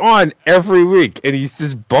he's on every week and he's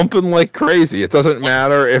just bumping like crazy. It doesn't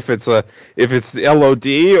matter if it's the LOD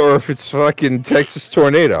or if it's fucking Texas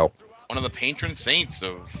Tornado. One of the patron saints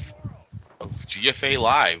of GFA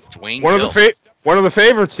Live, Dwayne Gill. One of the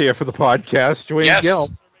favorites here for the podcast, Dwayne Gill.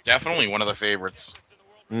 Definitely one of the favorites.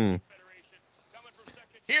 Mm.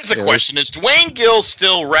 Here's a question: is Dwayne Gill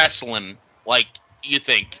still wrestling like you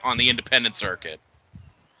think on the independent circuit?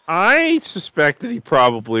 I suspect that he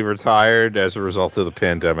probably retired as a result of the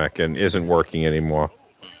pandemic and isn't working anymore.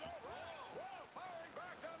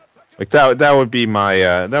 That would be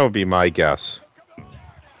my guess.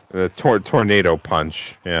 The tornado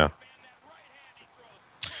punch, yeah.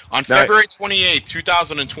 On February 28th,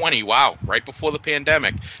 2020, wow, right before the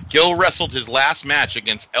pandemic, Gill wrestled his last match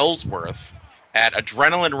against Ellsworth at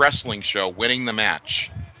Adrenaline Wrestling Show, winning the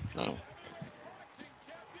match. Oh.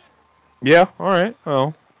 Yeah, all right.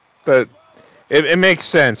 Well, but it makes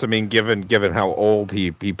sense. I mean, given how old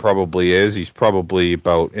he probably is, he's probably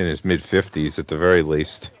about in his mid-50s at the very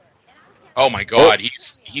least. Oh my God,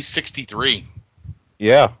 he's 63.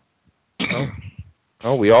 Yeah.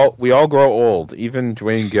 Oh, we all grow old, even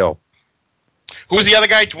Dwayne Gill. Who was the other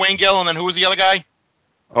guy? Dwayne Gill, and then who was the other guy?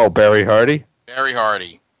 Oh, Barry Hardy. Barry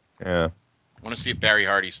Hardy. Yeah. I want to see if Barry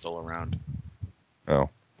Hardy's still around. Oh.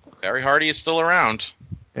 Barry Hardy is still around.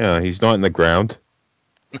 Yeah, he's not in the ground.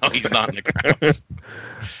 No, he's not in the ground.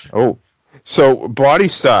 Oh, so Body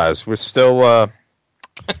Stars, we're still.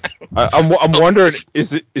 I'm wondering,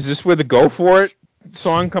 is this where the Go For It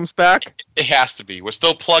song comes back? It has to be. We're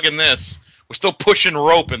still plugging this. We're still pushing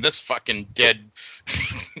rope in this fucking dead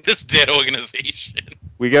organization.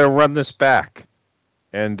 We got to run this back,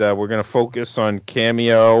 and we're gonna focus on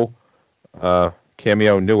Cameo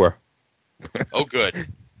Newer. Oh, good.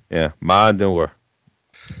 Yeah, Ma Newer.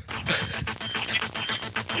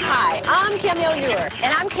 Hi, I'm Cameo Newer.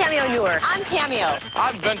 And I'm Cameo Newer. I'm Cameo.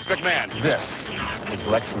 I'm Vince McMahon. This is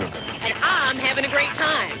Lex Luger. And I'm having a great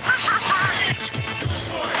time.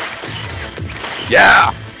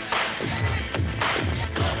 Yeah!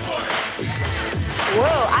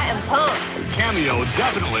 Whoa, I am pumped. Cameo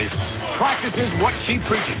definitely practices what she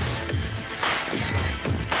preaches.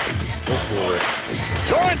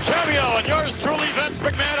 Join Cameo and yours truly, Vince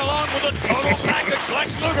McMahon, along with a total package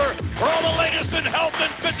Lex Luger for all the latest in health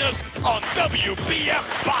and fitness on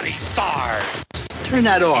WBF Body Stars. Turn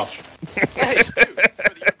that off.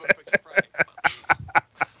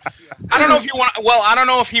 I don't know if you want. Well, I don't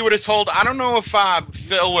know if he would have told. I don't know if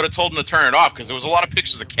Phil would have told him to turn it off because there was a lot of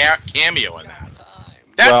pictures of Cameo in that.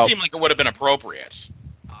 That seemed like it would have been appropriate.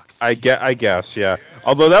 I guess, yeah.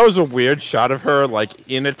 Although that was a weird shot of her, like,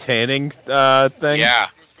 in a tanning thing. Yeah.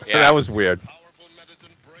 That was weird.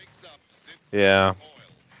 Yeah.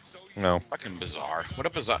 No. Fucking bizarre. What a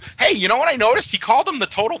bizarre. Hey, you know what I noticed? He called him the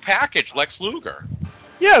total package, Lex Luger.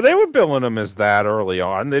 Yeah, they were billing him as that early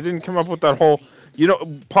on. They didn't come up with that whole... You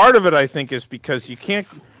know, part of it, I think, is because you can't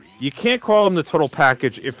call him the total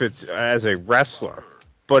package if it's as a wrestler.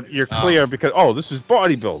 But you're clear because, this is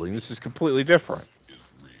bodybuilding. This is completely different.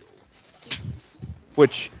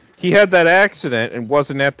 Which, he had that accident and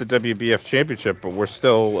wasn't at the WBF Championship, but we're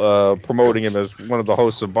still promoting him as one of the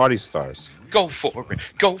hosts of Body Stars. Go for it.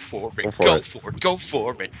 Go for it. Go for it. Go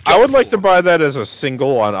for it. I would like to buy that as a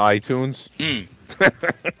single on iTunes.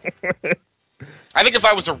 I think if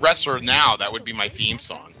I was a wrestler now, that would be my theme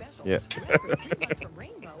song. Yeah.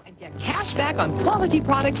 Cash back on quality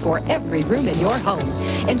products for every room in your home.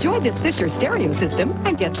 Enjoy this Fisher stereo system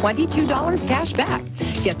and get $22 cash back.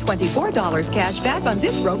 Get $24 cash back on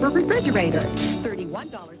this Rover refrigerator.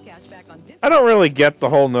 $31 cash back on this. I don't really get the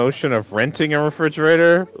whole notion of renting a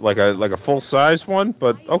refrigerator, like a full-size one,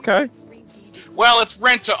 but okay. Well, it's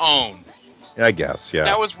rent to own. I guess, yeah.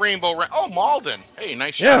 That was Rainbow Rent. Oh, Malden. Hey,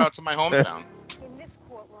 nice shout out to my hometown.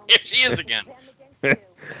 Here she is again.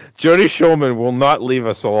 Jody Shulman will not leave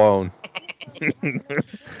us alone.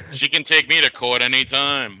 She can take me to court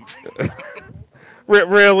anytime.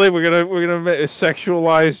 Really? We're gonna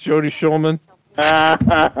sexualize Jody Shulman?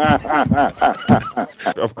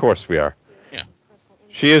 Of course we are. Yeah.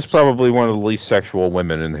 She is probably one of the least sexual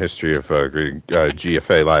women in the history of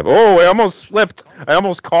GFA Live. Oh, I almost slipped. I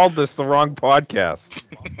almost called this the wrong podcast.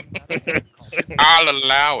 I'll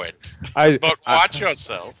allow it. But watch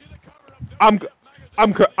yourself. I'm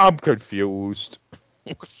confused.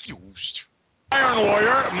 Confused. Iron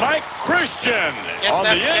Warrior, Mike Christian. On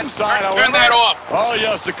the inside, turn that off. Oh,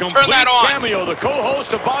 yes, the complete Cameo, the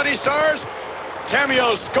co-host of Body Stars.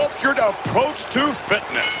 Cameo's sculptured approach to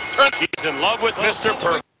fitness. He's in love with Mr.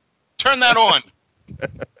 Perfect. Turn that on.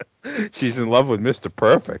 She's in love with Mr.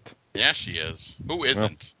 Perfect. Yeah, she is. Who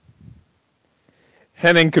isn't?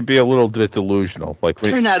 Henning could be a little bit delusional, like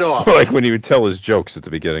when Turn that off. Like when he would tell his jokes at the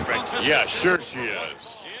beginning. Yeah, sure she is.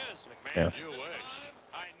 Yeah.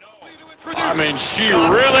 I mean, she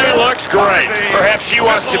really looks great. Perhaps she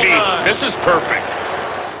wants to be Mrs. Perfect.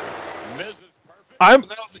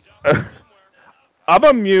 I'm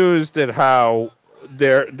amused at how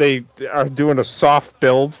they are doing a soft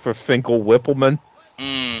build for Finkel Whippleman.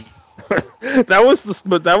 That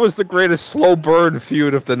was the greatest slow burn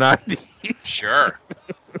feud of the 90s. Sure.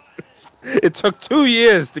 It took 2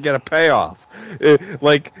 years to get a payoff.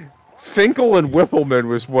 Finkel and Whippleman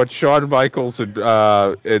was what Shawn Michaels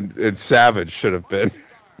and Savage should have been.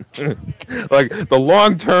 Like the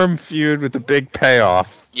long-term feud with the big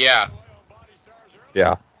payoff. Yeah.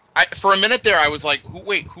 Yeah. For a minute there, I was like,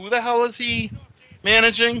 who the hell is he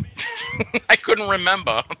managing? I couldn't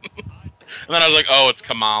remember. And then I was like, oh, it's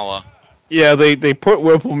Kamala. Yeah, they put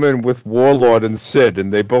Whippleman with Warlord and Sid,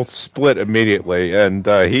 and they both split immediately, and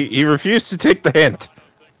he refused to take the hint.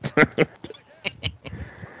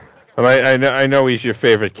 And I know he's your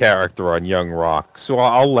favorite character on Young Rock, so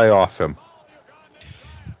I'll lay off him.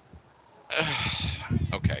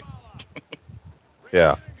 Okay.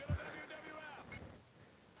 Yeah.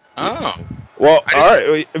 Oh. Well, all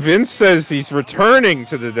right. Vince says he's returning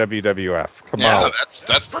to the WWF. Yeah,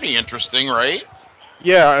 that's pretty interesting, right?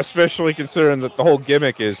 Yeah, especially considering that the whole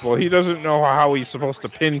gimmick is, well, he doesn't know how he's supposed to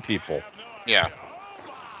pin people. Yeah.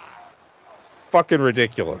 Fucking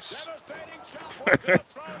ridiculous.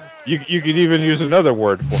 You could even use another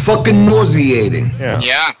word for fucking nauseating.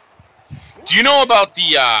 Yeah. Do you know about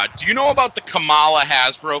the Kamala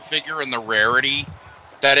Hasbro figure and the rarity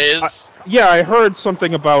that is? Yeah, I heard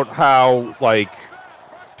something about how, like,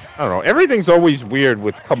 I don't know, everything's always weird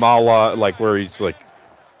with Kamala, like, where he's, like,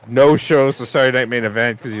 no shows the Saturday Night Main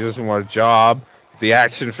Event because he doesn't want a job, the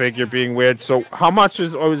action figure being weird. So how much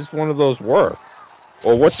is one of those worth?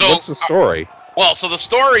 Or what's the story? Well, so the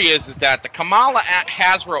story is that the Kamala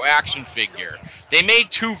Hasbro action figure, they made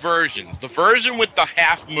two versions. The version with the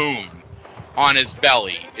half moon on his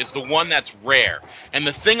belly is the one that's rare. And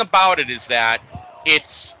the thing about it is that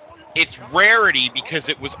it's it's rarity because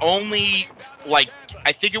it was only like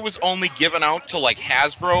I think it was only given out to like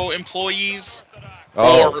Hasbro employees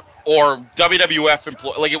or WWF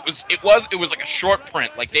employees. Like it was like a short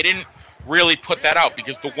print. Like they didn't really put that out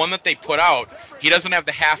because the one that they put out, he doesn't have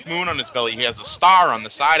the half moon on his belly. He has a star on the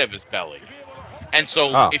side of his belly. And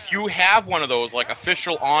so if you have one of those like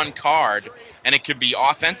official on card and it can be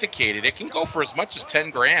authenticated, it can go for as much as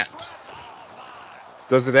 $10,000.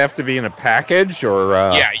 Does it have to be in a package or?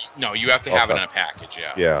 Yeah, no, you have to have it in a package.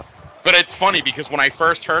 Yeah. Yeah. But it's funny because when I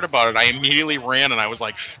first heard about it, I immediately ran and I was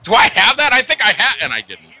like, "Do I have that? I think I have," and I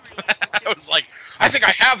didn't. I was like, "I think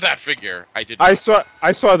I have that figure." I didn't. I saw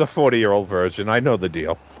the 40-year-old version. I know the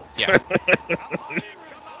deal. Yeah.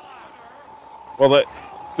 Well,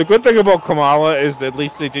 the good thing about Kamala is that at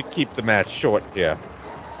least they did keep the match short. Yeah.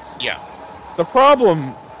 Yeah. The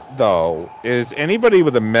problem, though, is anybody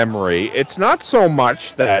with a memory, it's not so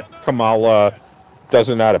much that Kamala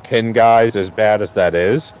doesn't know how to pin guys, as bad as that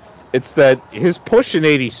is. It's that his push in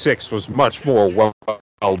 86 was much more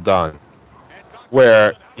well done.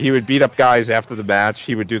 Where he would beat up guys after the match,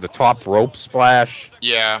 he would do the top rope splash.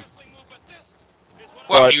 Yeah.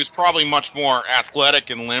 Well, he was probably much more athletic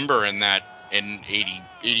and limber in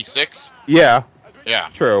 86. Yeah. Yeah.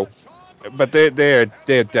 True. But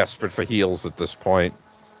they're desperate for heels at this point.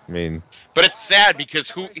 I mean, but it's sad because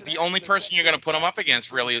the only person you're going to put him up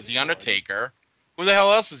against really is the Undertaker. Who the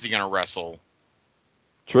hell else is he going to wrestle?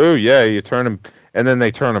 True. Yeah, you turn him, and then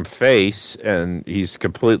they turn him face, and he's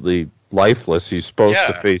completely lifeless. He's supposed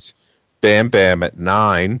to face Bam Bam at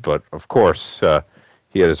 9, but of course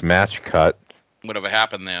he had his match cut. Whatever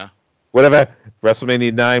happened there?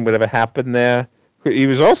 WrestleMania 9. Whatever happened there? He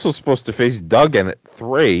was also supposed to face Duggan at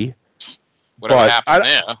 3. Whatever happened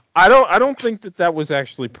there? I don't think that was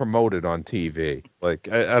actually promoted on TV. Like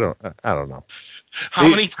I don't know. How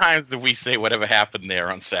many times did we say whatever happened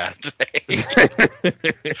there on Saturday?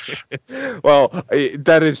 Well,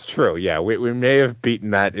 that is true. Yeah, we may have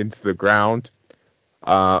beaten that into the ground.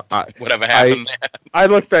 Whatever happened there. I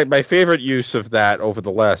looked at my favorite use of that over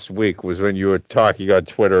the last week was when you were talking on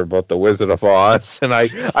Twitter about the Wizard of Oz, and I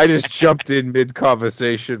just jumped in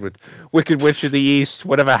mid-conversation with Wicked Witch of the East.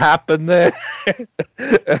 Whatever happened there?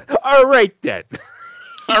 All right then.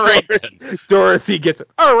 All right then. Dorothy gets it.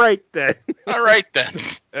 All right then. All right then.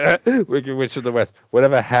 Wicked Witch of the West.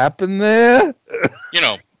 Whatever happened there? You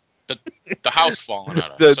know, the house falling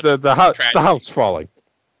out. The house falling.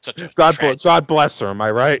 God bless her. Am I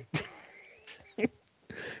right?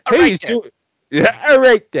 All right then. All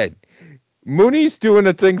right then. Mooney's doing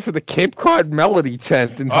a thing for the Cape Cod Melody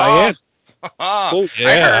tent in Hyannis. Oh,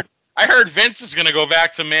 yeah. I heard Vince is going to go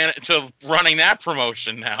back to running that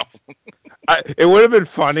promotion now. It would have been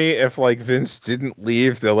funny if like Vince didn't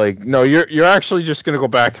leave. They're like, no, you're actually just going to go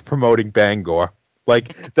back to promoting Bangor.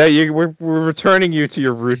 Like that, we're returning you to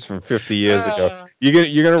your roots from 50 years ago.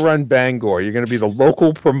 You're gonna run Bangor. You're gonna be the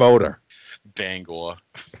local promoter. Bangor.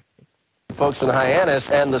 Folks in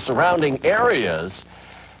Hyannis and the surrounding areas.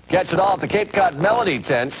 Catch it all at the Cape Cod Melody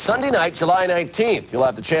Tent Sunday night, July 19th. You'll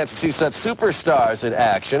have the chance to see such superstars in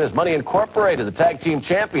action as Money Incorporated, the tag team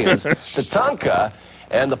champions, Tatanka,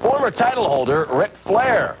 and the former title holder, Ric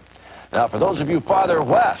Flair. Now, for those of you farther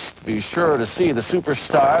west, be sure to see the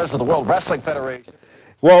superstars of the World Wrestling Federation.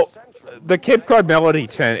 Well, the Cape Cod Melody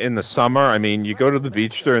Tent in the summer, I mean, you go to the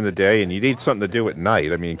beach during the day and you need something to do at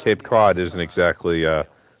night. I mean, Cape Cod isn't exactly the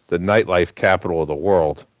nightlife capital of the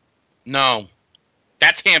world. No.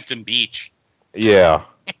 That's Hampton Beach. Yeah.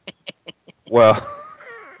 Well,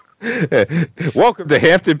 welcome to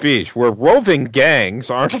Hampton Beach, where roving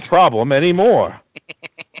gangs aren't a problem anymore.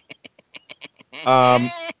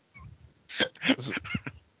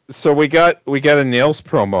 So we got a Nails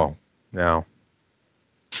promo now.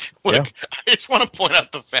 Look, yeah. I just want to point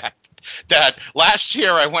out the fact that last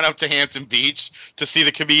year I went up to Hampton Beach to see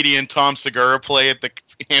the comedian Tom Segura play at the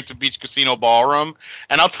Hampton Beach Casino Ballroom,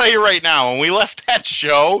 and I'll tell you right now, when we left that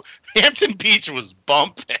show, Hampton Beach was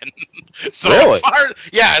bumping. So really?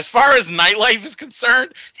 As far as nightlife is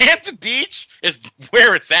concerned, Hampton Beach is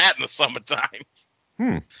where it's at in the summertime.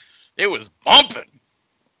 It was bumping.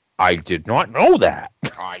 I did not know that.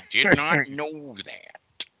 I did not know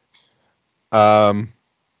that.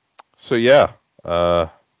 So yeah,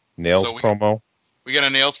 Nails promo. We got a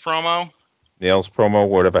Nails promo? Nails promo,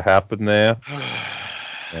 whatever happened there.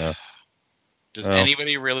 Yeah. Does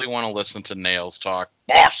anybody really want to listen to Nails talk?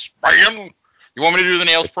 Boss man! You want me to do the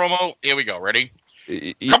Nails promo? Here we go. Ready?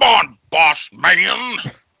 Come on, boss man!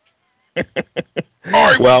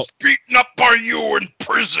 I was beaten up by you in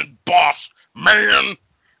prison, boss man!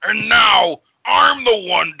 And now I'm the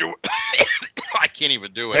one doing I can't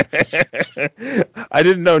even do it. I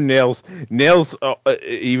didn't know Nails. Nails,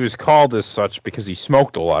 he was called as such because he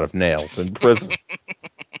smoked a lot of nails in prison.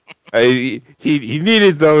 He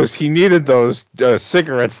needed those. He needed those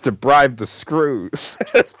cigarettes to bribe the screws.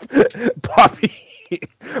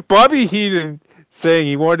 Bobby Heenan saying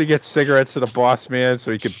he wanted to get cigarettes to the boss man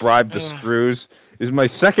so he could bribe the screws is my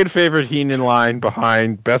second favorite Heenan line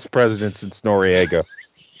behind Best President since Noriega.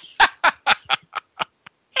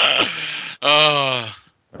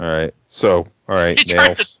 All right. So, all right. He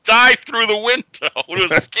tried to dive through the window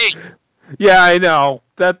to escape. Yeah, I know.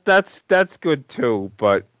 That's good too,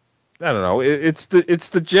 but I don't know. It's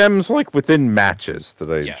the gems like within matches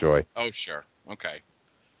that I enjoy. Oh, sure. Okay.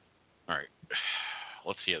 All right.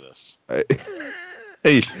 Let's hear this.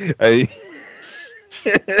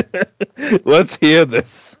 Let's hear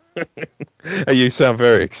this. You sound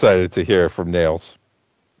very excited to hear from Nails.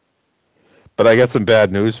 But I got some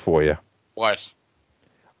bad news for you. What?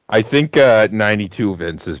 I think 92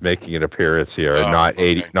 Vince is making an appearance here, and not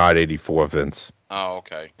 84 Vince. Oh,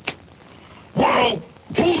 okay. Well,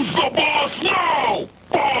 who's the boss now,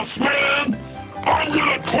 boss man? I'm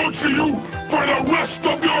gonna torture you for the rest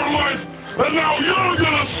of your life, and now you're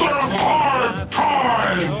gonna serve hard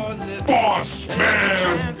time, boss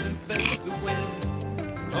man.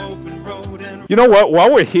 You know what?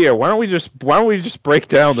 While we're here, why don't we just break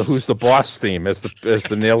down the Who's the Boss theme as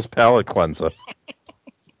the Nails palate cleanser?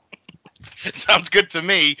 Sounds good to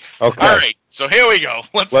me. Okay. All right, so here we go.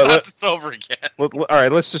 Let's start this over again. All right,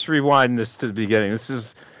 let's just rewind this to the beginning. This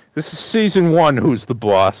is season 1. Who's the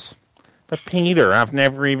Boss? But Peter, I've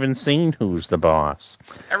never even seen Who's the Boss.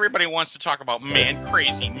 Everybody wants to talk about man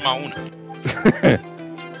crazy Mona.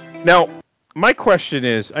 Now, my question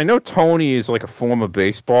is, I know Tony is like a former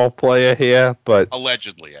baseball player here, but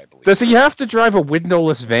allegedly, I believe. Does he have to drive a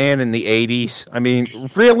windowless van in the 80s? I mean,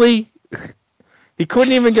 really? He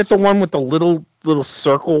couldn't even get the one with the little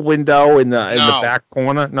circle window in the back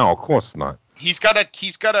corner? No, of course not. He's got a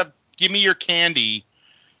give me your candy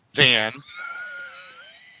van.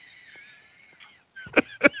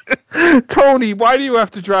 Tony, why do you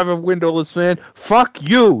have to drive a windowless van? Fuck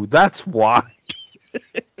you. That's why.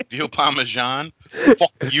 Veal Parmesan?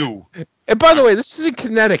 Fuck you. And by the way, this is in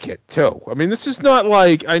Connecticut, too. I mean, this is not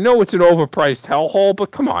like, I know it's an overpriced hellhole,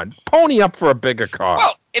 but come on, pony up for a bigger car.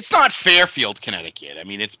 Well, it's not Fairfield, Connecticut. I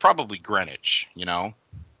mean, it's probably Greenwich, you know?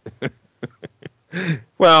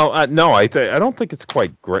 Well, no, I don't think it's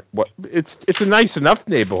quite great. It's a nice enough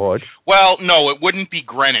neighborhood. Well, no, it wouldn't be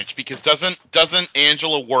Greenwich, because doesn't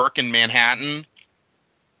Angela work in Manhattan?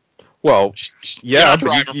 Well, yeah,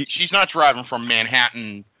 she's not driving from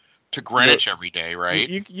Manhattan to Greenwich every day, right?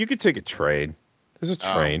 You could take a train. There's a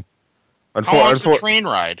train. How long's the train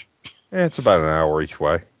ride? It's about an hour each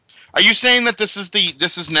way. Are you saying that this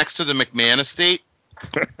is next to the McMahon estate?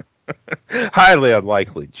 Highly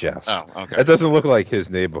unlikely, Jess. Oh, okay. It doesn't look like his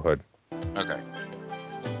neighborhood. Okay.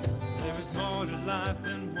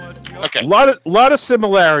 Okay. A lot of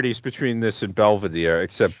similarities between this and Belvedere,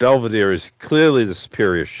 except Belvedere is clearly the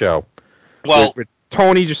superior show. Well, where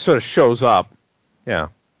Tony just sort of shows up. Yeah.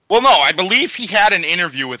 Well, no, I believe he had an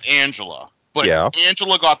interview with Angela, but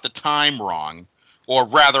Angela got the time wrong. Or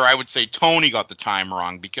rather, I would say Tony got the time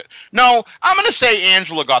wrong I'm going to say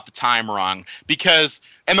Angela got the time wrong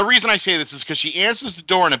and the reason I say this is because she answers the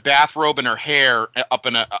door in a bathrobe and her hair up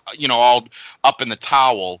in all up in the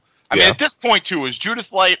towel. I mean, at this point too, is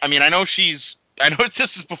Judith Light? I mean, I know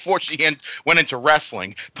this is before she went into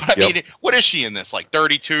wrestling, but I mean, what is she in this? Like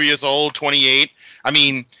 32 years old, 28? I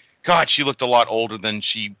mean, God, she looked a lot older than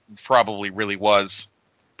she probably really was.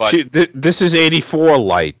 But this is 84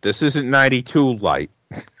 Light. This isn't 92 Light.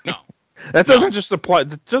 No, that doesn't just apply.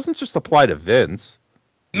 That doesn't just apply to Vince.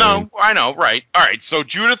 No, I know, right? All right. So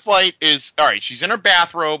Judith Light is all right. She's in her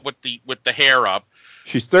bathrobe with the hair up.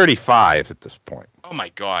 She's 35 at this point. Oh my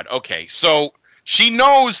God. Okay, so she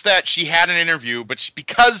knows that she had an interview, but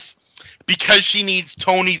because she needs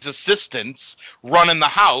Tony's assistance running the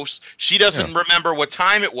house, she doesn't remember what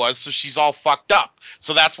time it was, so she's all fucked up.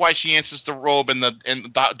 So that's why she answers the robe in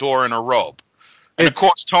the door in her robe. And of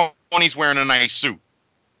course, Tony's wearing a nice suit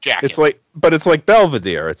jacket. It's like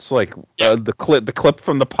Belvedere. It's like the clip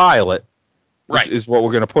from the pilot, is what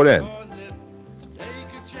we're gonna put in.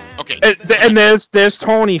 Okay. And there's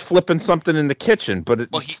Tony flipping something in the kitchen, but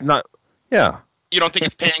it's not. Yeah. You don't think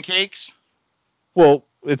it's pancakes? Well,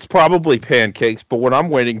 it's probably pancakes, but what I'm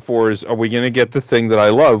waiting for is, are we going to get the thing that I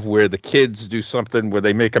love where the kids do something where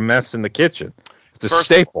they make a mess in the kitchen? It's a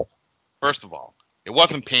staple. First of all, it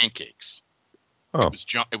wasn't pancakes. Oh.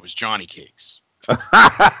 It was Johnny Cakes.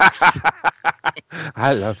 I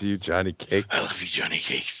love you, Johnny Cakes. I love you, Johnny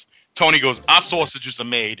Cakes. Tony goes, our sausages are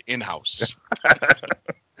made in-house.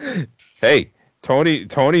 Hey,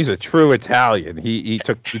 Tony's a true Italian. He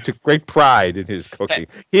took great pride in his cooking.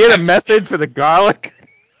 He had a method for the garlic.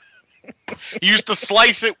 He used to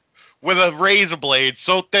slice it with a razor blade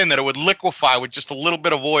so thin that it would liquefy with just a little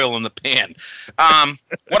bit of oil in the pan.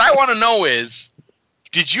 What I want to know is,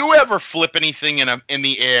 did you ever flip anything in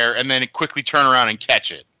the air and then quickly turn around and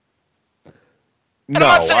catch it? And No,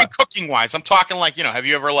 I'm not saying cooking-wise. I'm talking like, have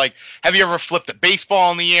you ever flipped a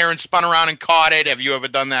baseball in the air and spun around and caught it? Have you ever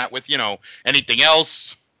done that with, anything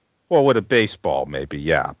else? Well, with a baseball, maybe,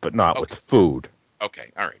 yeah, but not with food.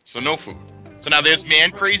 Okay, all right. So no food. So now there's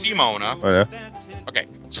Man Crazy Mona. Oh, yeah. Okay.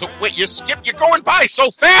 So wait, you're going by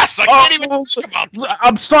so fast. I can't even talk about.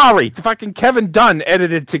 I'm sorry. Fucking Kevin Dunn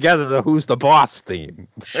edited together the Who's the Boss theme.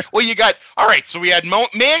 Well, all right. So we had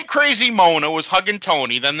Man Crazy Mona was hugging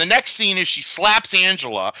Tony. Then the next scene is she slaps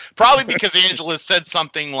Angela, probably because Angela said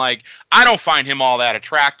something like, "I don't find him all that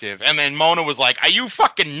attractive." And then Mona was like, "Are you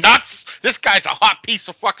fucking nuts? This guy's a hot piece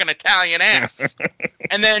of fucking Italian ass."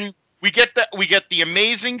 And then we get the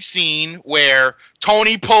amazing scene where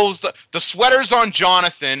Tony pulls the sweater's on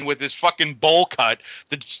Jonathan with his fucking bowl cut.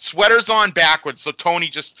 The sweater's on backwards, so Tony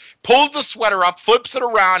just pulls the sweater up, flips it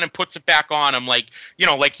around, and puts it back on him like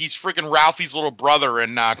he's freaking Ralphie's little brother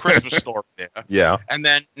in Christmas Story there. Yeah. And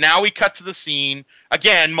then now we cut to the scene.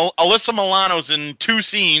 Again, Alyssa Milano's in 2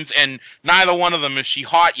 scenes, and neither one of them is she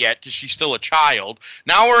hot yet because she's still a child.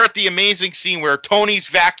 Now we're at the amazing scene where Tony's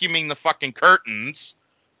vacuuming the fucking curtains.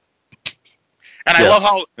 And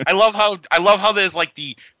yes. I love how there's like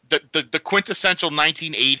the quintessential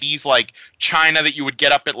 1980s like China that you would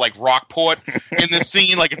get up at like Rockport in the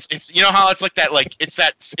scene. Like it's how it's like that, like it's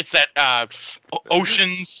that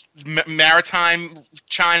oceans maritime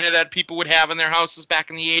China that people would have in their houses back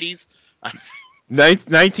in the 80s.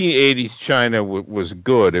 1980s China was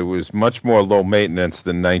good. It was much more low maintenance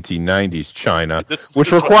than 1990s China,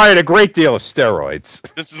 which required a great deal of steroids.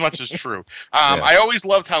 This as much as true. I always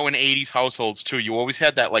loved how in 80s households too, you always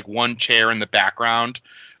had that like one chair in the background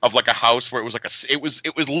of like a house where it was like it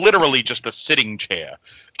was literally just a sitting chair.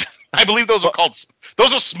 I believe those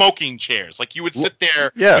are smoking chairs. Like you would sit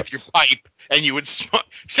there with your pipe and you would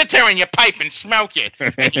sit there in your pipe and smoke it.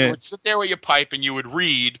 And you would sit there with your pipe and you would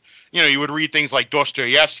read, you would read things like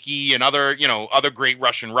Dostoevsky and other great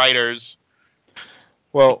Russian writers.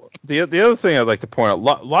 Well, the other thing I'd like to point out,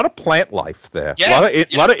 a lot of plant life there.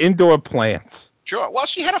 Yes, a lot of indoor plants. Sure. Well,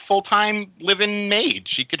 she had a full-time living maid.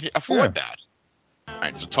 She could afford that. All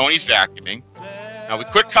right, so Tony's vacuuming. Now we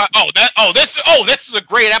quick cut. This is a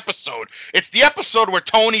great episode. It's the episode where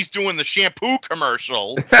Tony's doing the shampoo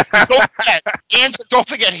commercial. Don't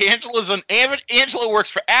forget, Angela works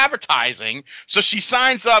for advertising, so she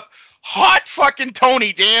signs up hot fucking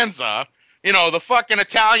Tony Danza, the fucking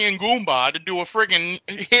Italian Goomba, to do a friggin'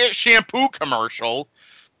 shampoo commercial.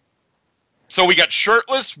 So we got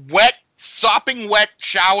shirtless, wet, sopping wet,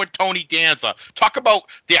 showered Tony Danza. Talk about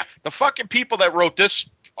the fucking people that wrote this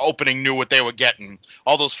opening knew what they were getting.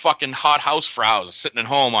 All those fucking hot housefraus sitting at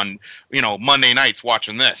home on Monday nights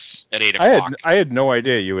watching this at 8 o'clock. I had no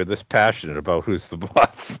idea you were this passionate about Who's the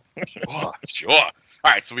Boss. Sure. All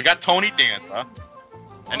right, so we got Tony Danza,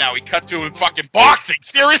 and now we cut to him fucking boxing.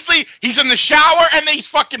 Seriously, he's in the shower and he's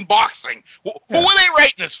fucking boxing. Who are they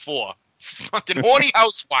writing this for? Fucking horny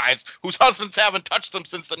housewives whose husbands haven't touched them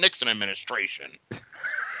since the Nixon administration.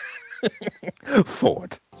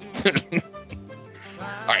 Ford.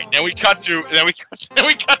 All right, then we cut to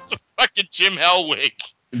fucking Jim Hellwig.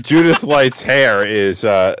 Judith Light's hair is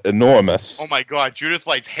enormous. Oh my God, Judith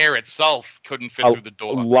Light's hair itself couldn't fit through the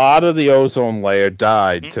door. A lot of the ozone layer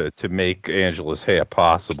died to make Angela's hair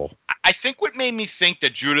possible. I think what made me think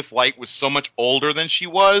that Judith Light was so much older than she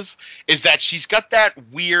was is that she's got that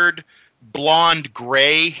weird blonde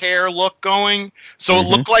gray hair look going. So it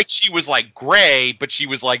looked like she was like gray, but she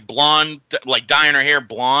was like blonde, like dyeing her hair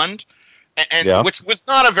blonde. And which was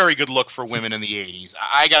not a very good look for women in the 80s.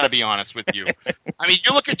 I got to be honest with you. I mean,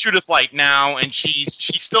 you look at Judith Light now, and she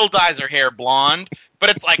still dyes her hair blonde, but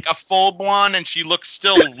it's like a full blonde, and she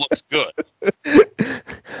still looks good.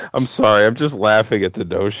 I'm sorry. I'm just laughing at the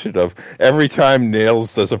notion of every time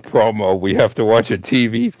Nails does a promo, we have to watch a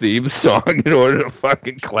TV theme song in order to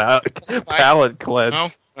fucking palate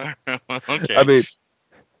cleanse. No? Okay. I mean,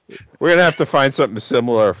 we're going to have to find something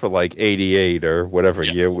similar for like 88 or whatever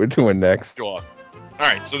year we're doing next. Sure. All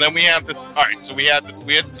right, so then we have this. All right, so we had this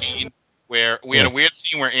weird scene where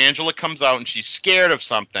Angela comes out and she's scared of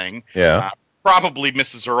something. Yeah. Probably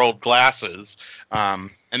misses her old glasses.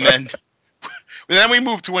 And then then we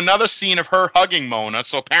moved to another scene of her hugging Mona.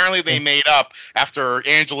 So apparently they made up after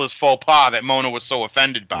Angela's faux pas that Mona was so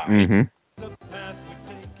offended by. Mm-hmm.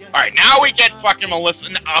 All right, now we get fucking Melissa.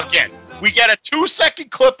 Again, we get a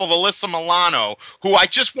 2-second clip of Alyssa Milano, who I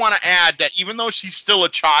just want to add that even though she's still a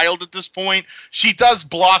child at this point, she does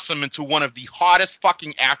blossom into one of the hottest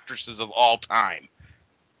fucking actresses of all time.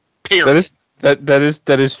 Period.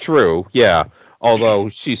 That is true. Yeah. Although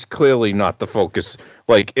she's clearly not the focus.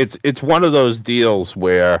 Like it's one of those deals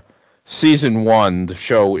where season 1, the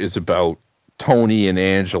show is about Tony and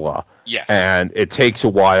Angela. Yes. And it takes a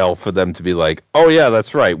while for them to be like, oh yeah,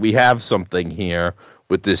 that's right. We have something here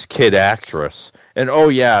with this kid actress. And oh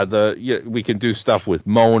yeah, we can do stuff with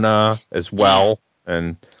Mona as well.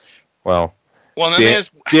 And well, then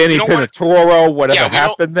there's Danny Pinatoro, whatever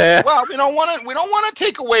happened there. Well, we don't want to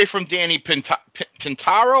take away from Danny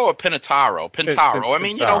Pintaro or Pinataro. Pintaro. I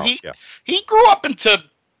mean, he grew up into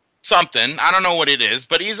something. I don't know what it is,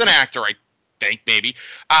 but he's an actor, I think, maybe.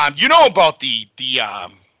 You know about the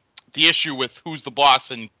issue with Who's the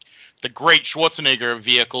Boss and the great Schwarzenegger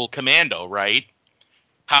vehicle Commando, right?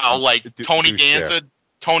 How Tony Danza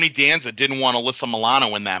didn't want Alyssa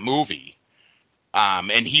Milano in that movie.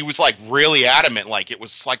 And he was like really adamant, like it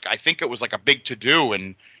was like, I think it was like a big to-do.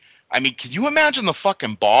 And I mean, can you imagine the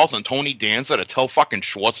fucking balls on Tony Danza to tell fucking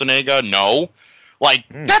Schwarzenegger no? Like,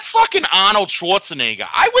 that's fucking Arnold Schwarzenegger.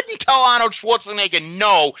 I wouldn't tell Arnold Schwarzenegger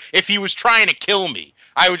no if he was trying to kill me.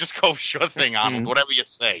 I would just go, sure thing, Arnold, whatever you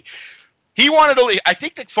say. He wanted to, I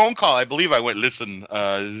think the phone call, I believe I went, listen,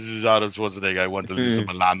 this is Arnold Schwarzenegger, I want Alyssa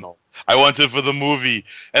Milano. I want her for the movie.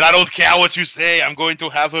 And I don't care what you say, I'm going to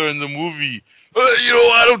have her in the movie.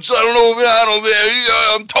 I don't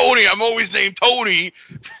know, I'm Tony, I'm always named Tony.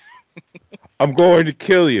 I'm going to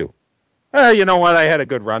kill you. You know what, I had a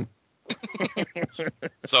good run.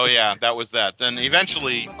 So yeah, that was that. Then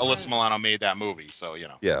eventually Alyssa Milano made that movie, so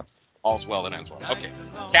Yeah. All's well that ends well. Okay.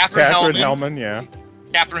 Catherine Hellman, yeah.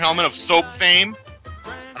 Catherine Hellman of Soap fame.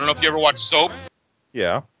 I don't know if you ever watched Soap.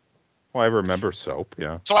 Yeah. Well, I remember Soap,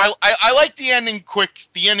 yeah. So I like the ending quick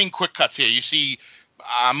cuts here. You see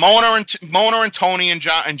Mona and Tony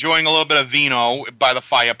enjoying a little bit of vino by the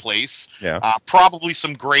fireplace. Yeah. Probably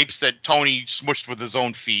some grapes that Tony smushed with his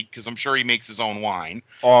own feet, because I'm sure he makes his own wine.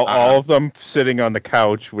 All of them sitting on the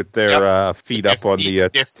couch with their feet up on the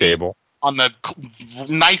table. On the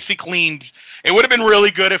nicely cleaned. It would have been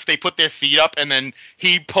really good if they put their feet up and then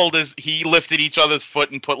he lifted each other's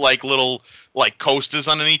foot and put like little like coasters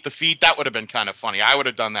underneath the feet. That would have been kind of funny. I would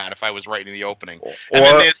have done that if I was writing the opening. And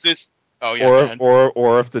then there's this. Oh yeah.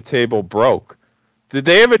 Or if the table broke. Did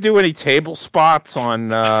they ever do any table spots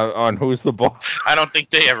on Who's the Boss? I don't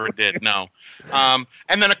think they ever did. No. And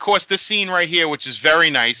then of course this scene right here, which is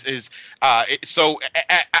very nice, is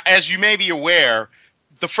as you may be aware,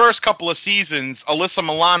 the first couple of seasons, Alyssa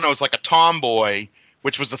Milano is like a tomboy,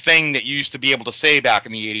 which was the thing that you used to be able to say back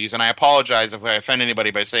in the 80s, and I apologize if I offend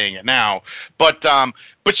anybody by saying it now, but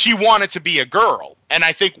she wanted to be a girl, and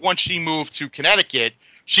I think once she moved to Connecticut,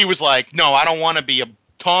 she was like, no, I don't want to be a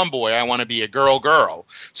tomboy, I want to be a girl.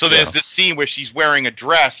 So there's this scene where she's wearing a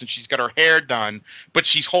dress and she's got her hair done, but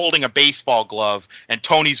she's holding a baseball glove, and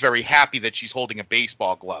Tony's very happy that she's holding a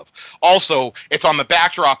baseball glove. Also, it's on the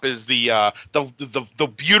backdrop is the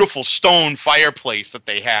beautiful stone fireplace that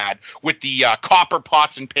they had with the copper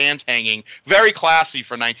pots and pans hanging. Very classy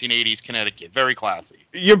for 1980s Connecticut. Very classy.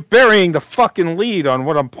 You're burying the fucking lead on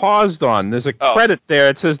what I'm paused on. There's a credit there.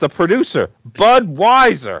 It says the producer, Bud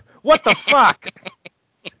Weiser. What the fuck?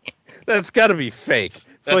 That's got to be fake.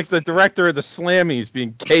 It's like the director of the Slammies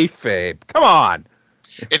being kayfabe. Come on.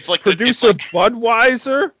 It's like producer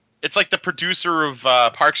Budweiser. It's like the producer of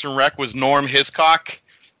Parks and Rec was Norm Hiscock.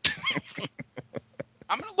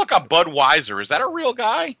 I'm gonna look up Budweiser. Is that a real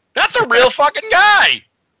guy? That's a real fucking guy.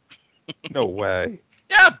 No way.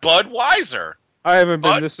 Yeah, Budweiser. I haven't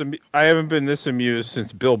been this amused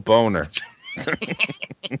since Bill Boner.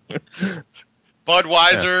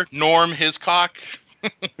 Budweiser, Norm Hiscock.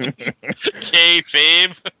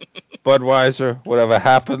 Kayfabe. Budweiser, whatever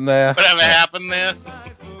happened there. And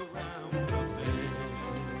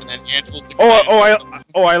then Angela's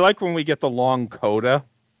I like when we get the long coda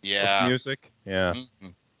of music. Yeah. Mm-hmm.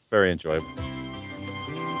 It's very enjoyable.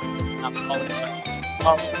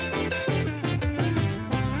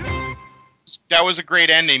 That was a great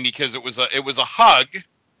ending because it was a hug.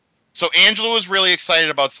 So Angela was really excited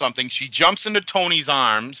about something. She jumps into Tony's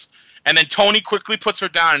arms. And then Tony quickly puts her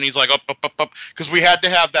down, and he's like, up, because we had to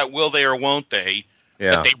have that will they or won't they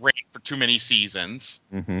that they ran for too many seasons.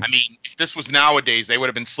 Mm-hmm. I mean, if this was nowadays, they would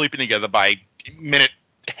have been sleeping together by minute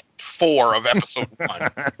 4 of episode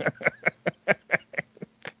 1.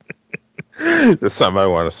 There's something I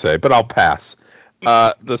want to say, but I'll pass.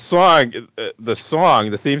 The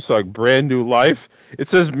theme song, Brand New Life, it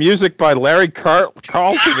says music by Larry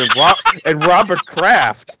Carlton and Robert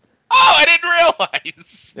Kraft. Oh, I didn't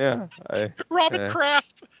realize. Yeah. Robert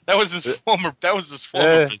Kraft. That was his former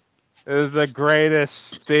business. It was the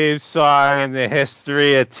greatest theme song in the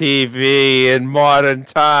history of TV in modern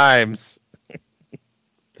times.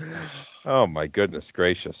 Oh, my goodness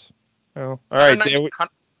gracious. Well, all right.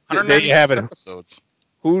 There you have it. Episodes.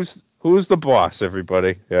 Who's the boss,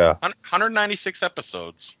 everybody? Yeah. 196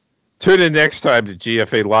 episodes. Tune in next time to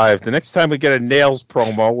GFA Live. The next time we get a Nails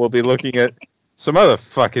promo, we'll be looking at some other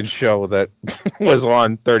fucking show that was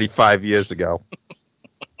on 35 years ago.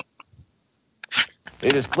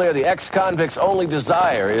 It is clear the ex-convicts' only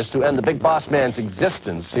desire is to end the Big Boss Man's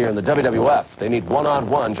existence here in the WWF. They need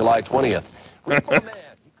one-on-one July 20th. Repo Man,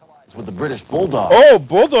 he collides with the British Bulldog. Oh,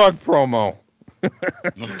 Bulldog promo.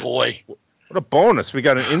 Oh, boy. What a bonus. We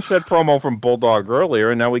got an inset promo from Bulldog earlier,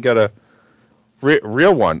 and now we got a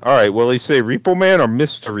real one. All right, will he say Repo Man or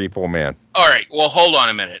Mr. Repo Man? All right, well, hold on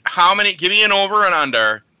a minute. Give me an over and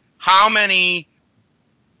under. How many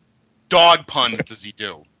dog puns does he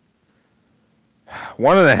do?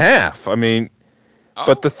 1.5. I mean,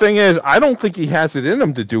 But the thing is, I don't think he has it in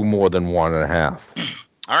him to do more than 1.5.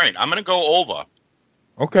 All right, I'm going to go over.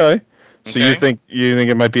 Okay. So you think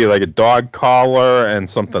it might be like a dog collar and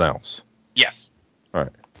something else? Yes. All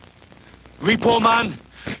right. Repo Man,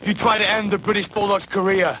 you tried to end the British Bulldog's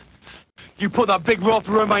career. You put that big rope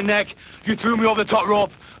around my neck, you threw me over the top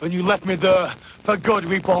rope, and you left me there for good,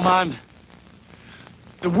 Repo Man.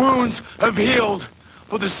 The wounds have healed,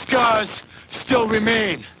 but the scars still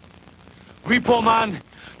remain. Repo Man,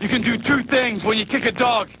 you can do two things when you kick a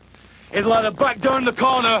dog. It'll either back down the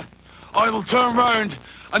corner, or it'll turn round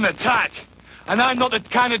and attack. And I'm not the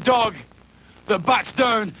kind of dog that backs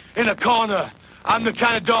down in a corner. I'm the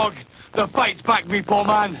kind of dog that fights back, Repo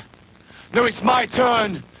Man. Now it's my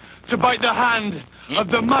turn to bite the hand of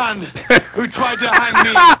the man who tried to hang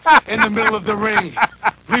me in the middle of the ring.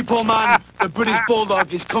 Repo Man, the British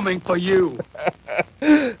Bulldog is coming for you.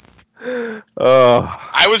 I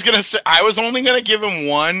was only gonna give him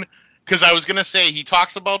one because I was gonna say he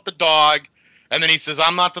talks about the dog, and then he says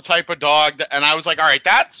I'm not the type of dog that, and I was like, all right,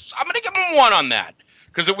 I'm gonna give him one on that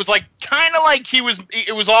because it was like kind of like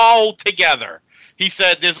it was all together. He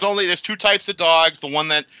said there's two types of dogs, the one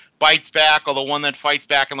that bites back or the one that fights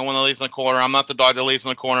back and the one that lays in the corner. I'm not the dog that lays in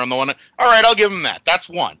the corner. I'm the one that, all right, I'll give him that. That's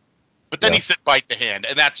one. But then he said bite the hand,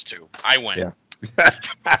 and that's two. I win. Yeah.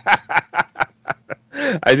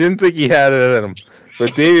 I didn't think he had it in him.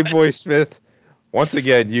 But Davey Boy Smith, once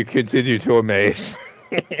again, you continue to amaze.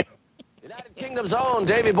 United Kingdom's own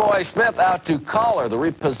Davey Boy Smith out to Collar, the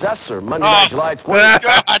Repossessor, Monday night, July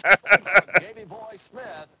 20th. Davey Boy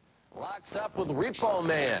Smith locks up with Repo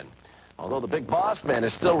Man. Although the Big Boss Man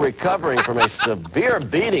is still recovering from a severe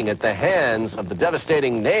beating at the hands of the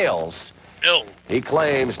devastating Nails, he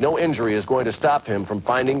claims no injury is going to stop him from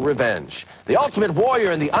finding revenge. The Ultimate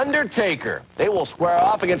Warrior and The Undertaker, they will square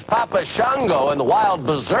off against Papa Shango and the Wild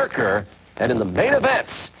Berserker. And in the main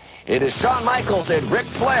events, it is Shawn Michaels and Ric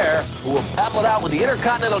Flair who will battle it out with the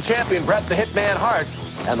Intercontinental Champion Bret the Hitman Hart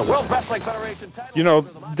and the World Wrestling Federation title. You know,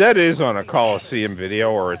 that is on a Coliseum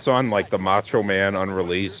video, or it's on like the Macho Man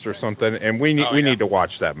Unreleased or something, and we need to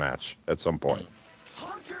watch that match at some point.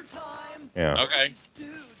 Yeah. Okay.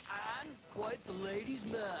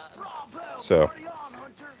 So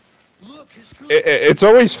it's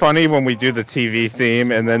always funny when we do the TV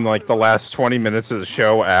theme, and then like the last 20 minutes of the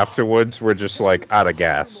show afterwards, we're just like out of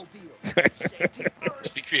gas.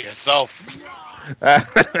 Speak for yourself.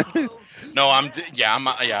 No, I'm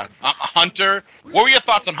Hunter. What were your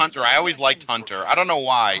thoughts on Hunter? I always liked Hunter. I don't know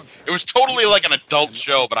why. It was totally like an adult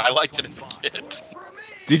show, but I liked it as a kid.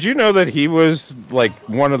 Did you know that he was like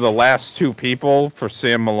one of the last two people for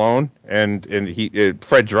Sam Malone and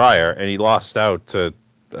Fred Dryer, and he lost out to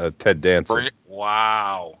Ted Danson?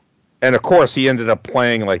 Wow. And of course, he ended up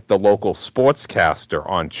playing like the local sportscaster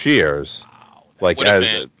on Cheers, like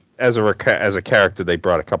as a character they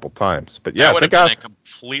brought a couple times. But yeah, that would have been a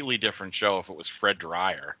completely different show if it was Fred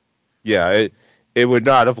Dryer. Yeah, it would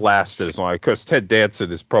not have lasted as long because Ted Danson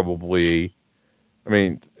is probably, I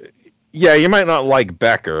mean. Yeah, you might not like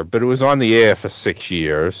Becker, but it was on the air for 6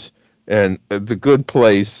 years, and The Good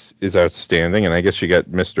Place is outstanding, and I guess you got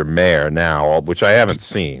Mr. Mayor now, which I haven't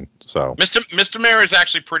seen. So Mr. Mayor is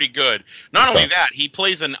actually pretty good. Not only that, he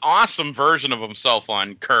plays an awesome version of himself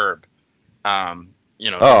on Curb. Don't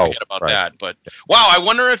forget about that. But wow, I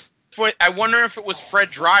wonder if it was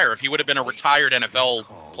Fred Dryer, if he would have been a retired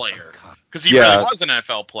NFL player, because he really was an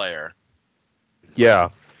NFL player. Yeah.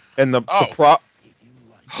 And the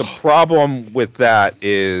problem with that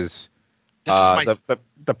is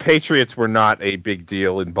the Patriots were not a big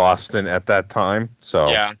deal in Boston at that time, so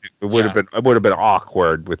it would have been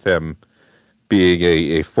awkward with him being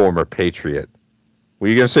a former Patriot. Were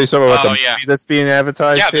you going to say something about the movie that's being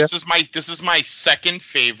advertised? Yeah, here? this is my second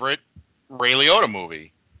favorite Ray Liotta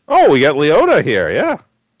movie. Oh, we got Liotta here, yeah.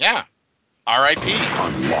 Yeah. R.I.P.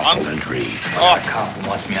 Unlawful entry. The cop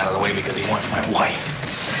wants me out of the way because he wants my wife.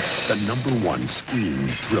 The #1 screen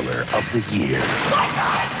thriller of the year.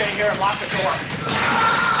 Stay here and lock the door.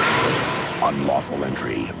 Unlawful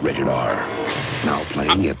entry. Rated R. Now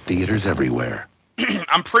playing at theaters everywhere.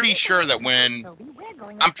 I'm pretty sure that when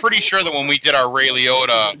we did our Ray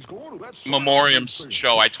Liotta memoriam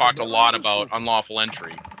show, I talked a lot about Unlawful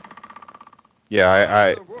Entry. Yeah,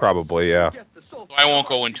 I probably, yeah. So I won't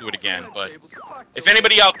go into it again, but if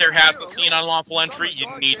anybody out there hasn't seen Unlawful Entry, you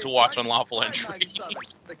need to watch Unlawful Entry.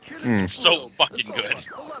 It's so fucking good.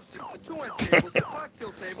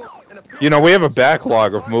 You know, we have a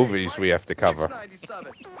backlog of movies we have to cover.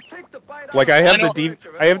 Like I have the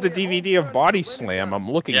DVD of Body Slam. I'm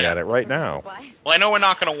looking at it right now. Well, I know we're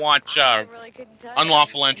not going to watch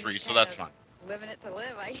Unlawful Entry, so that's fine. Living it to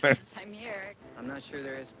live, I guess. I'm here. I'm not sure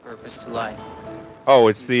there is a purpose to life. Oh,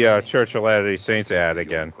 it's the Church of Latter-day Saints ad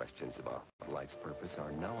again. Questions about life's purpose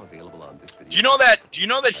are now available on this video. Do you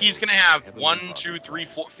know that he's going to have 1, 2, 3,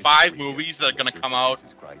 4, 5 movies that are going to come out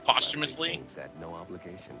posthumously?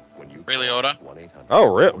 Ray Liotta.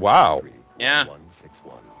 Oh, wow. Yeah.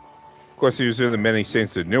 Of course, he was in the Many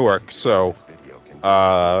Saints of Newark, so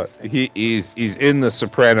he's in the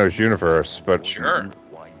Sopranos universe, but sure.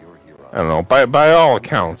 I don't know. By all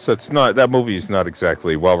accounts, that movie's not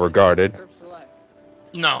exactly well regarded.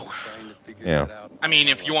 No. Yeah. I mean,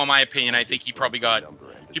 if you want my opinion, I think he probably got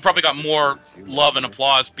more love and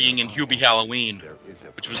applause being in Hubie Halloween,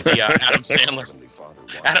 which was the Adam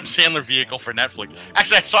Sandler vehicle for Netflix.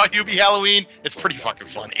 Actually, I saw Hubie Halloween. It's pretty fucking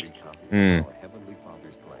funny.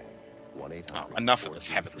 Oh, enough of this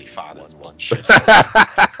Heavenly Father's bullshit.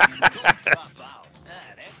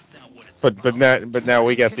 But now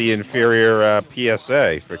we got the inferior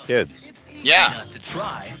PSA for kids. Yeah.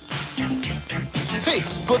 Hey,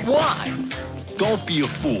 but why? Don't be a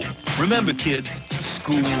fool. Remember, kids,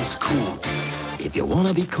 school's cool. If you want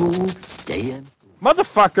to be cool, stay in.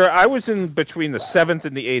 Motherfucker, I was in between the 7th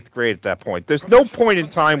and the 8th grade at that point. There's no point in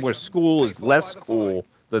time where school is less cool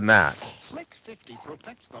than that.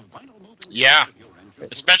 Yeah.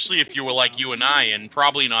 Especially if you were like you and I, and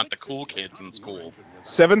probably not the cool kids in school.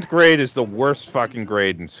 7th grade is the worst fucking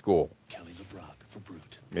grade in school.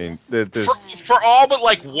 I mean, for all but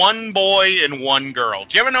like one boy and one girl.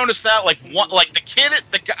 Do you ever notice that? Like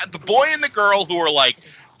the boy and the girl who are like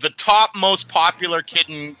the top most popular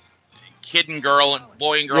boy and girl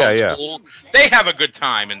in school. They have a good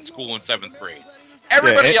time in school in 7th grade.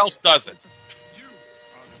 Everybody else doesn't.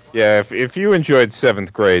 Yeah, if you enjoyed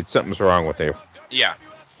 7th grade, something's wrong with you. Yeah.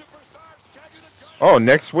 Oh,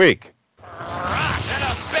 next week. An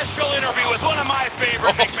official interview with one of my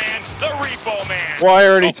favorite big men, the Repo Man. Well, I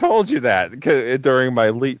already told you that during my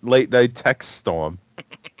late night text storm.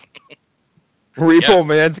 Repo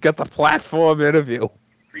Man's got the platform interview.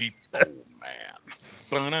 Repo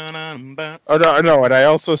Man. Oh, no, and I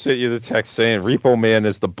also sent you the text saying Repo Man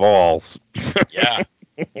is the balls. Yeah,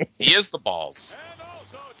 he is the balls.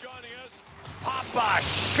 Papa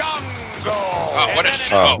Shango. Oh, what a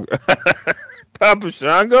show. Papa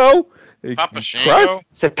Shango? Papa Shango?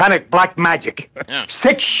 Satanic black magic. Yeah.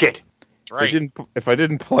 Sick shit. That's right. If I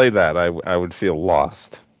didn't play that, I would feel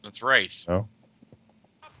lost. That's right. Oh,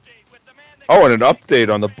 and an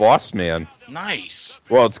update on the Boss Man. Nice.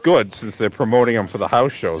 Well, it's good since they're promoting him for the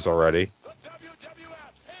house shows already.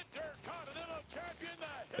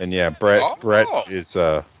 And yeah, Brett is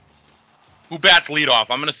Who bats lead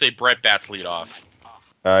off? I'm going to say Brett bats lead off.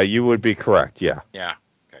 You would be correct, yeah. Yeah.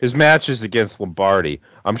 Okay. His match is against Lombardi.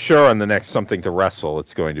 I'm sure on the next Something to Wrestle,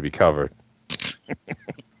 it's going to be covered.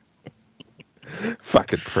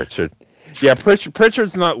 Fucking Pritchard. Yeah,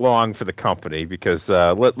 Pritchard's not long for the company because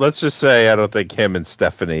let's just say I don't think him and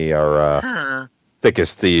Stephanie are thick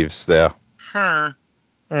as thieves there.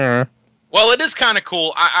 Well, it is kind of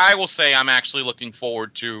cool. I will say I'm actually looking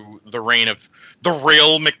forward to the reign of the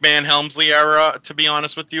real McMahon-Helmsley era, to be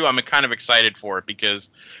honest with you. I'm kind of excited for it because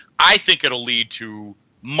I think it'll lead to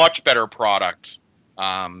much better product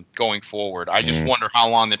going forward. I just wonder how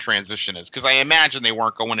long the transition is because I imagine they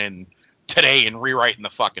weren't going in today and rewriting the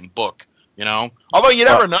fucking book, you know? Although you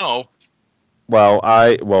never know. Well,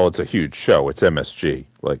 it's a huge show. It's MSG.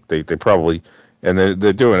 Like they probably... And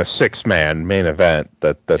they're doing a 6-man main event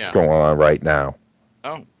that's going on right now.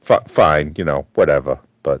 Oh. Fine, whatever.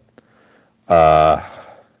 But,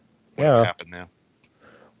 What happened there?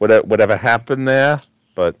 Whatever happened there,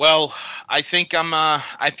 but... Well, I think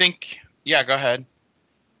yeah, go ahead.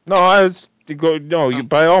 No,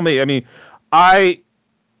 by all means, I mean, I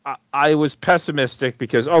was pessimistic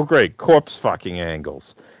because, great, corpse fucking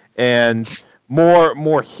angles. And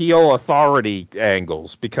more heel authority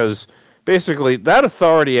angles, because basically that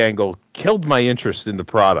authority angle killed my interest in the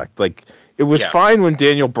product. Like, it was fine when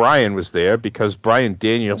Daniel Bryan was there, because Bryan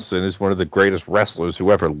Danielson is one of the greatest wrestlers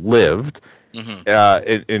who ever lived,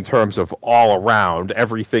 in terms of all around,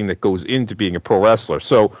 everything that goes into being a pro wrestler.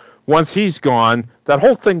 So once he's gone, that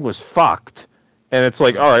whole thing was fucked. And it's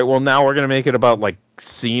like, all right, well, now we're going to make it about, like,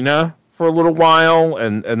 Cena for a little while,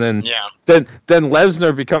 and then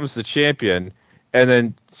Lesnar becomes the champion, and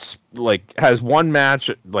then, like, has one match,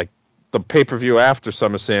 like, the pay-per-view after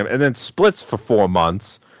SummerSlam, and then splits for 4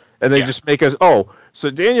 months, and they just make us, so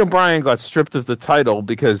Daniel Bryan got stripped of the title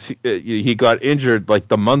because he got injured, like,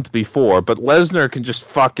 the month before, but Lesnar can just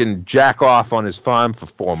fucking jack off on his farm for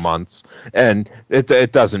 4 months, and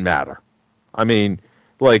it doesn't matter. I mean,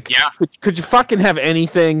 like, could you fucking have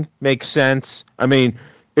anything make sense? I mean,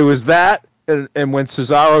 it was that, and when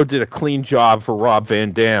Cesaro did a clean job for Rob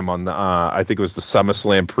Van Dam on the, I think it was the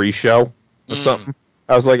SummerSlam pre-show or something,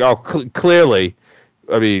 I was like, clearly,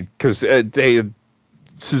 I mean, because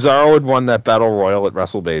Cesaro had won that Battle Royal at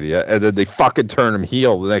WrestleMania, and then they fucking turn him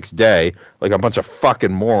heel the next day, like a bunch of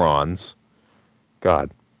fucking morons.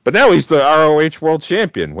 God. But now he's the ROH World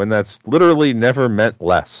Champion, when that's literally never meant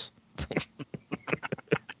less.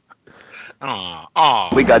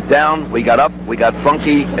 We got down, we got up, we got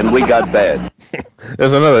funky, and we got bad.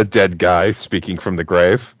 There's another dead guy speaking from the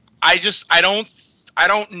grave. I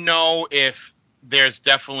don't know if there's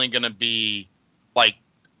definitely going to be, like,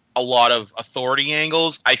 a lot of authority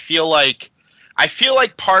angles. I feel like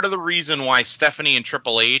part of the reason why Stephanie and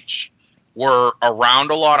Triple H were around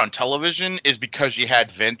a lot on television is because you had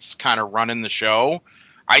Vince kind of running the show.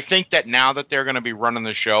 I think that now that they're going to be running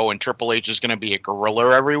the show and Triple H is going to be a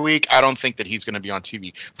gorilla every week, I don't think that he's going to be on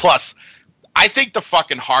TV. Plus, I think the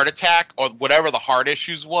fucking heart attack or whatever the heart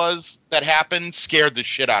issues was that happened scared the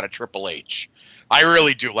shit out of Triple H. I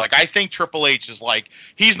really do. Like, I think Triple H is like,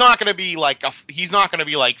 he's not going to be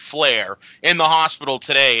like Flair in the hospital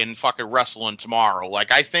today and fucking wrestling tomorrow.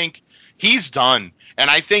 Like, I think he's done. And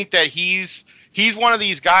I think that he's one of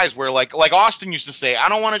these guys where, like Austin used to say, I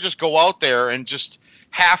don't want to just go out there and just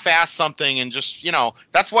half-ass something and just,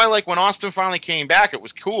 that's why, like, when Austin finally came back, it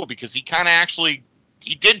was cool because he kind of actually,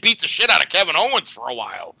 he did beat the shit out of Kevin Owens for a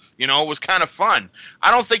while. It was kind of fun.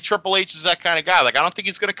 I don't think Triple H is that kind of guy. Like, I don't think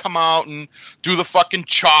he's going to come out and do the fucking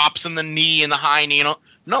chops and the knee and the high knee.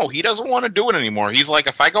 No, he doesn't want to do it anymore. He's like,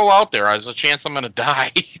 if I go out there, there's a chance I'm going to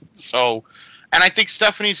die. So, and I think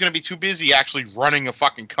Stephanie's going to be too busy actually running a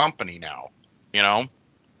fucking company now,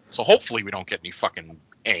 So hopefully we don't get any fucking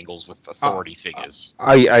angles with authority figures.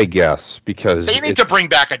 I guess, because they need to bring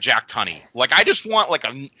back a Jack Tunney. Like, I just want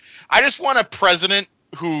a president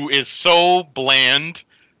who is so bland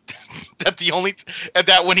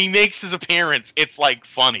that when he makes his appearance, it's like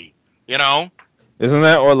funny, Isn't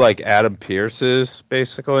that what, like, Adam Pearce is,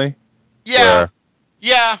 basically? Yeah.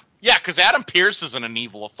 Yeah, because Adam Pearce isn't an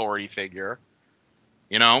evil authority figure,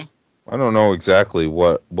 I don't know exactly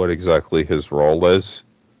what exactly his role is.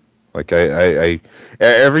 Like, I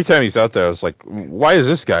every time he's out there, I was like, why is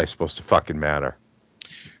this guy supposed to fucking matter?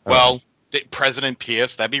 Well, President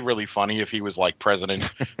Pierce, that'd be really funny if he was like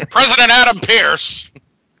President Adam Pearce.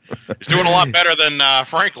 He's doing a lot better than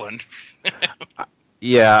Franklin.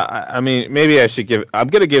 Yeah, I mean, maybe I'm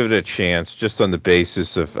going to give it a chance just on the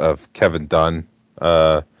basis of Kevin Dunn.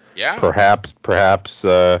 Yeah. Perhaps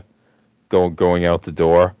going out the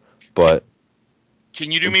door. But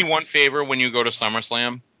can you do me one favor when you go to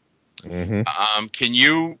SummerSlam? Mm-hmm. Can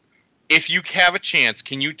you, if you have a chance,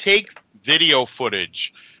 can you take video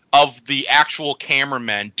footage of the actual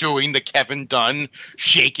cameramen doing the Kevin Dunn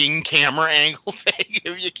shaking camera angle thing?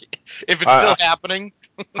 If it's still happening?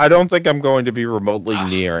 I don't think I'm going to be remotely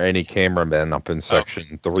near any cameramen up in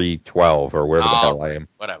section 312 or wherever the hell I am.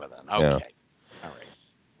 Whatever then. Okay. Yeah. All right.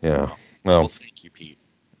 Yeah. Well, thank you, Pete.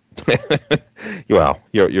 Well,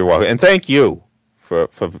 you're welcome, and thank you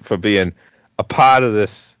for being a part of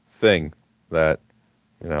this thing that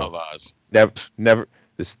of ours. Never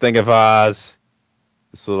this thing of ours.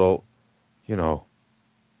 This little,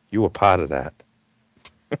 you were part of that.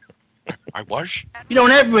 I was. You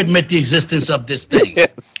don't ever admit the existence of this thing.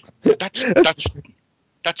 Yes. That's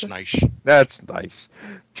nice. That's nice.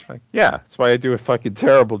 Yeah, that's why I do a fucking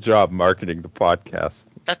terrible job marketing the podcast.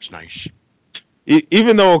 That's nice.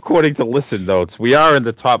 Even though, according to Listen Notes, we are in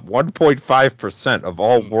the top 1.5% of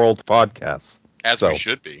all world podcasts. As we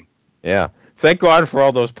should be. Yeah. Thank God for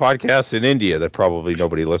all those podcasts in India that probably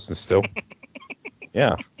nobody listens to.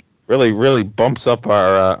 Yeah. Really, really bumps up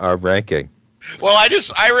our ranking. Well,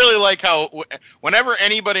 I really like how whenever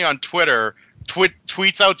anybody on Twitter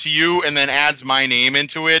tweets out to you and then adds my name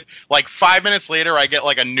into it, like 5 minutes later I get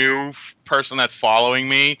like a new person that's following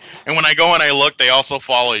me, and when I go and I look, they also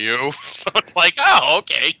follow you. So it's like, oh,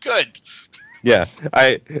 okay, good. Yeah,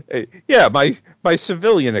 my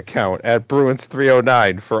civilian account at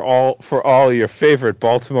Bruins309 for all your favorite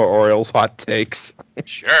Baltimore Orioles hot takes.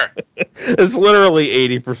 Sure. It's literally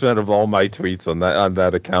 80% of all my tweets on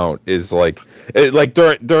that account is like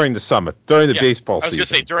during the summer, during the baseball season. I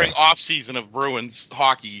was gonna say during off season of Bruins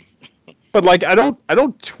hockey. But like I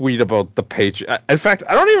don't tweet about the Patriots. In fact,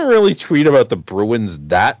 I don't even really tweet about the Bruins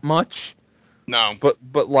that much. No.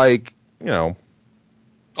 But like, you know,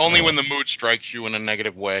 only when the mood strikes you in a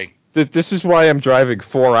negative way. This is why I'm driving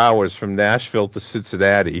 4 hours from Nashville to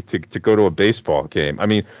Cincinnati to go to a baseball game. I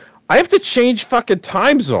mean, I have to change fucking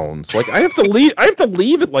time zones. Like I have to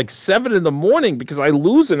leave at like 7 a.m. because I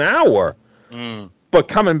lose an hour. Mm. But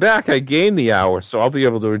coming back, I gain the hour, so I'll be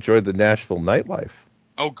able to enjoy the Nashville nightlife.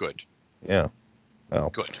 Oh, good. Yeah. Oh,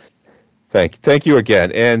 good. Thank you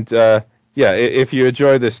again. And if you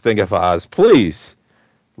enjoy this thing of ours, please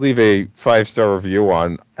leave a 5-star review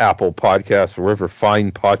on Apple Podcasts, wherever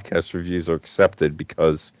fine podcast reviews are accepted,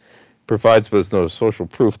 because it provides us no social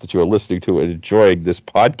proof that you are listening to and enjoying this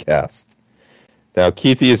podcast. Now,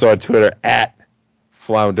 Keithy is on Twitter at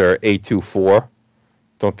Flounder824.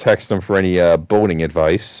 Don't text him for any boning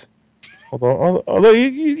advice. Although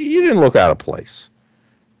you didn't look out of place,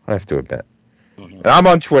 I have to admit. Mm-hmm. And I'm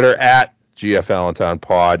on Twitter at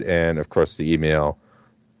GFAllentownPod, and of course the email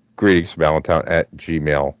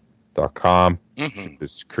greetingsfromallentown@gmail.com. Mm-hmm.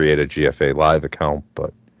 Just create a GFA Live account,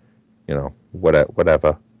 but you know,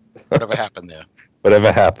 whatever. Whatever happened there.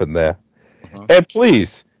 Whatever happened there. Mm-hmm. And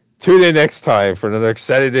please tune in next time for another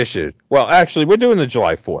excited issue. Well, actually, we're doing the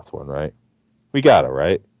July 4th one, right? We got it,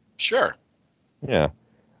 right? Sure. Yeah.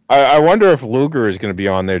 I wonder if Luger is going to be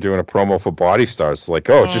on there doing a promo for Body Stars. Like,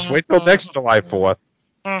 oh, just wait till next July 4th.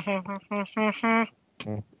 All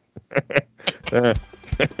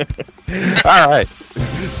right.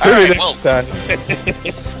 Well,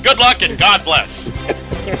 good luck and God bless.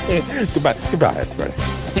 Goodbye, everybody.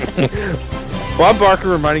 Bob Barker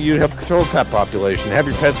reminding you to help control the pet population. Have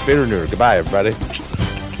your pets spayed or neutered. Goodbye, everybody.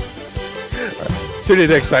 Tune in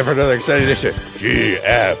next time for another exciting edition.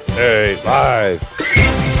 GFA Live.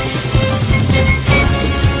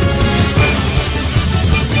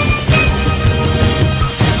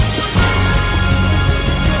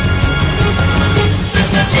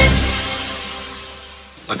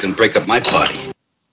 Fucking break up my party.